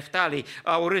din Neftali,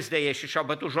 au râs de ei și și-au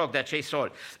bătut joc de acei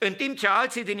soli. În timp ce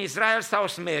alții din Israel s-au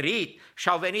smerit și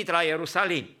au venit la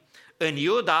Ierusalim. În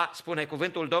Iuda, spune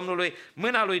cuvântul Domnului,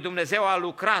 mâna lui Dumnezeu a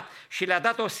lucrat și le-a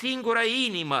dat o singură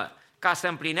inimă ca să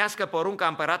împlinească porunca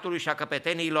împăratului și a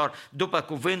căpetenilor după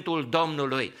cuvântul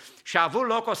Domnului. Și a avut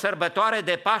loc o sărbătoare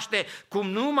de Paște cum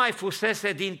nu mai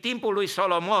fusese din timpul lui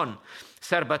Solomon,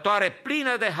 sărbătoare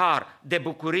plină de har, de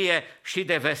bucurie și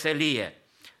de veselie.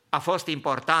 A fost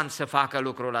important să facă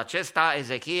lucrul acesta,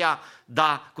 Ezechia,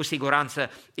 da, cu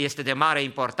siguranță este de mare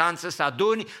importanță să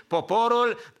aduni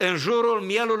poporul în jurul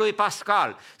mielului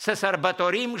pascal, să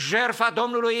sărbătorim jertfa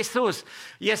Domnului Iisus.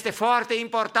 Este foarte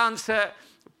important să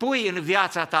pui în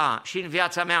viața ta și în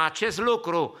viața mea acest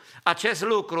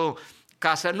lucru,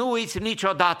 ca să nu uiți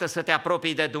niciodată să te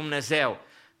apropii de Dumnezeu,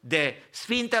 de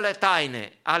sfintele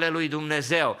taine ale lui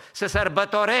Dumnezeu, să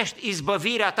sărbătorești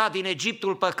izbăvirea ta din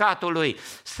Egiptul păcatului,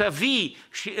 să vii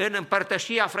și în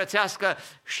împărtășia frățească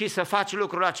și să faci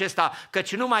lucrul acesta,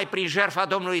 căci numai prin jertfa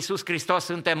Domnului Iisus Hristos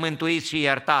suntem mântuiți și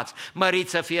iertați. Mărit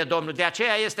să fie Domnul! De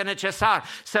aceea este necesar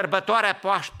sărbătoarea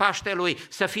Paștelui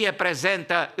să fie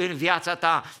prezentă în viața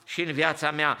ta și în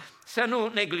viața mea. Să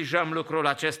nu neglijăm lucrul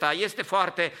acesta, este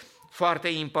foarte, foarte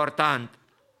important.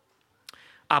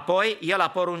 Apoi, El a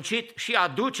poruncit și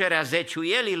aducerea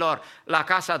zeciuielilor la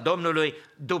casa Domnului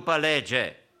după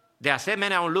lege. De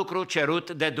asemenea, un lucru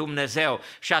cerut de Dumnezeu.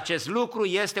 Și acest lucru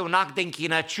este un act de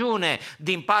închinăciune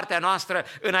din partea noastră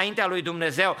înaintea lui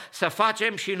Dumnezeu, să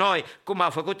facem și noi, cum a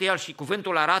făcut El și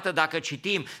cuvântul arată, dacă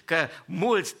citim, că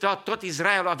mulți, tot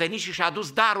Israelul a venit și și-a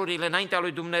adus darurile înaintea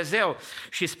lui Dumnezeu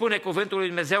și spune cuvântul lui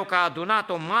Dumnezeu că a adunat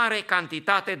o mare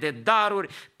cantitate de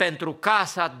daruri pentru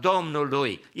casa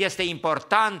Domnului. Este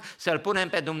important să-L punem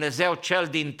pe Dumnezeu cel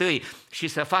dintâi și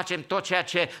să facem tot ceea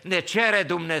ce ne cere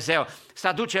Dumnezeu, să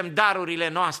aducem darurile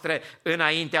noastre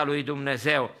înaintea lui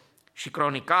Dumnezeu. Și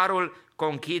cronicarul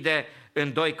conchide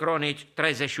în 2 Cronici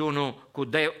 31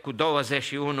 cu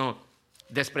 21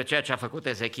 despre ceea ce a făcut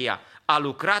Ezechia. A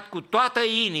lucrat cu toată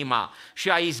inima și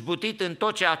a izbutit în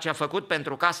tot ceea ce a făcut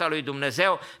pentru casa lui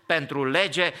Dumnezeu, pentru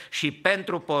lege și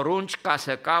pentru porunci, ca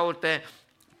să caute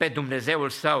pe Dumnezeul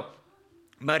său.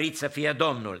 Mărit să fie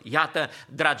Domnul! Iată,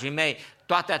 dragii mei,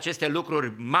 toate aceste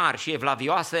lucruri mari și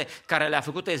evlavioase care le-a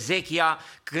făcut Ezechia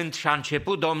când și-a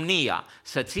început domnia.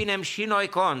 Să ținem și noi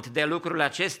cont de lucrurile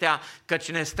acestea,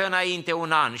 căci ne stă înainte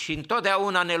un an și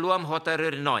întotdeauna ne luăm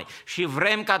hotărâri noi și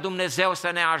vrem ca Dumnezeu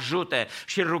să ne ajute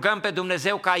și rugăm pe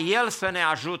Dumnezeu ca El să ne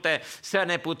ajute să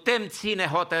ne putem ține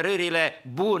hotărârile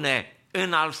bune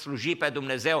în a-L sluji pe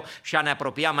Dumnezeu și a ne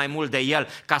apropia mai mult de El,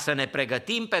 ca să ne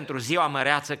pregătim pentru ziua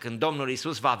măreață când Domnul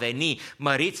Iisus va veni.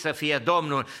 Mărit să fie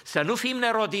Domnul! Să nu fim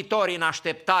neroditori în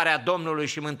așteptarea Domnului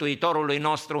și Mântuitorului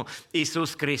nostru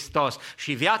Iisus Hristos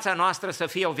și viața noastră să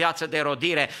fie o viață de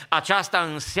rodire. Aceasta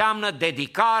înseamnă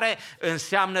dedicare,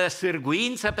 înseamnă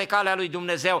sârguință pe calea lui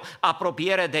Dumnezeu,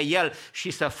 apropiere de El și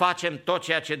să facem tot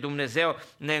ceea ce Dumnezeu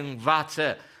ne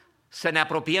învață. Să ne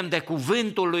apropiem de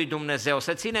cuvântul lui Dumnezeu,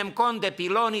 să ținem cont de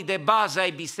pilonii de bază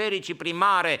ai bisericii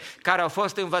primare, care au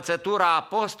fost învățătura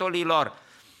apostolilor,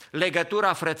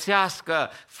 legătura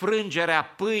frățească, frângerea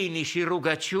pâinii și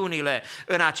rugăciunile.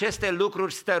 În aceste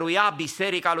lucruri stăruia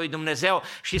Biserica lui Dumnezeu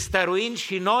și stăruind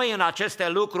și noi în aceste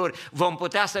lucruri vom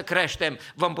putea să creștem,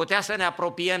 vom putea să ne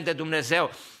apropiem de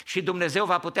Dumnezeu și Dumnezeu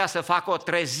va putea să facă o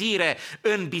trezire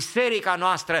în biserica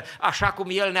noastră, așa cum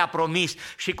El ne-a promis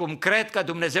și cum cred că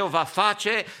Dumnezeu va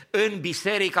face în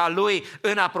biserica Lui,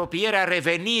 în apropierea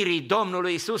revenirii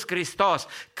Domnului Iisus Hristos.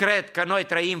 Cred că noi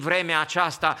trăim vremea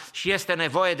aceasta și este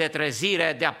nevoie de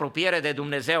trezire, de apropiere de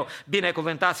Dumnezeu.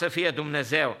 Binecuvântat să fie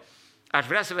Dumnezeu! Aș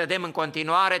vrea să vedem în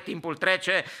continuare, timpul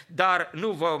trece, dar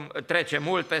nu vom trece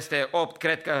mult peste 8,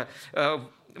 cred că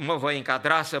mă voi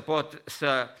încadra să pot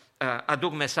să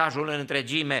aduc mesajul în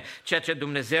întregime. Ceea ce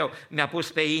Dumnezeu mi-a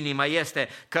pus pe inimă este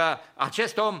că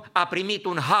acest om a primit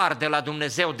un har de la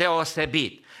Dumnezeu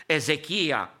deosebit.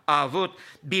 Ezechia a avut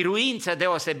biruințe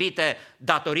deosebite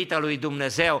datorită lui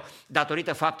Dumnezeu,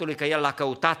 datorită faptului că el l-a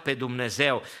căutat pe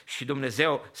Dumnezeu și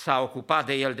Dumnezeu s-a ocupat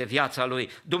de el, de viața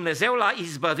lui. Dumnezeu l-a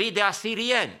izbăvit de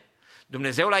asirieni.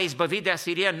 Dumnezeu l-a izbăvit de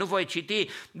asirieni. Nu voi citi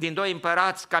din 2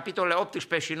 Împărați, capitolele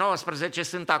 18 și 19,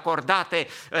 sunt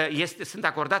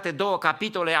acordate 2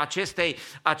 capitole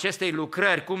acestei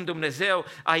lucrări, cum Dumnezeu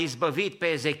a izbăvit pe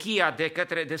Ezechia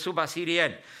de sub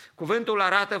asirieni. Cuvântul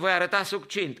arată, voi arăta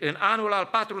succint, în anul al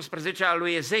 14 al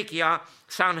lui Ezechia,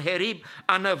 Sanherib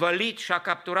a năvălit și a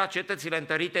capturat cetățile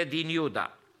întărite din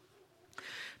Iuda.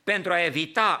 Pentru a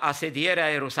evita asedierea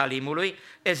Ierusalimului,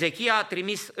 Ezechia a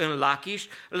trimis în Lachiș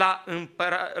la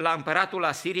împăratul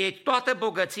Asiriei toată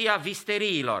bogăția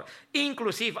visteriilor,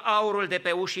 inclusiv aurul de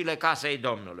pe ușile casei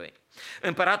Domnului.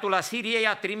 Împăratul Asiriei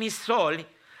a trimis soli,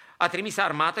 a trimis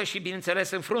armată și, bineînțeles,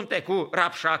 în frunte cu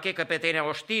Rabșache, căpetenia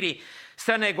oștirii,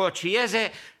 să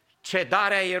negocieze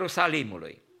cedarea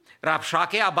Ierusalimului.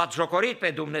 Rabșache a batjocorit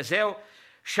pe Dumnezeu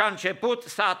și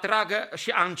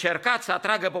a încercat să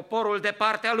atragă poporul de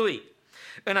partea lui.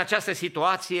 În această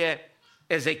situație,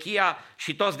 Ezechia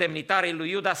și toți demnitarii lui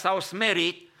Iuda s-au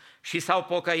smerit și s-au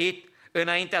pocăit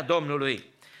înaintea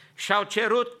Domnului și au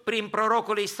cerut prin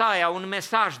prorocul Isaia un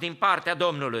mesaj din partea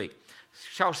Domnului.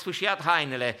 Și-au sfâșiat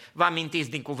hainele, vă amintiți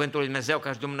din cuvântul lui Dumnezeu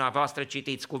că și dumneavoastră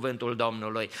citiți cuvântul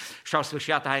Domnului. Și-au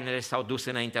sfâșiat hainele și s-au dus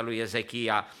înaintea lui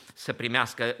Ezechia să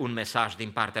primească un mesaj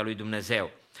din partea lui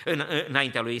Dumnezeu,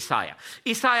 înaintea lui Isaia.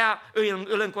 Isaia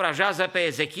îl încurajează pe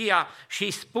Ezechia și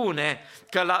îi spune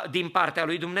că din partea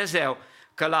lui Dumnezeu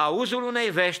că la auzul unei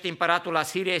vești împăratul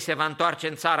Asiriei se va întoarce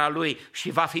în țara lui și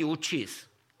va fi ucis.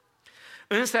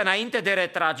 Însă înainte de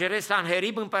retragere,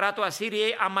 Sanherib, împăratul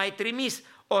Asiriei, a mai trimis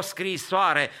o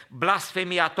scrisoare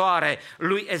blasfemiatoare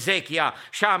lui Ezechia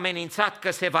și a amenințat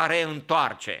că se va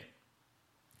reîntoarce.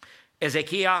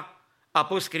 Ezechia a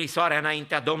pus scrisoarea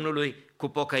înaintea Domnului cu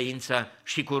pocăință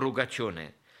și cu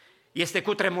rugăciune. Este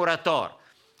cutremurător.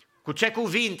 Cu ce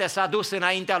cuvinte s-a dus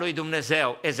înaintea lui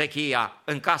Dumnezeu Ezechia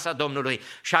în casa Domnului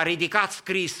și a ridicat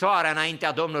scrisoarea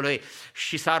înaintea Domnului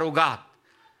și s-a rugat.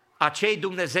 Acei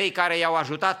Dumnezei care i-au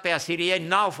ajutat pe asirieni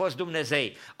n-au fost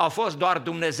Dumnezei, au fost doar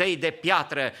Dumnezei de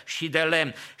piatră și de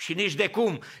lemn și nici de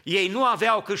cum. Ei nu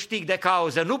aveau câștig de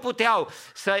cauză, nu puteau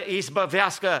să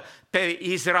izbăvească pe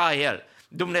Israel.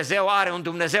 Dumnezeu are un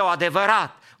Dumnezeu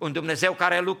adevărat, un Dumnezeu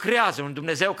care lucrează, un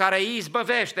Dumnezeu care îi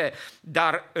izbăvește,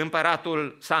 dar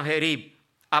împăratul Sanherib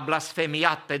a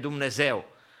blasfemiat pe Dumnezeu.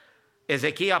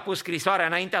 Ezechia a pus scrisoarea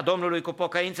înaintea Domnului cu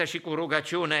pocăință și cu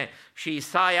rugăciune și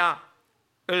Isaia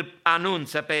îl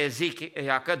anunță pe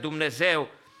Ezechia că Dumnezeu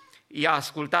i-a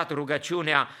ascultat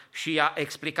rugăciunea și i-a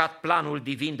explicat planul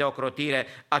divin de ocrotire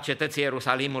a cetății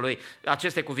Ierusalimului.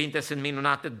 Aceste cuvinte sunt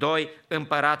minunate, 2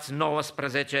 Împărați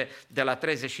 19, de la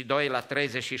 32 la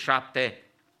 37.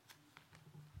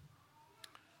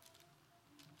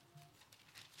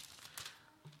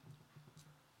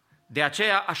 De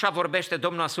aceea așa vorbește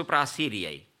Domnul asupra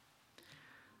Asiriei.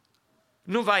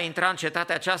 Nu va intra în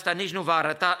cetatea aceasta, nici nu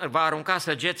va arunca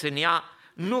săgeți în ea,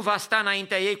 nu va sta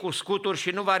înaintea ei cu scuturi și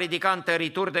nu va ridica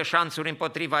întărituri de șanțuri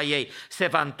împotriva ei. Se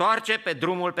va întoarce pe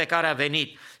drumul pe care a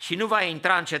venit și nu va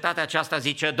intra în cetatea aceasta,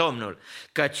 zice Domnul,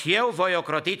 căci eu voi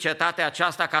ocroti cetatea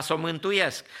aceasta ca să o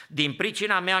mântuiesc, din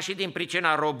pricina mea și din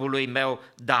pricina robului meu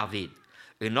David.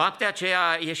 În noaptea aceea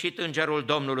a ieșit îngerul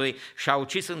Domnului și a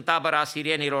ucis în tabăra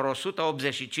asirienilor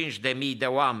 185.000 de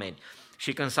oameni.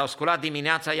 Și când s-au sculat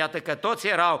dimineața, iată că toți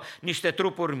erau niște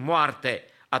trupuri moarte.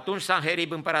 Atunci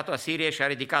Sanherib, împăratul Asiriei, și-a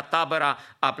ridicat tabăra,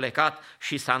 a plecat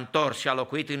și s-a întors și a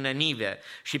locuit în Ninive.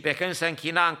 Și pe când se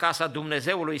închina în casa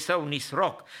Dumnezeului său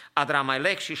Nisroc,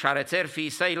 Adramelec și Șarețer, fiii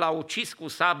săi, l-au ucis cu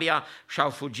sabia și au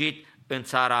fugit în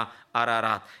țara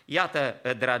Ararat. Iată,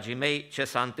 dragii mei, ce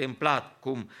s-a întâmplat,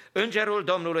 cum îngerul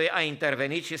Domnului a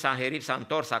intervenit și Sanherib s-a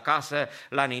întors acasă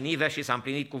la Ninive și s-a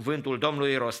împlinit cuvântul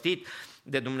Domnului rostit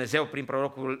de Dumnezeu prin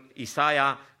prorocul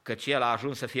Isaia, căci el a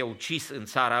ajuns să fie ucis în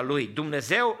țara lui.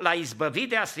 Dumnezeu l-a izbăvit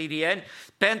de asirieni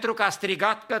pentru că a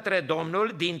strigat către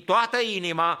Domnul din toată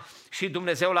inima și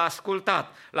Dumnezeu l-a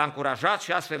ascultat. L-a încurajat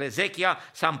și astfel Ezechia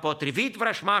s-a împotrivit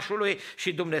vrășmașului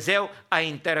și Dumnezeu a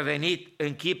intervenit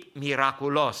în chip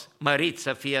miraculos. Mărit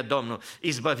să fie Domnul!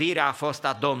 Izbăvirea a fost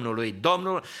a Domnului.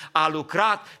 Domnul a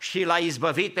lucrat și l-a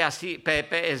izbăvit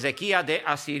pe Ezechia de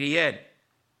asirieni.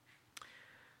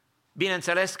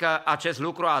 Bineînțeles că acest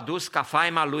lucru a adus ca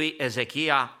faima lui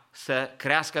Ezechia să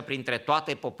crească printre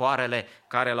toate popoarele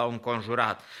care l-au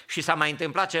înconjurat. Și s-a mai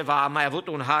întâmplat ceva, a mai avut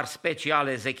un har special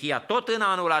Ezechia, tot în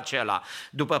anul acela.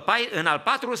 În al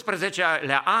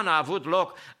 14-lea an a avut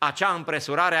loc acea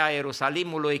împresurare a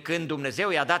Ierusalimului, când Dumnezeu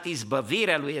i-a dat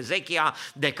izbăvire lui Ezechia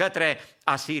de către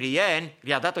asirieni,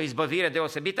 i-a dat o izbăvire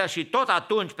deosebită și tot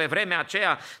atunci, pe vremea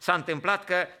aceea, s-a întâmplat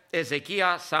că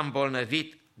Ezechia s-a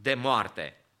îmbolnăvit de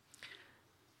moarte.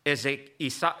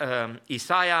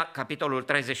 Isaia, capitolul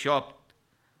 38,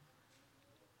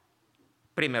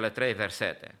 primele 3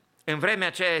 versete. În vremea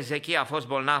aceea Ezechia a fost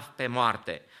bolnav pe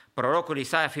moarte. Prorocul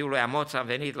Isaia, fiul lui Amoț, a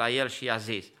venit la el și i-a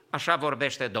zis: așa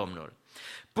vorbește Domnul,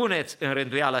 puneți în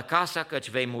rânduială casa, căci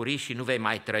vei muri și nu vei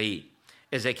mai trăi.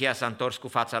 Ezechia s-a întors cu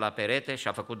fața la perete și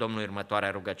a făcut Domnului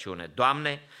următoarea rugăciune: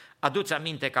 Doamne, adu-ți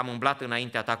aminte că am umblat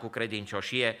înaintea ta cu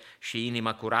credincioșie și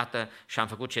inimă curată și am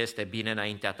făcut ce este bine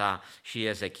înaintea ta. Și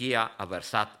Ezechia a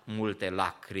vărsat multe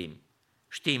lacrimi.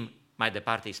 Știm mai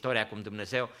departe istoria cum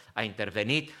Dumnezeu a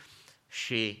intervenit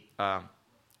și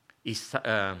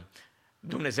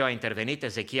Dumnezeu a intervenit,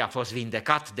 Ezechia a fost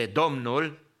vindecat de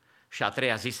Domnul și a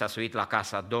treia zi s-a suit la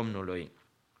casa Domnului.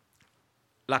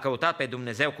 L-a căutat pe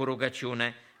Dumnezeu cu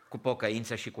rugăciune, cu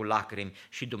pocăință și cu lacrimi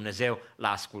și Dumnezeu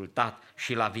l-a ascultat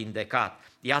și l-a vindecat.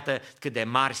 Iată cât de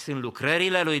mari sunt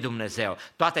lucrările lui Dumnezeu.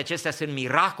 Toate acestea sunt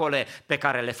miracole pe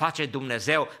care le face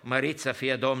Dumnezeu, mărit să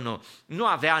fie Domnul. Nu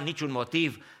avea niciun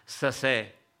motiv să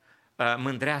se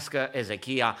mândrească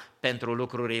Ezechia pentru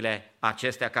lucrurile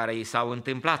acestea care i s-au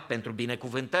întâmplat, pentru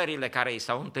binecuvântările care i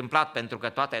s-au întâmplat, pentru că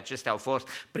toate acestea au fost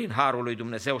prin harul lui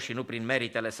Dumnezeu și nu prin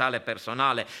meritele sale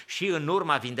personale. Și în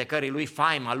urma vindecării lui,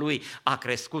 faima lui a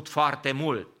crescut foarte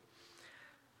mult.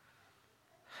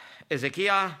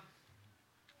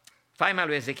 Faima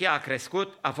lui Ezechia a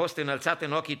crescut, a fost înălțat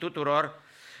în ochii tuturor,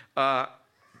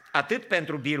 atât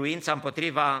pentru biruința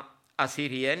împotriva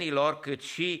asirienilor, cât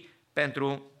și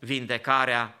pentru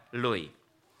vindecarea lui.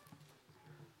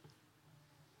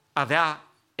 Avea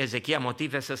Ezechia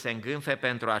motive să se îngânfe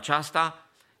pentru aceasta?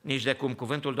 Nici de cum.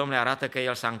 Cuvântul Domnului arată că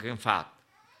el s-a îngânfat.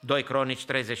 2 Cronici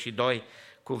 32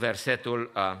 cu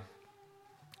versetul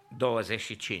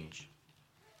 25.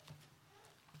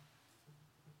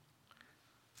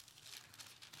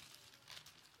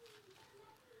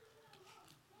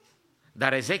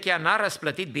 Dar Ezechia n-a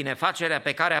răsplătit binefacerea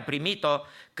pe care a primit-o,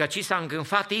 căci s-a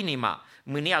îngânfat inima.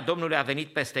 Mânia Domnului a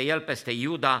venit peste el, peste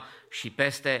Iuda și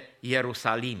peste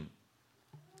Ierusalim.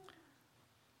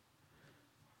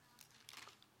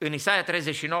 În Isaia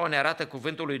 39 ne arată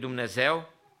cuvântul lui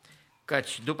Dumnezeu,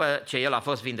 căci după ce el a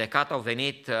fost vindecat, au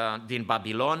venit din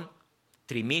Babilon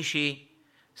trimișii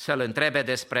să-l întrebe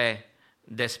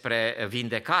despre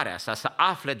vindecarea sa, să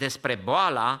afle despre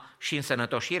boala și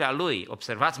însănătoșirea lui.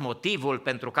 Observați motivul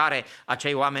pentru care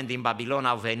acei oameni din Babilon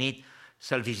au venit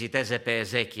să-l viziteze pe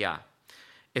Ezechia.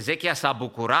 Ezechia s-a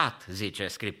bucurat, zice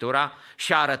Scriptura,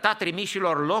 și a arătat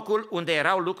trimișilor locul unde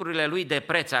erau lucrurile lui de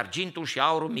preț, argintul și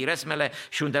aurul, miresmele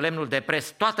și undelemnul de preț,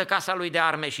 toată casa lui de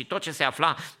arme și tot ce se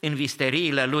afla în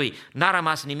visteriile lui. N-a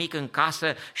rămas nimic în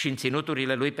casă și în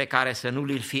ținuturile lui pe care să nu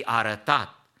li-l fi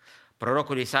arătat.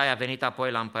 Prorocul Isaia a venit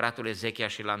apoi la împăratul Ezechia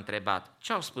și l-a întrebat: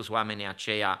 ce au spus oamenii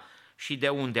aceia și de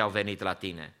unde au venit la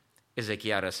tine?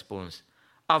 Ezechia a răspuns: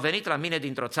 au venit la mine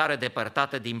dintr-o țară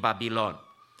depărtată din Babilon.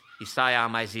 Isaia a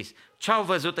mai zis: ce au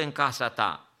văzut în casa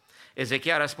ta?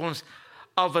 Ezechia a răspuns: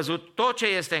 au văzut tot ce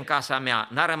este în casa mea,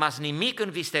 n-a rămas nimic în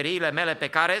visteriile mele pe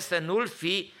care să nu-l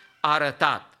fi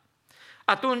arătat.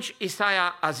 Atunci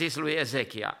Isaia a zis lui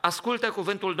Ezechia: ascultă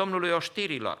cuvântul Domnului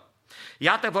oștirilor.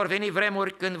 Iată, vor veni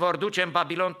vremuri când vor duce în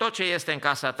Babilon tot ce este în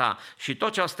casa ta și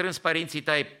tot ce au strâns părinții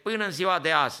tăi până în ziua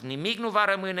de azi. Nimic nu va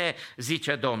rămâne,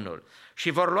 zice Domnul. Și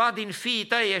vor lua din fiii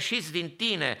tăi ieșiți din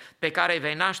tine, pe care îi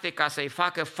vei naște, ca să-i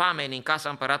facă fameni în casa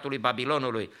împăratului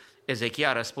Babilonului. Ezechia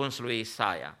a răspuns lui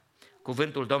Isaia: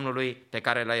 cuvântul Domnului pe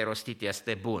care l-ai rostit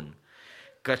este bun,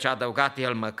 căci a adăugat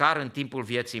el: măcar în timpul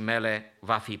vieții mele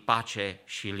va fi pace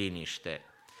și liniște.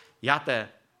 Iată,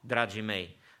 dragii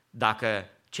mei, dacă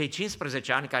cei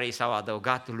 15 ani care i s-au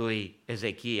adăugat lui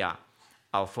Ezechia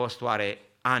au fost oare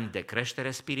ani de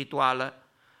creștere spirituală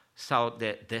sau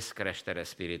de descreștere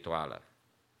spirituală.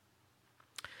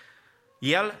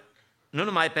 El, nu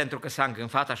numai pentru că s-a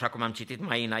îngânfat, așa cum am citit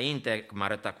mai înainte, cum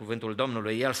arăta cuvântul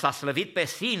Domnului, el s-a slăvit pe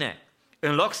sine,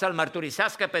 în loc să-L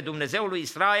mărturisească pe Dumnezeul lui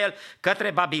Israel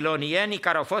către babilonienii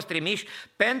care au fost trimiși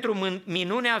pentru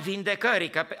minunea vindecării,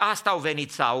 că asta au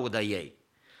venit să audă ei.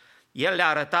 El le-a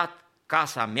arătat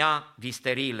casa mea,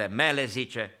 visteriile mele,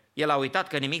 zice. El a uitat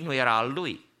că nimic nu era al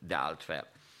lui de altfel.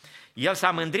 El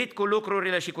s-a mândrit cu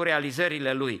lucrurile și cu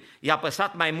realizările lui. I-a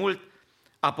păsat mai mult,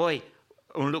 apoi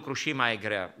un lucru și mai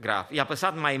grav, i-a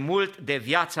păsat mai mult de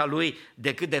viața lui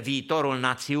decât de viitorul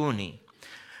națiunii.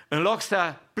 În loc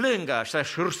să plângă,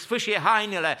 să-și sfâșie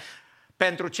hainele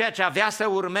pentru ceea ce avea să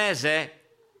urmeze,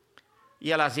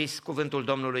 el a zis, cuvântul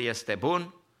Domnului este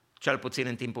bun, cel puțin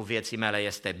în timpul vieții mele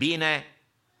este bine,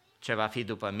 ce va fi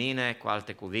după mine, cu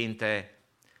alte cuvinte,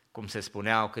 cum se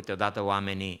spuneau câteodată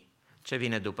oamenii, ce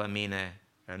vine după mine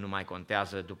nu mai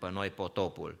contează, după noi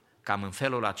potopul. Cam în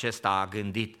felul acesta a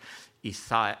gândit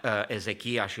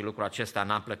Ezechia și lucrul acesta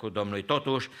n-a plăcut Domnului.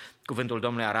 Totuși, cuvântul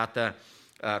Domnului arată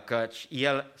că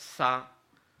el s-a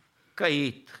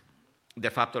căit de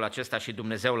faptul acesta și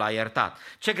Dumnezeu l-a iertat.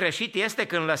 Ce greșit este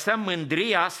când lăsăm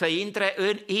mândria să intre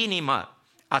în inimă.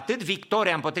 Atât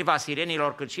victoria împotriva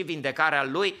asirienilor, cât și vindecarea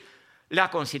lui le-a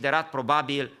considerat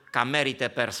probabil ca merite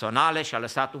personale și a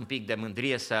lăsat un pic de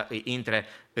mândrie să îi intre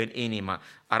în inimă.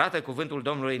 Arată cuvântul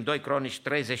Domnului în 2 Cronici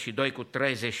 32 cu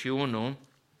 31.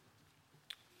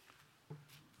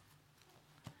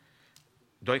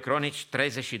 2 Cronici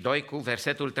 32 cu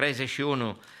versetul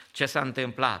 31. Ce s-a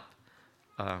întâmplat?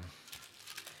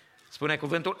 Spune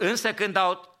cuvântul, însă când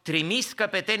au trimis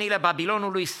căpetenile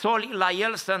Babilonului soli la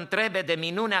el să întrebe de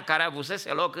minunea care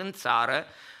avusese loc în țară,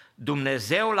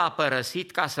 Dumnezeu l-a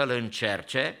părăsit ca să-l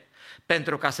încerce,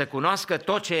 pentru ca să cunoască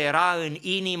tot ce era în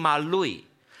inima lui.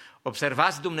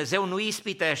 Observați, Dumnezeu nu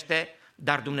ispitește,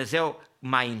 dar Dumnezeu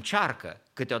mai încearcă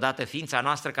câteodată ființa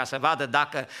noastră ca să vadă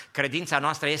dacă credința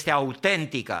noastră este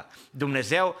autentică.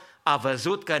 Dumnezeu a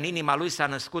văzut că în inima lui s-a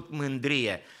născut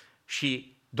mândrie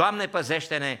și, Doamne,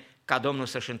 păzește-ne ca Domnul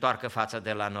să-și întoarcă fața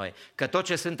de la noi, că tot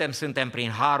ce suntem prin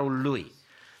harul lui.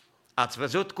 Ați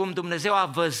văzut cum Dumnezeu a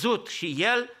văzut și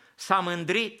el s-a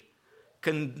mândrit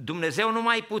când Dumnezeu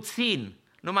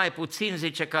numai puțin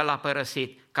zice că l-a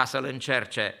părăsit ca să-l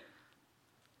încerce.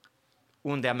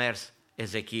 Unde a mers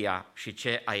Ezechia și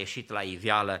ce a ieșit la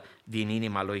iveală din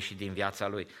inima lui și din viața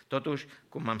lui. Totuși,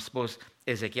 cum am spus,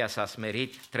 Ezechia s-a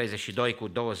smerit, 32 cu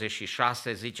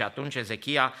 26 zice, atunci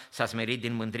Ezechia s-a smerit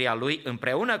din mândria lui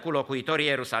împreună cu locuitorii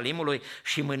Ierusalimului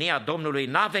și mânia Domnului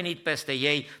n-a venit peste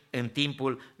ei în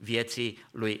timpul vieții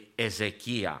lui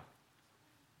Ezechia.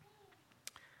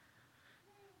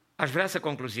 Aș vrea să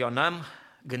concluzionăm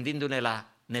gândindu-ne la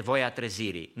nevoia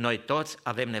trezirii. Noi toți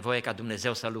avem nevoie ca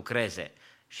Dumnezeu să lucreze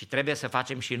și trebuie să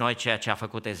facem și noi ceea ce a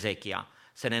făcut Ezechia,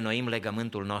 să ne înnoim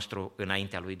legământul nostru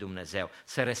înaintea lui Dumnezeu,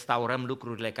 să restaurăm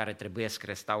lucrurile care trebuiesc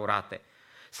restaurate,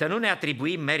 să nu ne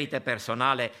atribuim merite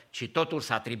personale, ci totul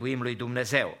să atribuim lui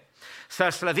Dumnezeu,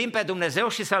 să-L slăvim pe Dumnezeu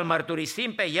și să-L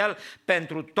mărturisim pe El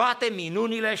pentru toate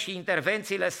minunile și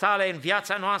intervențiile sale în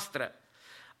viața noastră,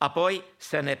 apoi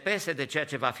să ne pese de ceea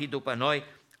ce va fi după noi,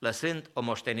 lăsând o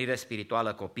moștenire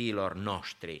spirituală copiilor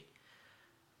noștri.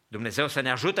 Dumnezeu să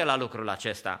ne ajute la lucrul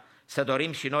acesta, să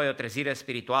dorim și noi o trezire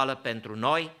spirituală pentru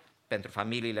noi, pentru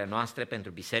familiile noastre,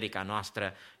 pentru biserica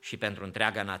noastră și pentru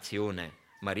întreaga națiune.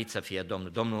 Mărit să fie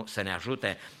Domnul! Domnul să ne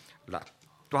ajute la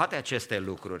toate aceste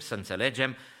lucruri, să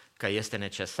înțelegem că este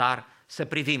necesar să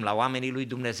privim la oamenii lui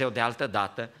Dumnezeu de altă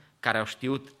dată, care au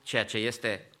știut ceea ce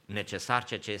este necesar,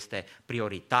 ceea ce este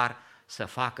prioritar să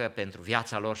facă pentru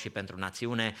viața lor și pentru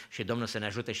națiune și Domnul să ne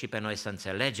ajute și pe noi să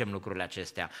înțelegem lucrurile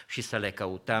acestea și să le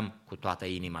căutăm cu toată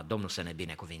inima. Domnul să ne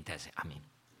binecuvinteze. Amin.